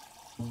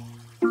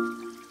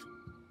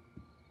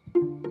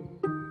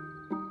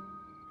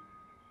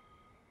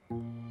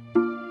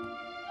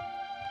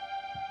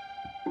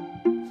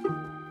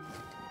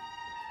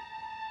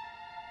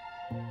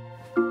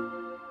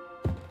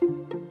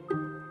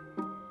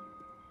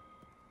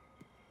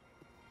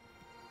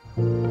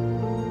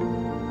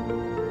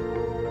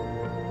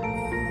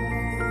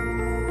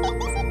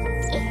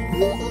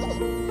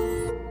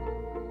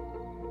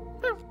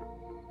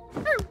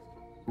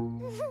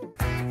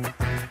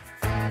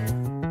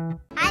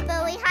 Hi,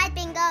 Bluey. Hi,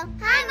 Bingo.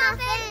 Hi,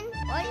 Muffin.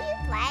 What are you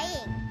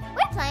playing?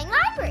 We're playing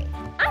library.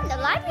 I'm the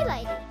library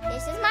lady.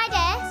 This is my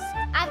desk.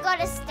 I've got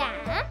a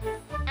stand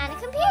and a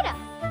computer.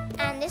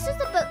 And this is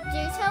the book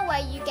duty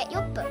where you get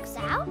your books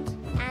out.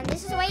 And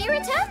this is where you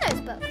return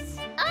those books.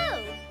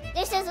 Oh,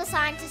 this is a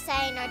sign to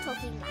say no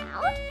talking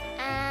loud.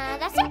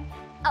 And that's it.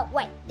 Oh,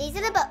 wait. These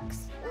are the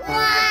books.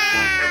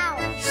 Wow!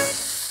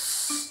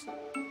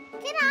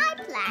 Can I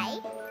play?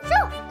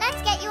 Sure.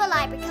 Let's get you a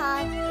library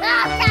card.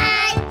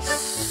 Okay!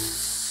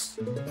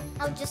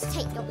 I'll just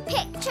take your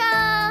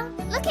picture.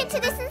 Look into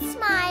this and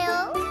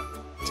smile.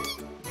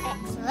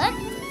 Excellent.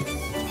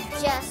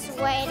 Just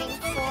waiting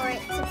for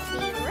it to be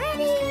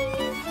ready.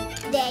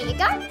 There you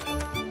go.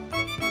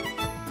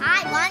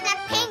 I want a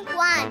pink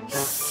one.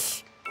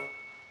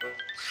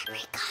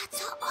 Library cards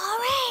are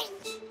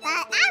orange.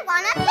 But I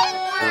want a pink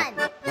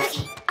one.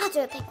 Okay, I'll do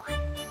a pink one.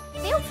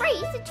 Feel free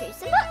to choose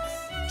some books.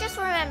 Just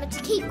remember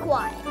to keep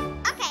quiet.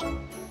 Okay.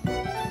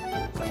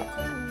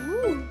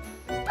 Ooh.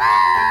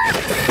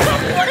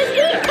 What is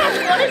here?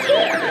 What is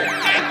here?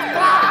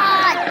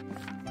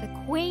 The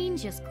Queen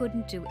just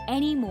couldn't do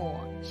any more.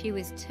 She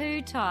was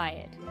too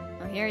tired.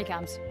 Oh, here he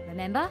comes.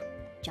 Remember?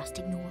 Just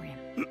ignore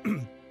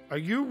him. Are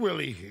you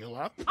Willie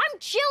Healer? I'm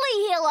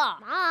Chilli Healer.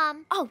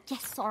 Mom. Oh,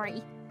 yes,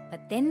 sorry.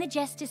 But then the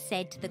jester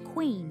said to the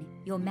Queen,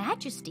 Your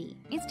Majesty,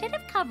 instead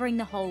of covering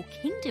the whole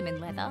kingdom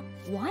in leather,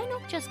 why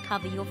not just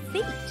cover your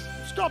feet?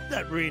 Stop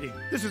that reading.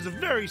 This is a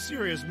very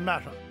serious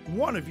matter.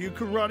 One of you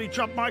karate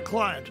chopped my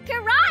client.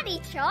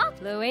 Karate chop.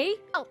 Bluey?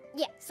 Oh,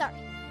 yeah, sorry.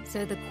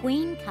 So the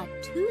Queen cut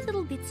 2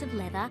 little bits of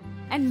leather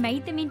and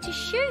made them into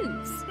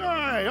shoes.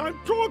 Hey, I'm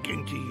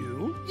talking to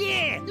you.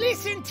 Yeah,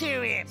 listen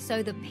to him.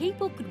 So the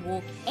people could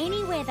walk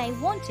anywhere they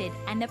wanted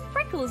and the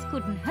prickles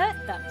couldn't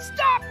hurt them.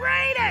 Stop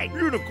reading!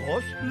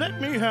 Ludicrous, let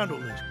me handle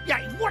this.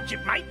 Yeah, watch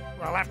it, mate.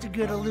 I'll have to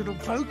get a little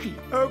pokey.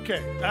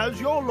 Okay, as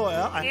your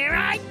lawyer, Here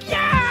I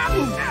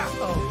come!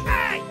 Oh.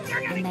 Hey,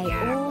 And they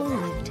all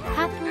lived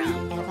happily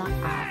ever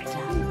after.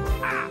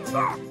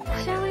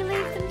 Shall we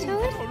leave them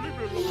to it?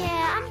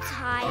 Yeah, I'm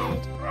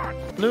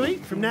tired. Bluey,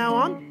 from now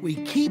on, we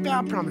keep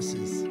our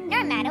promises.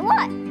 No matter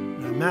what.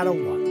 No matter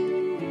what.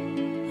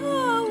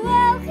 Oh,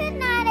 well, good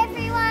night,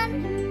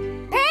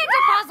 everyone. Panda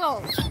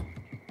puzzles!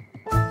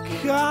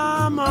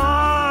 Come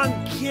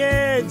on,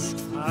 kids!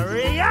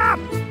 Hurry up!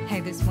 Hey,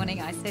 this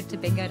morning I said to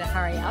Bingo to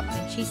hurry up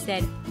and she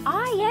said,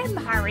 I am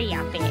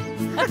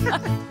hurry-upping.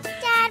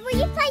 Dad, will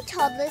you play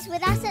toddlers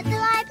with us at the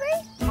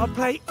library? I'll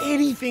play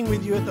anything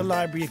with you at the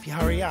library if you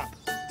hurry up.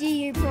 Do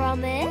you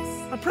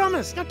promise? I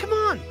promise. Now, come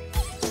on.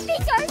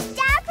 Bingo,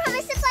 Dad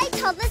promised to play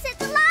toddlers at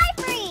the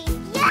library.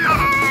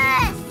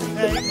 Yes!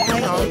 Hey,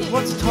 hang on.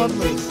 What's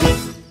toddlers?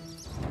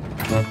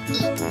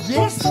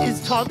 This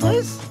is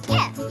toddlers?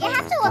 Yeah, you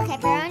have to walk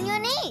over on your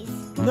knees.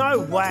 No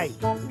way.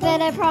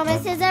 But a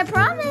promise is a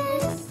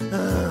promise.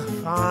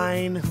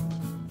 Fine.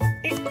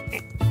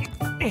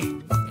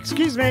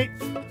 Excuse me.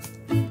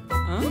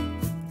 Huh?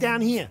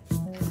 Down here.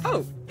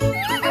 Oh.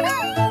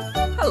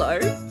 Hello.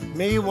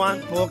 Me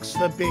want books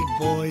for big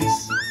boys.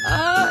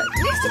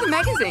 Next to the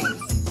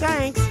magazines.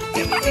 Thanks.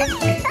 Hello,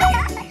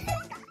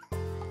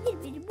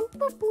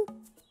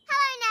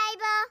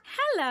 neighbour.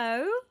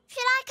 Hello.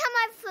 Should I come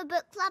over for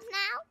book club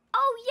now?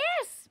 Oh,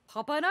 yes.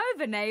 Pop on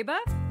over, neighbour.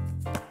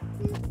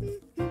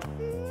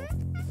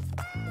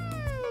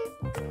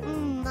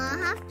 I'll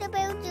have to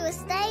build you a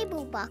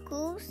stable,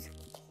 Buckles.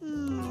 Here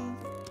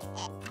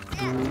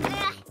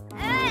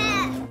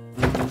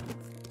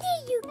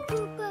you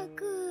go,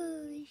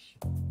 Buckles.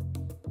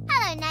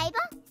 Hello,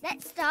 neighbour.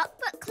 Let's start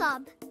book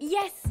club.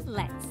 Yes,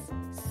 let's.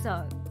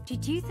 So,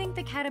 did you think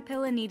the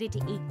caterpillar needed to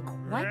eat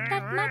quite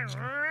that much?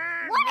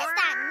 What is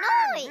that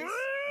noise?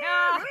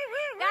 Oh,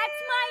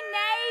 that's my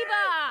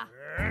neighbour.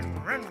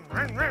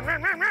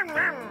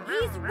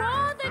 He's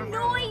rather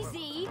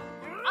noisy.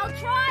 I'll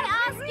try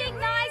asking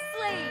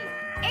nicely.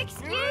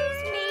 Excuse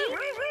me,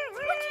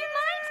 would you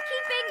mind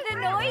keeping the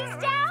noise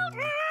down?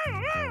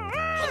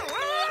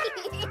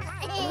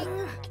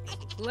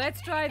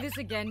 Let's try this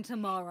again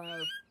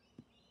tomorrow.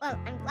 Well,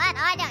 I'm glad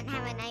I don't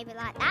have a neighbour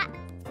like that.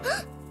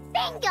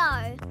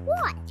 Bingo!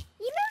 What?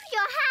 You moved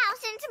your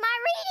house into my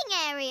reading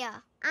area.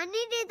 I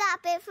needed that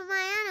bit for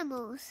my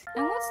animals.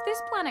 And what's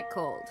this planet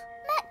called?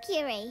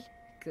 Mercury.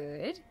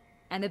 Good.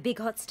 And the big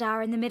hot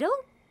star in the middle?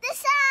 The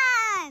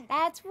sun!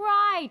 That's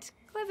right.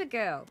 Clever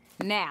girl.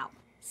 Now,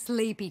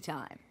 sleepy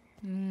time.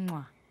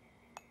 Mwah.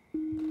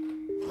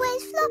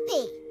 Where's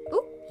Floppy?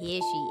 Oh,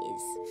 here she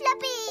is.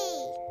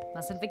 Floppy!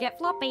 Mustn't forget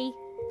Floppy.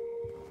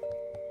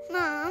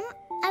 Mum,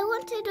 I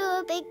want to do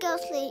a big girl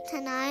sleep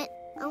tonight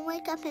and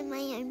wake up in my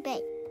own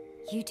bed.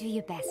 You do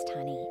your best,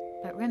 honey.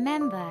 But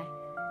remember,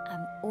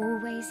 I'm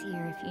always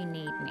here if you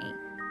need me.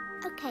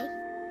 Okay.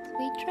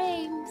 Sweet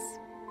dreams.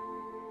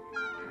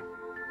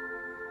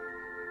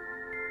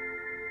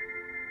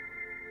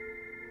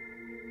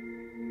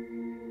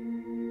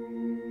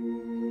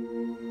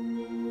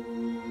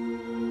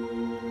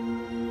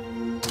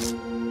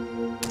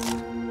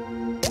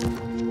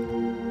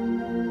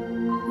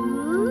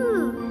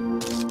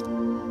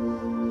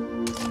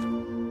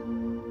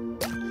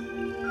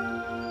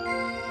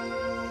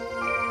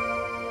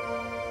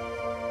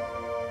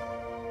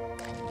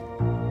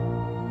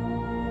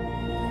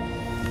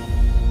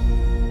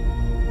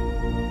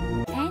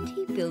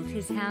 Built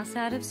his house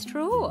out of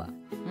straw.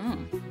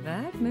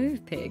 Bad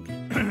move, pig.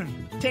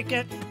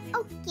 Ticket.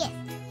 Oh, yes.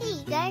 Here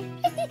you go.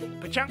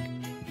 Pachunk.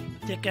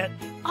 Ticket.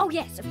 Oh,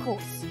 yes, of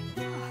course.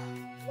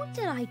 What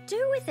did I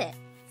do with it?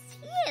 It's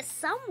here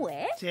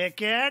somewhere.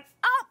 Ticket.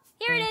 Oh,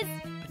 here it is.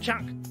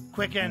 Pachunk.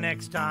 Quicker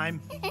next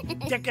time.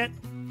 Ticket.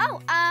 Oh,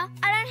 I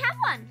don't have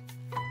one.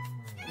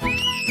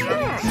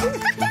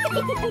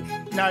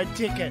 No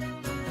ticket.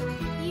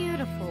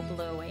 Beautiful,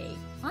 Bluey.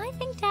 I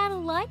think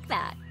Dad'll like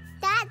that.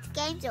 Dad's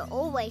games are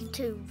always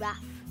too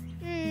rough.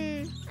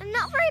 I'm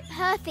not very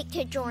perfect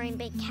at drawing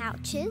big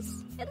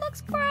couches. It looks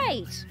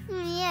great.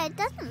 Yeah, it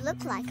doesn't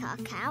look like our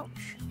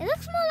couch. It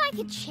looks more like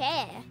a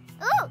chair.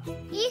 Oh,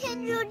 you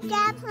can draw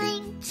Dad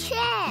playing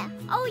chair.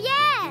 Oh,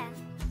 yeah.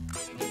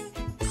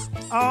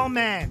 Oh,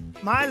 man.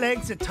 My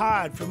legs are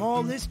tired from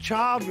all this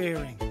child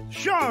rearing.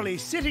 Surely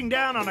sitting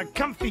down on a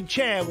comfy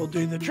chair will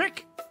do the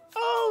trick.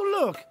 Oh,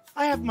 look.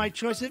 I have my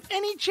choice of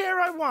any chair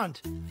I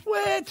want.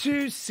 Where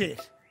to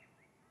sit?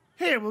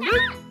 Here, we'll do.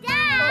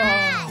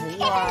 Oh,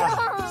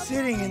 wow.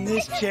 Sitting in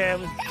this chair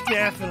was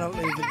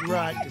definitely the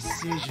right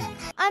decision.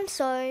 I'm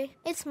sorry.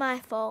 It's my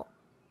fault.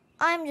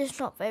 I'm just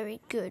not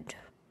very good.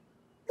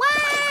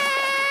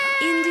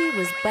 Indy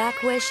was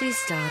back where she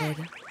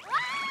started.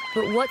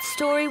 But what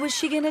story was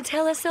she going to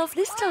tell herself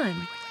this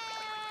time?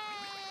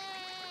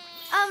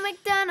 Old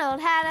MacDonald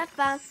had a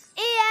farm,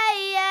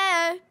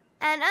 E-I-E-I-O.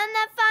 And on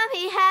that farm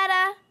he had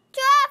a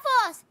Giraffe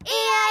horse,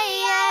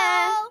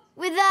 E-I-E-I-O.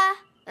 With a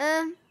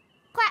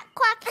quack,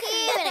 quack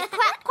here and a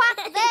quack, quack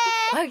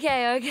there.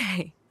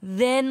 Okay.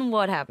 Then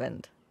what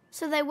happened?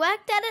 So they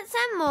worked at it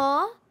some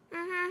more.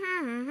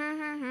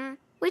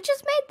 We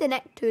just made the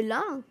neck too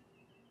long.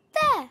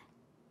 There.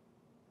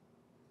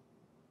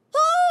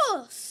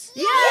 Horse!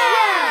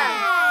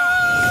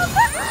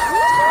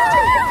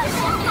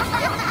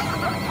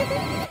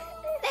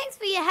 Thanks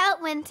for your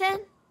help,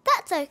 Winton.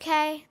 That's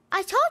okay.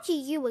 I told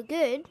you were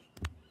good.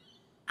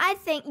 I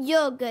think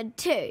you're good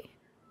too.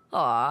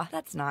 Aw,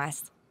 that's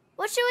nice.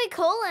 What should we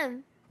call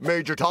him?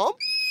 Major Tom?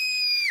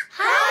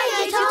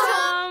 Hi, Major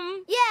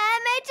Tom. Yeah,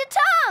 Major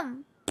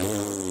Tom.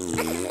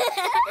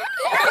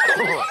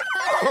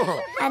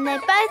 And they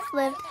both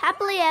lived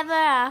happily ever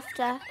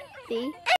after. The